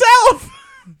untangles itself.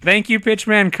 Thank you,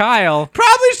 Pitchman Kyle.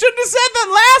 Probably shouldn't have said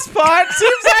that last part.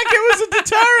 Seems like it was a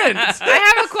deterrent.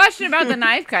 I have a question about the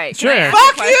knife kite. Can Sure. I ask a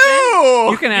Fuck question? you!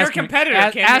 You can ask You're a competitor,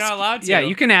 me. Kim. You're not allowed to. Yeah,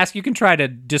 you can ask. You can try to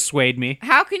dissuade me.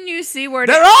 How can you see where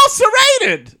They're all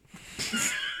serrated.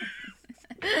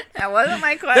 That wasn't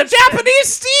my The question. Japanese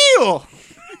steel.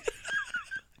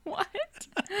 What?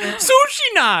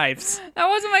 Sushi knives. That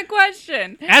wasn't my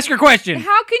question. Ask your question.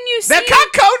 How can you see? They're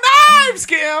Cutco knives,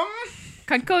 Kim.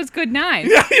 Cutco's good knives.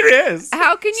 Yeah, it is.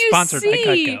 How can you Sponsored by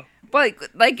see? Cutco.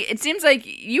 Like it seems like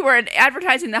you were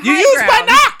advertising the You high use ground.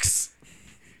 binocs.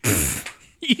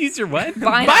 You use your what?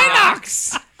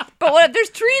 Binocs. But what if there's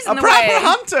trees in A the proper way?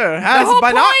 hunter The has whole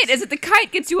binocs. point is that the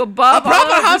kite gets you above. A proper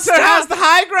all of the hunter has the stuff.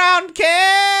 high ground, Kim.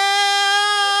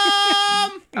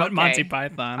 What Okay. Monty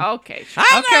Python? Okay.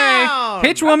 High ground.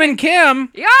 Pitch woman Kim.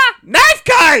 Yeah. Knife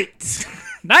kite.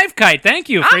 Knife kite. Thank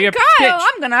you for I'm your Kyle. pitch.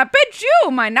 I'm gonna pitch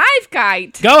you my knife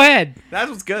kite. Go ahead. That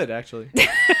was good, actually.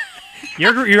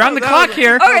 You're on the that clock was-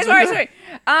 here. Okay, sorry.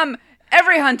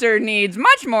 Every hunter needs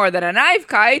much more than a knife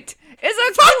kite. Is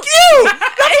a Fuck you!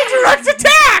 That's a direct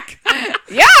attack!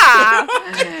 Yeah.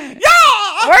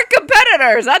 Yeah! We're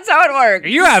competitors. That's how it works.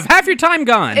 You have half your time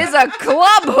gone. Is a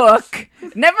club hook.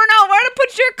 Never know where to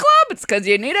put your club. It's because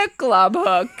you need a club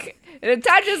hook. It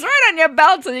attaches right on your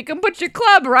belt so you can put your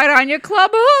club right on your club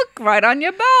hook, right on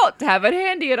your belt. Have it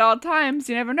handy at all times.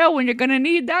 You never know when you're going to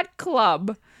need that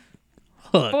club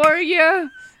Hook. for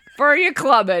your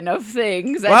clubbing of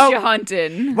things that Well- you're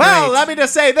hunting. Well, Right. let me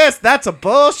just say this. That's a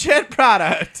bullshit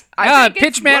product. I think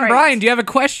it's Pitchman great. Brian, do you have a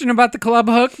question about the club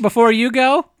hook before you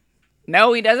go?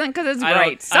 No, he doesn't because it's I don't-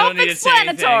 great. I don't need to say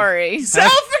anything. Self-explanatory.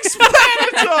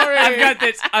 Self-explanatory.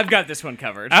 I've got this one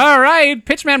covered. All right,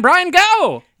 Pitchman Brian,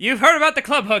 go. You've heard about the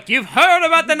club hook. You've heard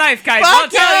about the knife kite. Fuck I'll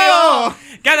tell you you! all.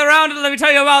 Gather around and let me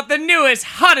tell you about the newest,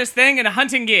 hottest thing in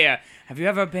hunting gear. Have you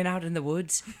ever been out in the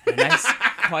woods on a nice,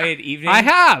 quiet evening I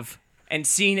have. and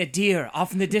seen a deer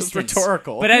off in the distance?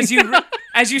 rhetorical. But as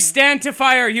you stand to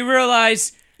fire, you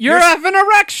realize You have an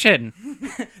erection.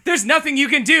 there's nothing you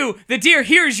can do. The deer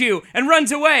hears you and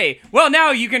runs away. Well,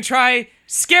 now you can try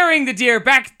scaring the deer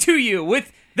back to you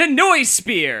with the noise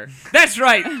spear. That's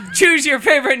right. Choose your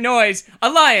favorite noise. A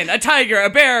lion, a tiger, a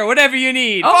bear, whatever you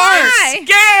need. Oh my!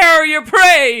 Scare your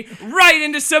prey right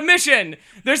into submission.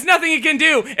 There's nothing it can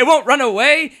do. It won't run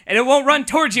away, and it won't run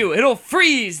towards you. It'll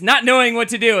freeze, not knowing what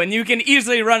to do, and you can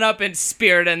easily run up and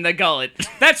spear it in the gullet.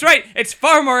 That's right. It's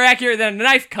far more accurate than a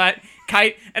knife kite,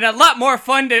 and a lot more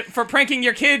fun for pranking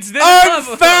your kids than a club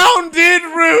hook. Unfounded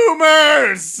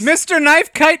rumors. Mr.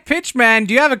 Knife Kite Pitchman,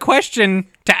 do you have a question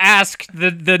to ask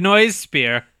the noise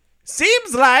spear?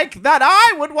 Seems like that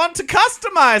I would want to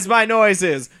customize my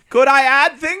noises. Could I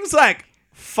add things like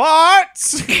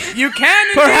farts? You can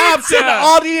indeed, Perhaps an sir.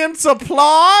 audience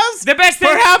applause? The best thing-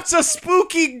 Perhaps a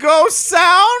spooky ghost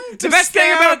sound? The best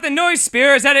thing about the noise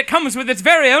spear is that it comes with its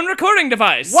very own recording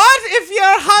device. What if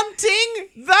you're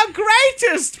hunting the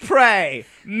greatest prey?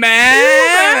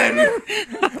 Man!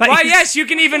 Why, yes, you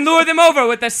can even lure them over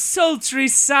with a sultry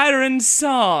siren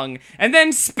song, and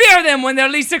then spear them when they're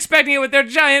least expecting it with their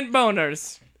giant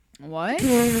boners. What?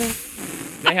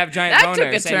 They have giant That took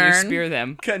a boners, and you turn. spear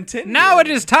them. Continue. Now it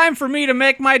is time for me to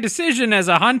make my decision as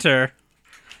a hunter.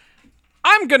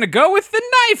 I'm gonna go with the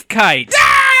knife kite.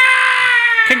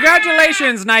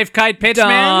 Congratulations, knife kite pitchman.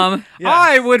 Dumb.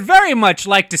 I would very much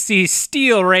like to see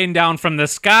steel rain down from the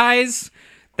skies.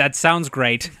 That sounds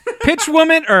great. Pitch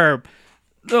woman, or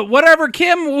whatever,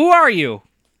 Kim, who are you?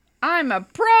 I'm a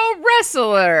pro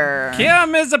wrestler.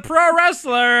 Kim is a pro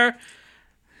wrestler.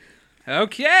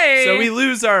 Okay. So we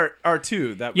lose our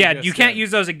two. That we Yeah, just you can't said. use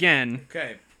those again.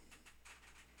 Okay.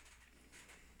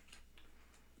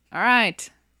 All right.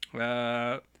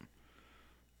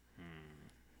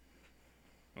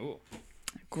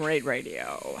 Great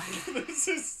radio.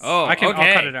 Oh, I'll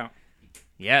okay. cut it out.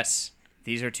 Yes,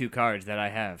 these are two cards that I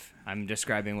have. I'm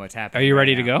describing what's happening. Are you right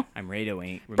ready to now. go? I'm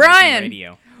radioing. we're Brian! making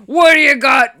radio. What do you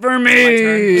got for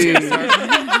me?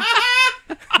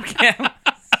 Okay.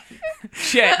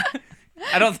 Shit.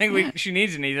 I don't think she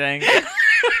needs anything.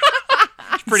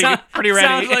 Pretty ready.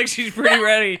 Sounds like she's pretty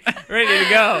ready to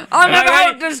go. I'm Am I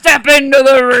about ready? to step into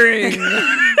the ring.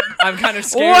 I'm kind of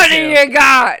scared. What do too. you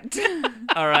got?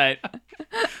 All right.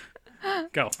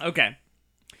 Go. Okay.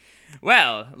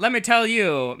 Well, let me tell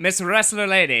you, Miss Wrestler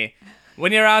Lady,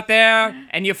 when you're out there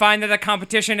and you find that the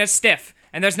competition is stiff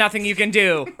and there's nothing you can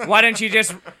do, why don't you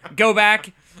just go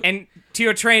back and to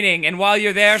your training, and while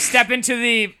you're there, step into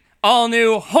the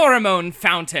all-new hormone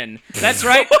fountain. That's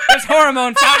right. This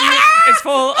hormone fountain is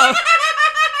full of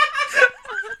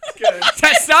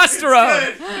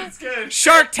testosterone. It's good.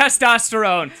 Shark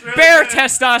testosterone, bear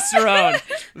testosterone,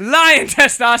 lion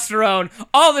testosterone,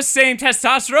 all the same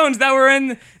testosterones that were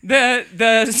in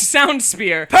the sound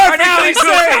spear are now into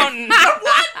a fountain.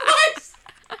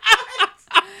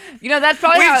 You know, that's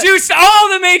probably We've how... juiced all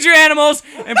the major animals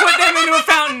and put them into a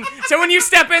fountain So when you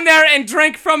step in there and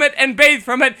drink from it and bathe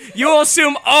from it, you will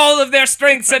assume all of their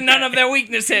strengths and none of their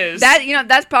weaknesses.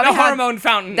 That's probably the hormone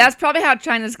fountain. That's probably how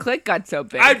China's clit got so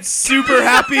big. I'm super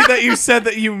happy that you said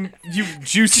that you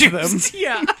juiced them.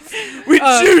 Yeah. We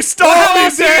juiced all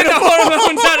these to get the animals.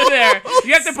 hormones out of there.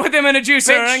 You have to put them in a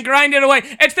juicer and grind it away.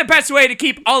 It's the best way to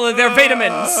keep all of their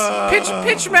vitamins.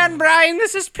 Pitchman Brian,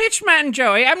 this is Pitchman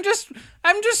Joey. I'm just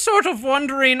sort of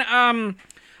wondering,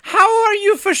 how are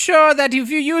you for sure that if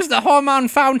you use the hormone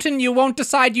fountain, you won't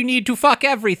decide you need to fuck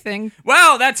everything?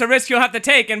 Well, that's a risk you'll have to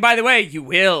take, and by the way, you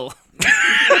will.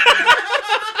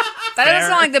 That doesn't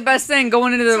sound like the best thing,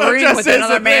 going into the ring just with is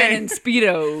another a man thing. in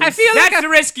Speedos. I feel That's the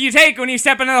risk you take when you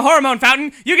step into the hormone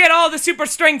fountain. You get all the super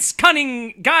strength,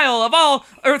 cunning, guile of all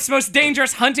Earth's most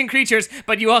dangerous hunting creatures,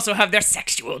 but you also have their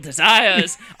sexual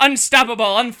desires.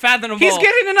 Unstoppable, unfathomable. he's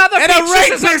getting another And pitch. a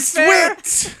This is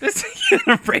rapist unfair. wit.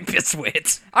 A rapist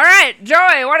wit. All right,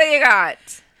 Joey, what do you got?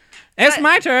 It's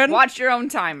my turn. Watch your own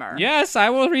timer. Yes, I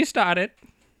will restart it.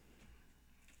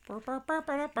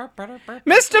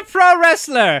 Mr. Pro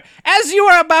Wrestler, as you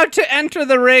are about to enter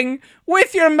the ring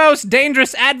with your most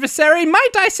dangerous adversary, might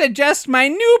I suggest my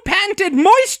new patented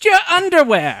moisture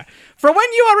underwear? For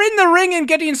when you are in the ring and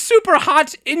getting super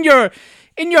hot in your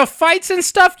fights and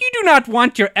stuff, you do not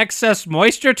want your excess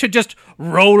moisture to just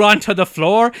roll onto the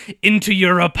floor, into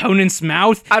your opponent's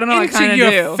mouth, I don't know, I into kinda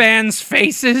your do. fans'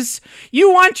 faces.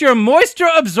 You want your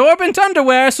moisture-absorbent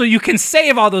underwear so you can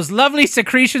save all those lovely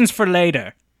secretions for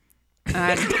later. Do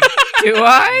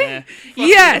I?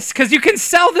 Yes, because you can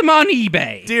sell them on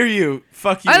eBay. Dear you.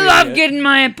 Fuck you. I love idiot. getting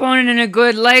my opponent in a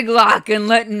good leg lock and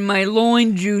letting my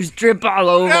loin juice drip all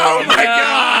over. Oh my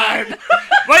god.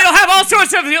 Well, you'll have all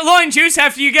sorts of loin juice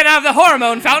after you get out of the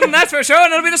hormone fountain, that's for sure,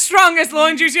 and it'll be the strongest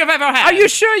loin juice you've ever had. Are you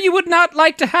sure you would not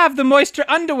like to have the moisture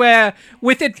underwear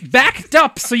with it backed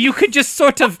up so you could just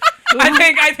sort of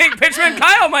I think Pitchman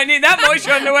Kyle might need that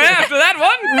moisture underwear after that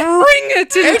one. ring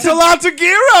it It's into... a lot of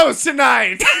gyros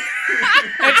tonight.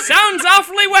 It sounds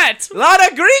awfully wet. A lot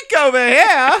of Greek over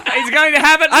here. He's going to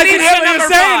have at I least can hear a what number you're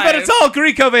saying, 5. but it's all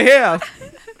Greek over here.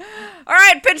 All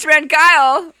right, Pitchman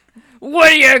Kyle, what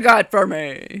do you got for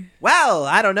me? Well,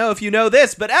 I don't know if you know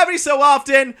this, but every so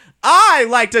often, I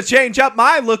like to change up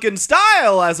my look and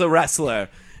style as a wrestler.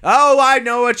 Oh, I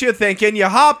know what you're thinking. You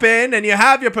hop in and you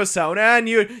have your persona and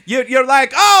you're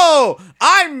like, oh,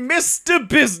 I'm Mr.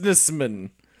 Businessman.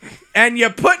 And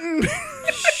you're putting...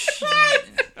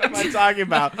 What am I talking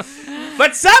about?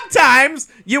 But sometimes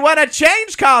you want to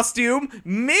change costume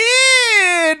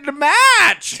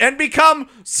mid-match and become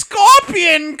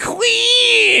Scorpion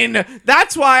Queen.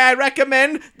 That's why I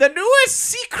recommend the newest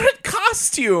secret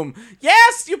costume.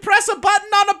 Yes, you press a button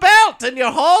on a belt and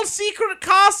your whole secret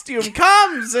costume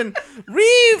comes and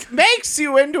makes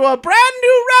you into a brand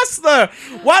new wrestler.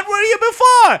 What were you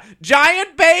before?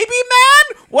 Giant baby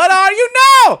man? What are you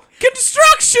now?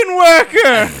 Construction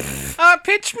worker.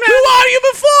 Pitchman. Who are you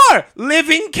before?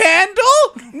 Living candle?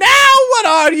 Now what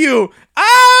are you? A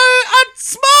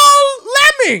small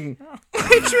lemming.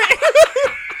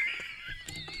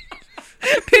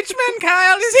 Pitchman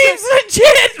Kyle Seems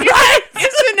legit, right?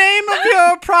 is the name of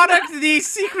your product the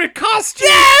secret costume?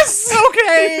 Yes!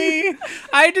 Okay.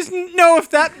 I just didn't know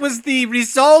if that was the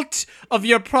result of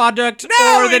your product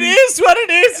No, or the... it is what it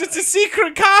is. It's a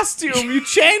secret costume. You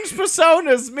change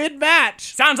personas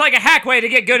mid-match. Sounds like a hack way to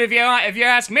get good if you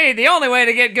ask me. The only way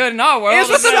to get good in our world Is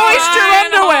with the to moisture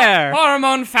find underwear.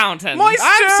 Hormone fountain. Moisture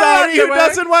I'm sorry, who underwear.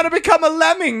 doesn't want to become a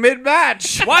lemming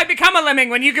mid-match? Why become a lemming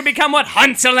when you can become what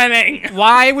hunts a lemming?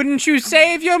 Why wouldn't you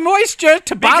save your moisture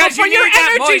to bottle Because for you your need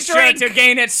that energy moisture drink? to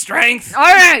gain its strength. All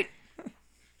right.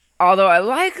 Although I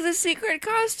like the secret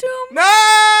costume, No!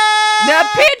 the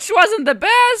pitch wasn't the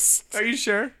best. Are you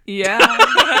sure? Yeah.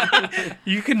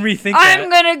 You can rethink I'm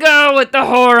gonna go with the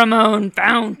hormone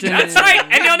fountain. That's right,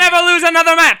 and you'll never lose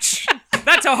another match.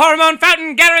 That's a hormone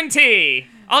fountain guarantee.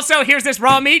 Also, here's this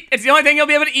raw meat. It's the only thing you'll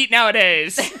be able to eat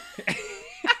nowadays.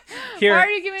 Here, Why are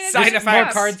you giving it Side a effects. more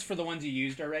pass? cards for the ones you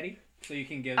used already, so you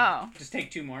can give. Oh. Just take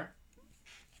 2 more.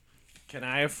 Can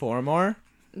I have 4 more?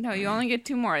 No, you only get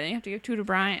 2 more. Then you have to give 2 to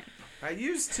Brian. I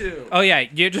used to. Oh yeah,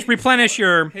 you just replenish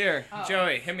your. Here,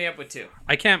 Joey, hit me up with 2.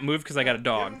 I can't move because I got a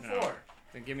dog. 4.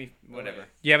 Then give me whatever.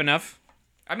 You have enough?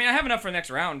 I mean, I have enough for next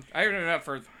round. I have enough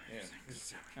for.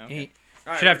 Okay.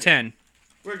 All right, Should have we're 10. good.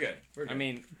 We're good. We're good. I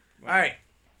mean, all right.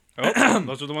 Oh,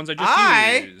 those are the ones I just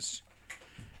I- used.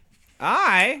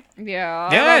 I Yeah.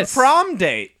 have Yes. a prom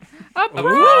date. A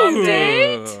prom Ooh.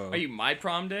 date? are you my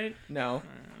prom date? No.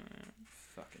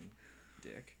 Fucking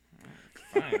dick.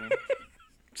 Fine.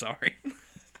 Sorry.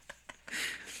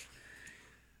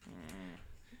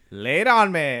 Lay it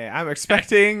on me. I'm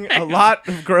expecting a lot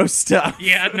of gross stuff.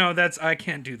 Yeah, no, I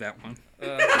can't do that one.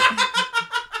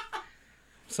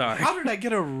 Sorry. How did I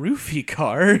get a roofie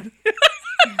card?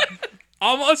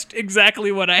 Almost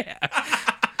exactly what I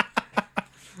have.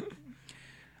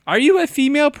 Are you a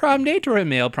female prom date or a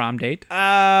male prom date?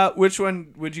 Which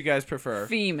one would you guys prefer?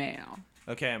 Female.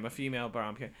 Okay, I'm a female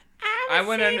prom date. I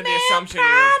went under the assumption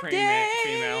you were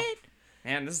female.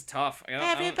 Man, this is tough.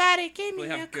 Everybody give me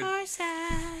really a have good- course.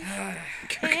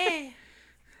 Hey,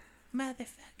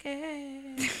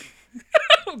 motherfucker.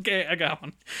 Okay, I got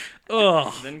one.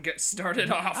 Ugh. Then get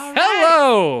started off.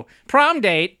 Hello, prom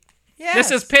date. Yes.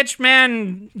 This is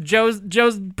Pitchman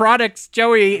Joe's products,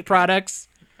 Joey products.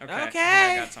 Okay.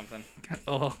 I got something.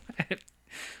 Oh.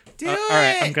 Do All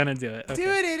right, I'm gonna do it. Okay. Do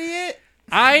it, idiot.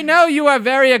 I know you are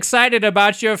very excited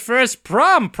about your first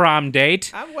prom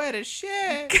date. I'm wet as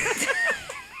shit.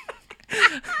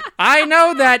 I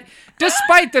know that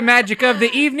despite the magic of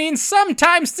the evening,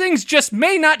 sometimes things just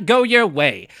may not go your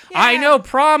way. Yeah. I know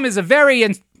prom is a very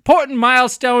important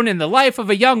milestone in the life of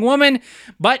a young woman,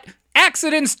 but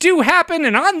accidents do happen,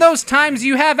 and on those times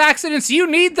you have accidents, you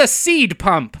need the seed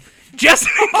pump. Just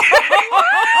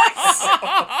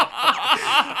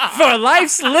for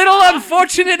life's little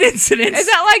unfortunate incidents. Is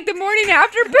that like the morning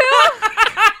after pill?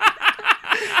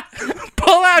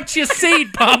 Pull out your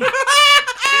seed pump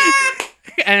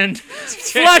and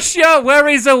flush your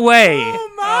worries away.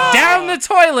 Down the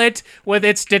toilet with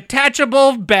its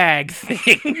detachable bag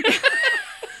thing.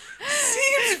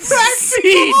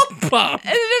 Seed pump.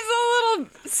 Is it just a little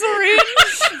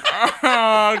syringe?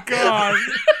 Oh, God.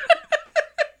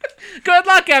 Good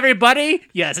luck, everybody.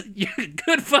 Yes,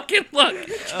 good fucking luck.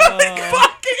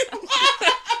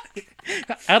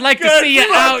 I'd like to see you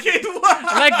out.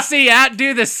 I'd like to see you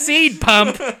outdo the seed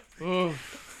pump.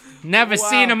 Never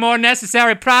seen a more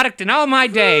necessary product in all my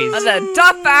days. That's a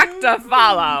tough act to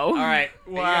follow. All right.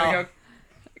 Wow. You gotta go.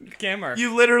 Camera.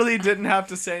 You literally didn't have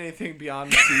to say anything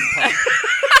beyond the seed pump.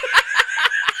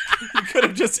 You could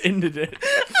have just ended it.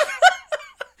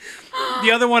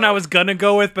 The other one I was gonna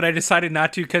go with, but I decided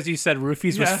not to because you said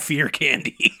roofies was fear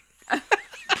candy.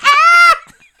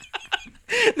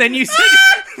 Then you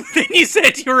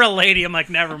said you were a lady. I'm like,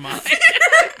 never mind.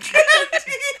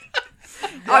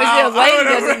 Obviously, a lady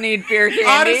doesn't need fear candy.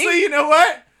 Honestly, you know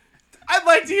what? I'd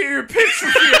like to hear your pitch for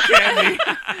fear candy.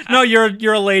 No,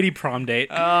 you're a lady prom date.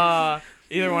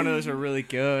 Either one of those are really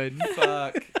good.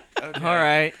 Fuck. Okay. All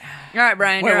right. All right,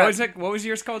 Brian. Wait, you're up. what was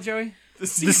yours called, Joey? The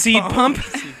The seed pump.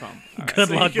 Seed pump. All right. Good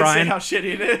So luck, you can Brian. say how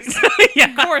shitty it is.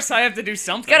 Of course, I have to do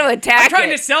something. Gotta attack I'm trying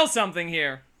it. to sell something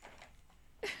here.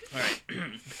 All right.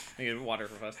 I get water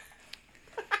for us.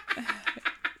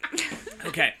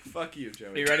 Okay. Fuck you, Are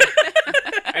Joey. you ready?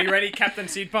 Are you ready, Captain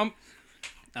Seed Pump?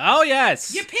 Oh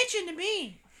yes. pitching to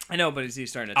me. I know, but is he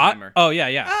starting a timer? Oh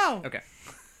yeah. Oh. Okay.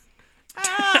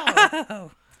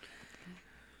 Oh.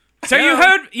 So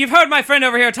you've heard my friend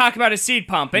over here talk about his seed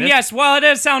pump, and yes, while it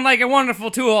does sound like a wonderful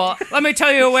tool, let me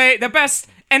tell you the best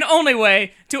and only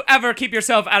way to ever keep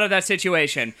yourself out of that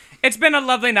situation. It's been a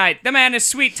lovely night. The man has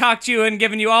sweet talked you and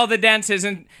given you all the dances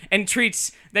and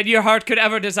treats that your heart could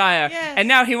ever desire. Yes. And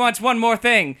now he wants one more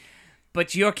thing.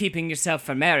 But you're keeping yourself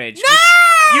for marriage.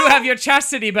 No! You have your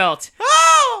chastity belt.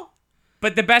 Oh.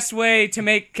 But the best way to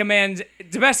make commands,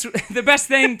 the best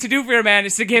thing to do for your man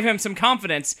is to give him some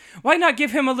confidence. Why not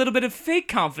give him a little bit of fake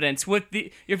confidence with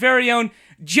your very own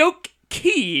joke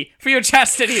key for your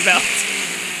chastity belt?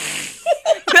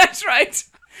 That's right.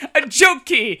 A joke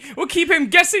key will keep him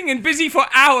guessing and busy for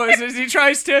hours as he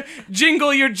tries to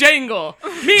jingle your jangle.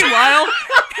 Meanwhile,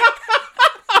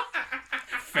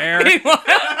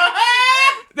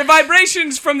 the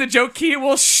vibrations from the joke key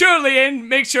will surely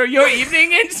make sure your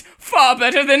evening is far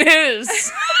better than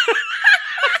his.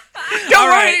 Don't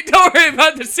worry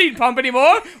about the seed pump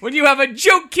anymore. When you have a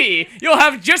joke key, you'll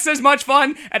have just as much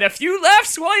fun and a few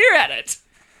laughs while you're at it.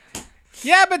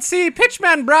 Yeah, but see,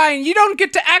 Pitchman Brian, you don't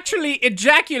get to actually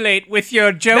ejaculate with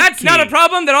your joke. That's not a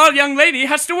problem that our young lady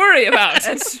has to worry about.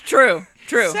 That's true.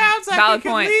 True. Sounds like Valid it could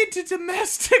point. lead to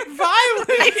domestic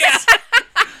violence.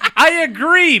 I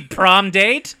agree, prom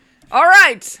date. All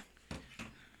right.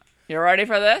 You ready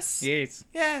for this? Yes.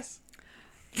 Yes.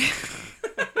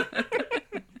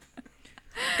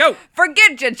 Go.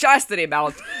 Forget your chastity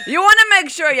belt. You want to make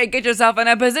sure you get yourself in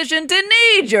a position to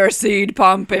need your seed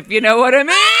pump, if you know what I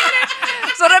mean.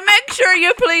 So to make make sure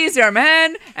you please your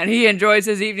man, and he enjoys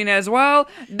his evening as well.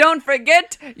 Don't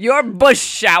forget your bush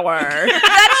shower.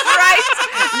 That's right.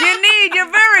 You need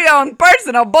your very own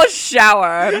personal bush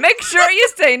shower. Make sure you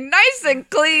stay nice and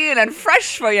clean and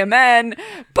fresh for your men.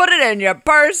 Put it in your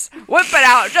purse, whip it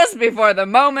out just before the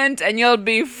moment, and you'll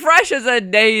be fresh as a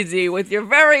daisy with your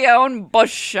very own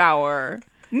bush shower.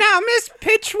 Now, Miss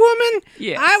Pitchwoman,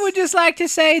 Yes. I would just like to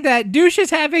say that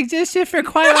douches have existed for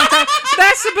quite a long time.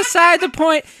 That's beside the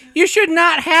point. You should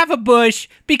not have a bush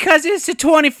because it's the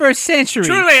 21st century.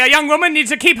 Truly, a young woman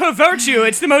needs to keep her virtue.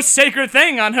 It's the most sacred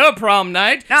thing on her prom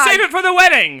night. No, Save it for the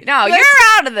wedding. No, you're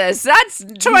out of this. That's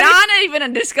not even a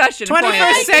discussion.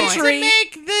 21st century.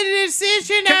 Make the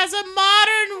decision as a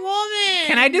modern woman.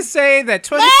 Can I just say that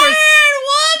 21st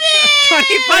woman?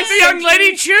 21st Let the young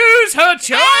lady choose her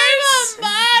choice.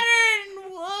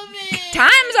 Modern woman.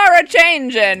 Times are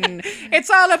a-changin'. It's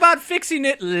all about fixing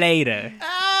it later.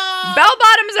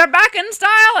 Bell-bottoms are back in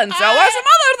style, and so are some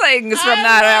other things from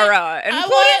that era,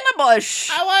 including the bush.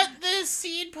 I want the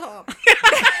seed pump.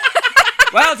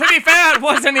 Well, to be fair, it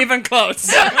wasn't even close.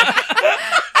 I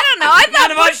don't know. I thought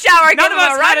None of bush us- shower none gave of him us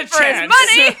a had run a for his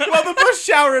chance. money. Well, the bush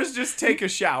shower is just take a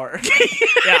shower.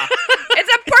 Yeah.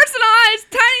 It's a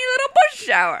personalized, tiny little bush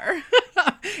shower.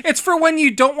 It's for when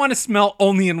you don't want to smell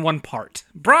only in one part.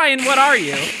 Brian, what are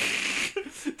you?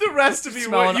 The rest of you,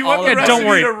 Smelling you want all the of rest Don't of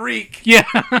worry. you to reek. Yeah.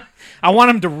 I want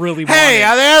him to really Hey,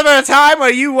 want are there ever a time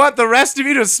where you want the rest of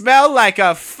you to smell like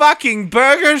a fucking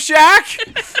Burger Shack?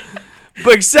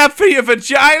 But except for your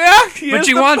vagina? it. But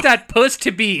you want that puss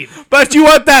to be. But you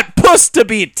want that puss to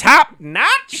be top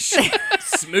notch?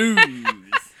 Smooth.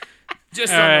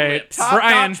 Just All on the right. lips.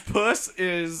 Brian. Top-notch puss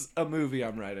is a movie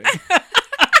I'm writing.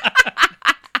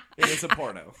 It is a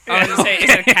porno. I was gonna say,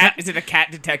 is it a cat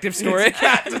detective story? It's a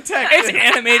cat detective. It's an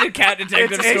animated cat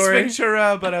detective It's Ace story.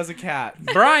 Ventura, but as a cat.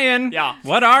 Brian. Yeah.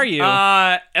 What are you?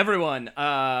 Everyone,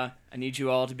 I need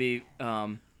you all to be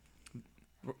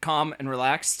calm and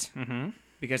relaxed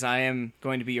because I am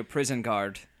going to be your prison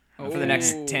guard for the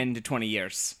next 10 to 20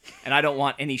 years, and I don't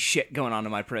want any shit going on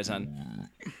in my prison.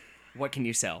 What can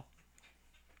you sell?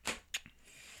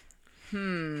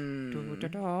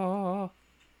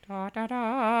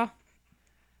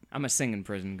 I'm a singing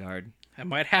prison guard. I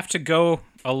might have to go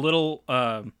a little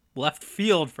left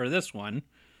field for this one.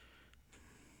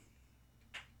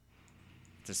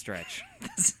 It's a stretch.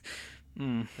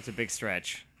 It's a big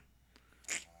stretch.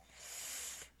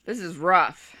 This is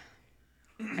rough.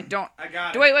 I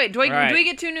got it. Wait. Do Right. we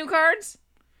get 2 new cards?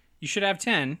 You should have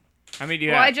 10. How many do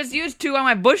you Well, have? I just used 2 on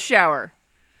my bush shower.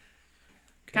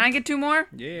 Can I get 2 more?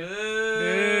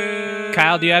 Yeah.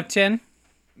 Kyle, do you have 10?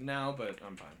 No, but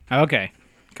I'm fine. Okay.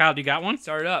 Kyle, do you got one?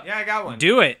 Start it up. Yeah, I got one.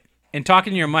 Do it. And talk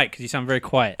into your mic because you sound very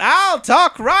quiet. I'll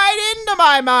talk right into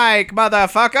my mic,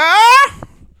 motherfucker!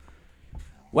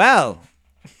 Well,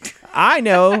 I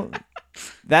know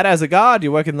that as a god,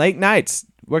 you're working late nights,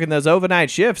 working those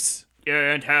overnight shifts.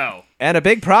 Yeah, and how? And a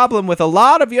big problem with a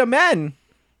lot of your men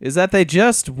is that they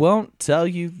just won't tell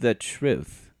you the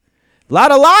truth. A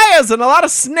lot of liars and a lot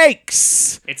of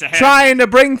snakes. It's a habit. Trying to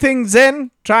bring things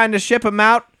in, trying to ship them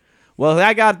out. Well,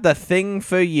 I got the thing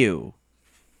for you.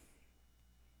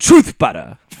 Truth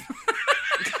butter.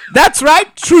 That's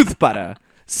right, truth butter.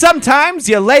 Sometimes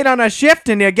you're late on a shift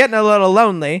and you're getting a little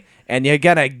lonely, and you're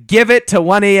gonna give it to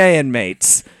one of your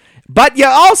inmates. But you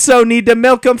also need to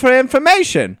milk them for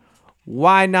information.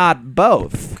 Why not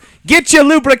both? Get your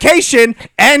lubrication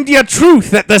and your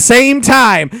truth at the same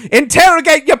time.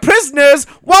 Interrogate your prisoners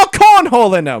while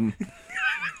cornholing them.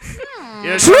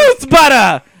 Truth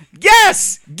butter!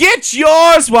 Yes! Get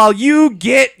yours while you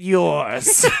get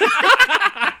yours.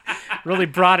 Really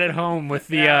brought it home with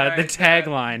the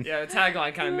tagline. Yeah, the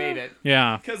tagline kind of made it.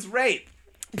 Yeah. Because rape.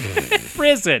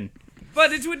 Prison.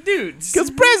 But it's with dudes.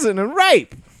 Because prison and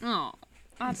rape. Oh,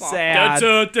 that's awful. Sad.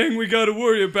 a thing we gotta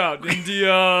worry about in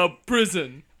the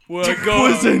prison. Where I go.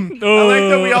 Prison. I like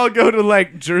that we all go to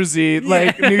like Jersey,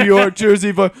 like New York,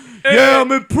 Jersey. But yeah,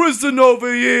 I'm in prison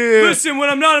over here. Listen, when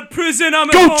I'm not in prison, I'm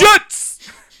at Go home. Jets!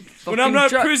 When I'm not in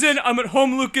Jets. prison, I'm at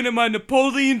home looking at my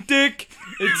Napoleon dick.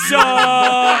 It's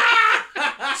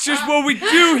it's just what we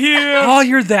do here Oh,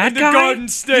 you're that in the guy? Garden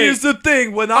State. Here's the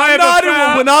thing: when I I'm have a not,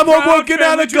 proud- when I'm proud working at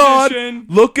a family god, tradition.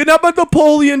 looking at my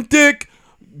Napoleon dick,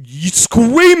 you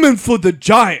screaming for the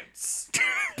Giants.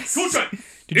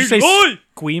 Did you say Eloy!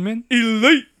 squeamin'?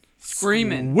 Elite.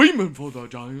 Screaming. Screaming for the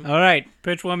Giants. All right.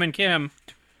 Pitchwoman Kim.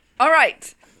 All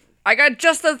right. I got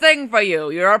just the thing for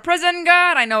you. You're a prison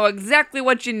guard. I know exactly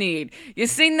what you need. You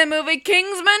seen the movie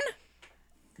Kingsman?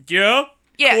 Yeah?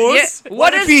 Yeah. Course. Yeah.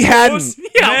 What if is- he hadn't?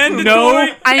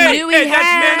 Mandatory. I knew he that's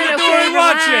had. mandatory Okay,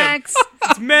 watching. relax.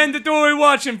 It's mandatory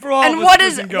watching for all And of us what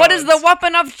is prison what is the guards.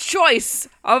 weapon of choice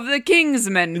of the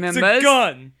Kingsmen It's members? a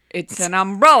gun. It's an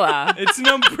umbrella. It's an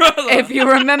umbrella. If you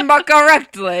remember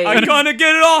correctly. I kind of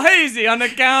get it all hazy on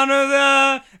account of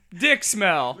the dick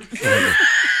smell.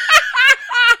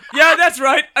 Yeah, that's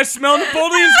right. I smell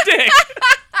Napoleon's dick.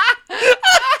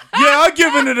 Yeah, I'm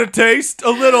giving it a taste. A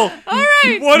little. All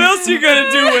right. What else are you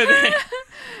gonna do with it?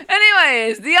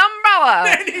 Anyways, the umbrella.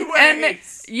 And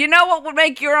Anyways. you know what would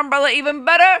make your umbrella even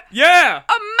better? Yeah.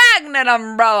 A magnet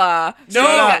umbrella. So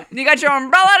No. you got your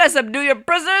umbrella to subdue your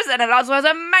prisoners, and it also has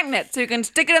a magnet, so you can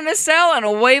stick it in the cell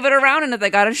and wave it around, and if they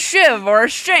got a shiv or a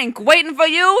shank waiting for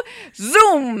you,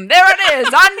 zoom, there it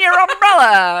is, on your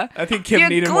umbrella. I think Kim you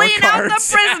needed more clean out the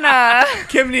cards. prisoner.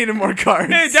 Kim needed more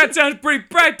cards. Hey, that sounds pretty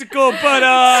practical, but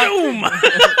Boom!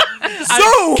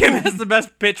 so. Kim has the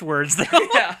best pitch words, though.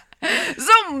 yeah.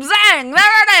 Zoom, zang,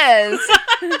 there it is.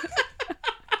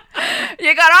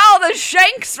 You got all the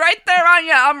shanks right there on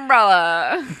your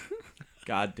umbrella.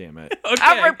 God damn it. Okay.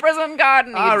 Every prison guard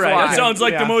needs All right, one. That sounds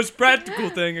like Yeah. the most practical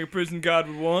thing a prison guard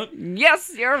would want. Yes,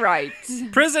 you're right.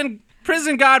 Prison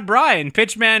God Brian,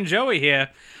 Pitchman Joey here.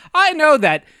 I know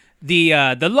that the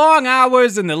long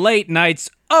hours and the late nights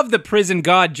of the prison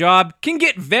guard job can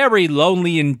get very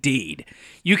lonely indeed.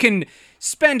 You can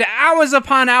spend hours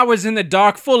upon hours in the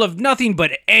dark full of nothing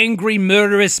but angry,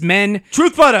 murderous men.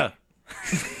 Truth butter.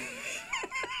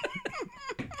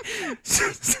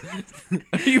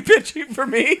 Are you pitching for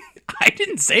me? I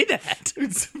didn't say that.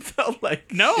 It felt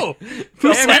like. No.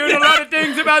 I'm hearing a lot of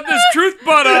things about this truth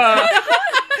butter.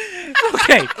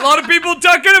 Okay. A lot of people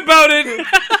talking about it.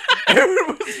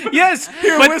 Yes.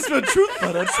 Here, but whisper truth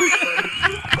butter. Truth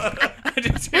butter. I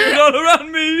just hear it all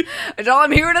around me. And all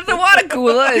I'm hearing at the water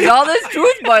cooler is all this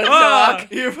truth butter talk.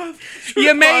 Hear about truth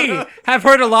you may butter. have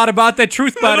heard a lot about the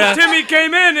truth butter. Timmy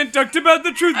came in and talked about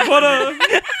the truth butter.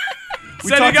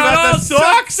 Said he talked got about all the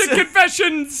socks. sorts of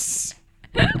confessions.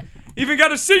 Even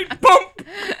got a seat bump.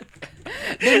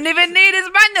 Didn't even need his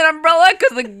magnet umbrella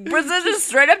because the prisoners just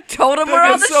straight up told him where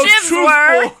all the so shivs truthful.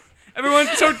 were.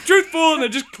 Everyone's so truthful and they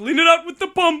just clean it out with the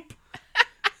pump.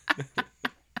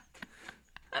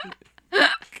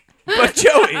 But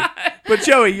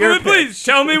Joey, you're But please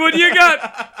tell me what you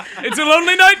got. It's a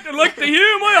lonely night. I'd like to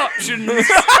hear my options.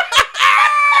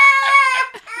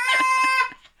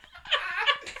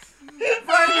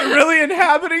 Brian, you're really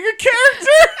inhabiting a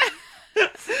character,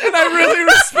 and I really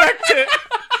respect it.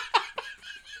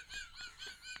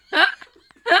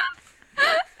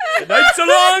 The nights are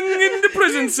long in the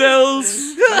prison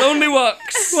cells. Lonely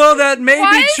walks. Well, that may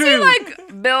Why be is true. he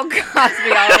like Bill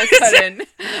Cosby all of a sudden?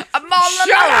 I'm all Shut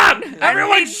alone. up!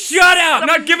 Everyone shut up!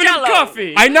 Not giving him Jell-O.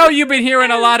 coffee. I know you've been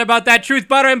hearing a lot about that truth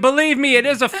butter, and believe me, it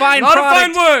is a fine A lot of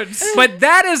product. fine words. But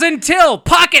that is until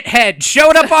Pockethead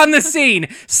showed up on the scene.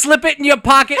 Slip it in your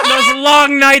pocket, and those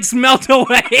long nights melt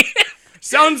away.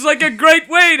 Sounds like a great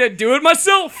way to do it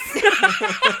myself.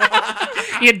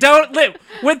 You don't live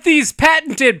with these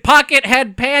patented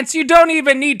Pockethead pants. You don't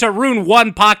even need to ruin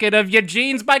one pocket of your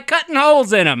jeans by cutting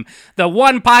holes in them. The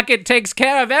one pocket takes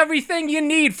care of everything you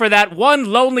need for that one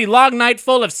lonely long night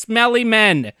full of smelly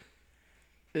men.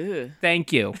 Ugh.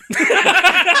 Thank you.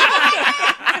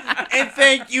 And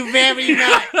thank you very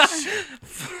much.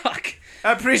 Fuck.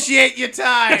 Appreciate your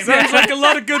time. Sounds like a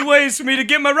lot of good ways for me to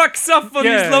get my rocks off on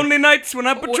Yeah. these lonely nights when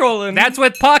I'm patrolling. That's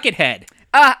with Pockethead.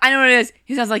 I know what it is.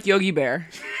 He sounds like Yogi Bear.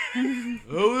 Trying to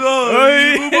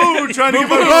get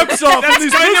my rocks off of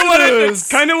these prisoners.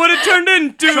 kind of what it turned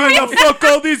into. Trying to fuck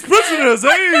all these prisoners. Hey,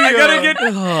 I gotta get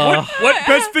what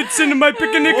best fits into my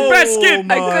picnic basket.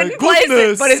 my I couldn't place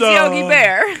it, but it's Yogi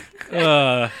Bear.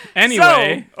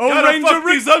 Anyway. Oh, Gotta Ranger fuck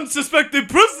Rick. these unsuspecting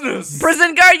prisoners.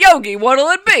 Prison guard Yogi, what'll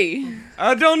it be?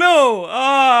 I don't know.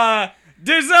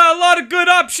 There's a lot of good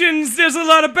options. There's a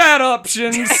lot of bad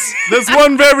options. There's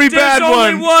one very bad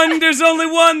one. There's only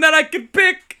one that I can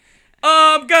pick.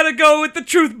 I've gotta go with the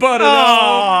truth butter.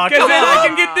 Aw, Because then I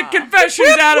can get the confessions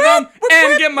out of them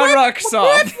and get my rocks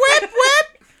off.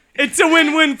 It's a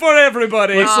win-win for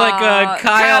everybody. Looks like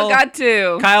Kyle got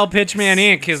two. Kyle Pitchman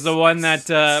Inc. is the one that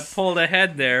pulled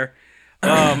ahead there.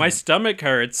 Oh, my stomach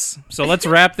hurts. So let's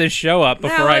wrap this show up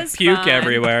before I was puke fun.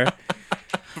 everywhere.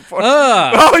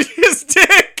 Oh, his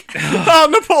dick. Oh,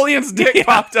 Napoleon's dick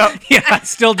popped up. Yeah, it's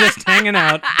still just hanging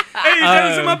out. Hey,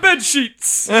 those are my bed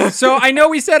sheets. So I know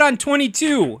we said on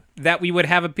 22 that we would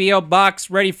have a P.O. box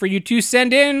ready for you to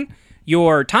send in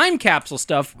your time capsule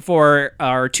stuff for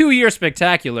our 2-year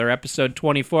spectacular, episode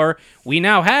 24. We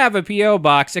now have a P.O.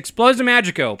 box, Explosa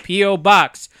Magico, P.O.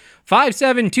 Box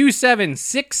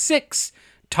 572766,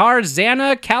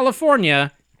 Tarzana,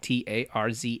 California,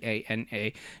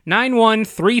 Tarzana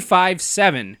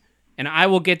 91357. And I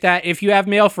will get that. If you have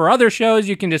mail for other shows,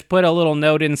 you can just put a little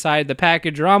note inside the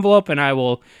package or envelope, and I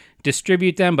will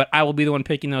distribute them, but I will be the one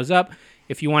picking those up.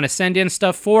 If you want to send in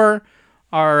stuff for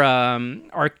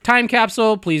our time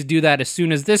capsule, please do that as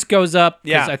soon as this goes up.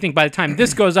 Because I think by the time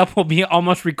this goes up, we'll be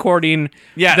almost recording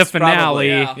the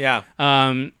finale. Probably,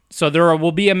 yeah. So there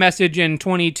will be a message in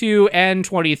 22 and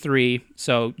 23.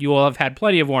 So you will have had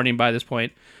plenty of warning by this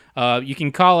point. You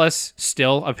can call us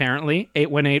still, apparently,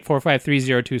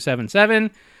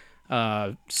 818-453-0277.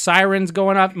 Sirens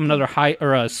going up. Another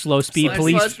slow speed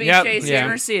police. Slow speed chase here in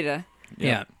Reseda.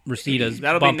 Yeah, Receda's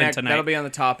That'll be bumping tonight. That'll be on the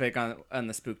topic on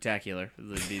the Spooktacular.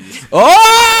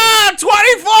 Oh,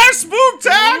 24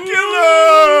 Spooktacular!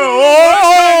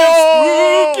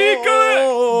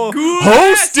 Oh,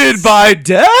 hosted by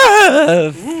Death.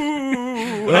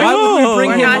 Why would we bring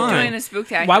We're him not on? doing a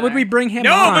Spooktacular. Why would we bring him on?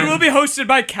 No, but it will be hosted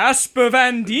by Casper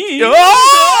Van Dien.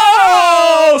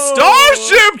 Oh,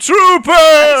 Starship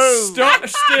Troopers!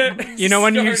 You know,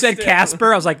 when you said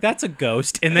Casper, I was like, that's a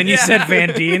ghost. And then you said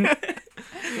Van Dien.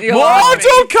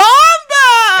 Mortal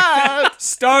Kombat!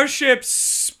 Starship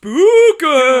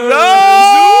Spookers.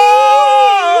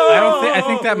 I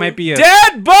think that might be a...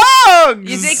 Dead Bugs!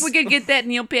 You think we could get that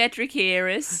Neil Patrick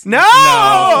Harris? No!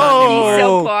 He's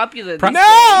so popular. these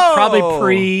days. Probably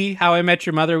pre How I Met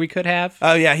Your Mother we could have.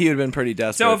 Oh, yeah, he would have been pretty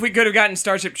desperate. So if we could have gotten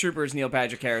Starship Troopers, Neil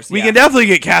Patrick Harris. we can definitely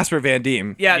get Casper Van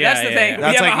Diem. Yeah, that's the thing. yeah. We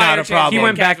That's, have like, a not higher a chance problem. He of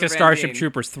went back Casper to Van Starship Dien.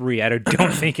 Troopers 3. I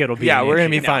don't think it'll be Yeah, an we're going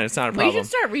to issue. be fine. It's not a We problem. should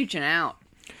start reaching out.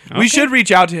 We should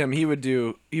reach out to him. He would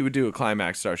do a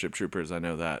climax Starship Troopers. I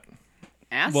know that.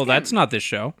 Ask Well, him. that's not this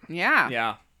show. Yeah.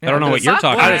 Yeah. I don't know what you're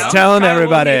talking I about. was telling Kyle, will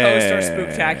everybody. he host our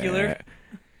Spooktacular?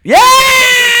 Yeah!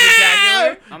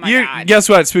 Oh my God. Guess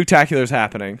what? Spooktacular's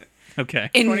happening. Okay.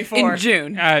 In 24.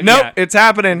 June. Nope, Yeah. it's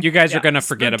happening. You guys are going to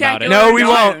forget about it. No, we No,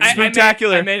 won't. I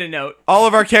Spooktacular. made a note. All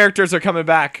of our characters are coming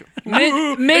back.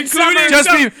 Midsummer. Just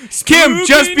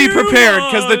be prepared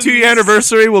because the 2-year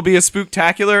anniversary will be a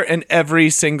Spooktacular, and every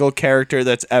single character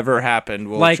that's ever happened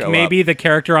will Like show maybe the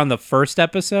character on the first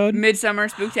episode? Midsummer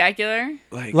Spooktacular.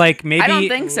 Like maybe I don't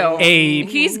think so.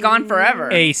 He's gone forever.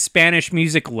 a Spanish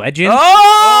music legend?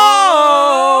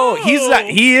 Oh,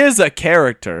 he is a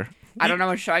character. I don't know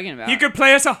what you're talking about. You could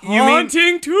play us a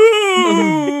haunting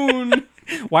tune.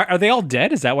 Why are they all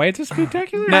dead? Is that why it's a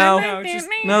spectacular? No, it's just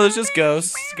there's just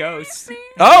ghosts. ghosts.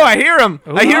 Oh, I hear him.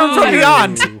 I hear him from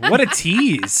beyond. What a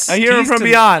tease. I hear him Tease from to-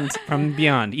 beyond. From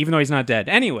beyond, even though he's not dead.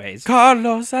 Anyways,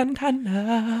 Carlos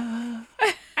Santana.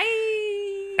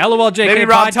 LOLJK Maybe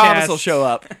Rob podcast Thomas will show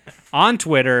up. on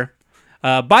Twitter.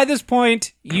 By this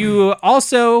point, you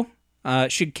also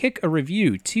should kick a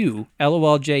review to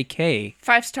LOLJK.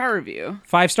 5-star review.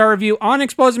 5-star review on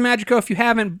Explosive Magico if you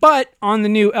haven't, but on the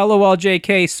new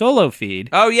LOLJK solo feed.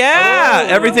 Oh yeah,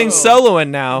 everything's soloing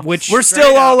now. Which- we're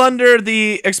still all under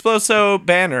the Exploso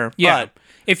banner. Yeah. But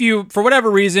If you, for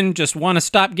whatever reason, just want to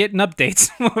stop getting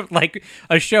updates, like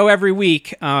a show every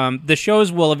week, the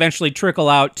shows will eventually trickle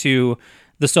out to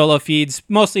the solo feeds,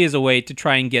 mostly as a way to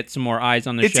try and get some more eyes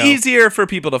on the it's show. easier for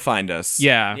people to find us.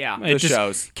 Yeah. Yeah. It The just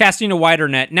shows. casting a wider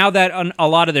net. Now that a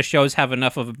lot of the shows have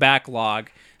enough of a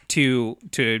backlog to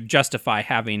justify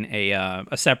having a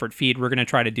separate feed, we're going to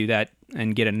try to do that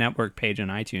and get a network page on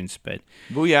iTunes. But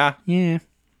Booyah. yeah.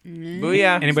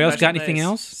 Booyah. Anybody else got Special anything days.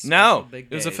 else? No, Big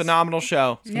it was a days. phenomenal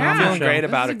show. Yeah. I'm feeling great This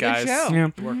about is it, a good guys. show. Yeah.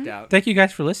 Worked out. Thank you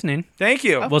guys for listening. Thank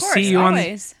you. We'll course, see you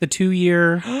always. on the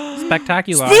 2-year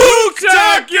spectacular. Spooktacular!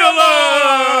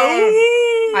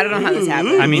 I don't know how this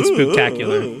happened. I mean,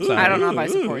 spooktacular. So. I don't know if I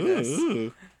support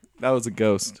this. That was a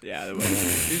ghost. Yeah, that was.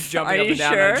 He was jumping Are up you and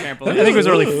down sure? on a trampoline. I think it was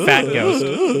a really fat ghost.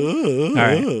 All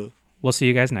right. We'll see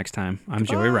you guys next time. I'm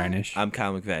Joey Reinish. I'm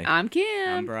Kyle McVeigh. I'm Kim.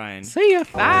 I'm Brian. See ya.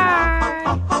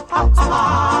 Bye.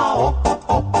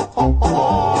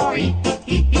 Hey,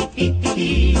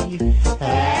 hey,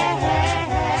 hey.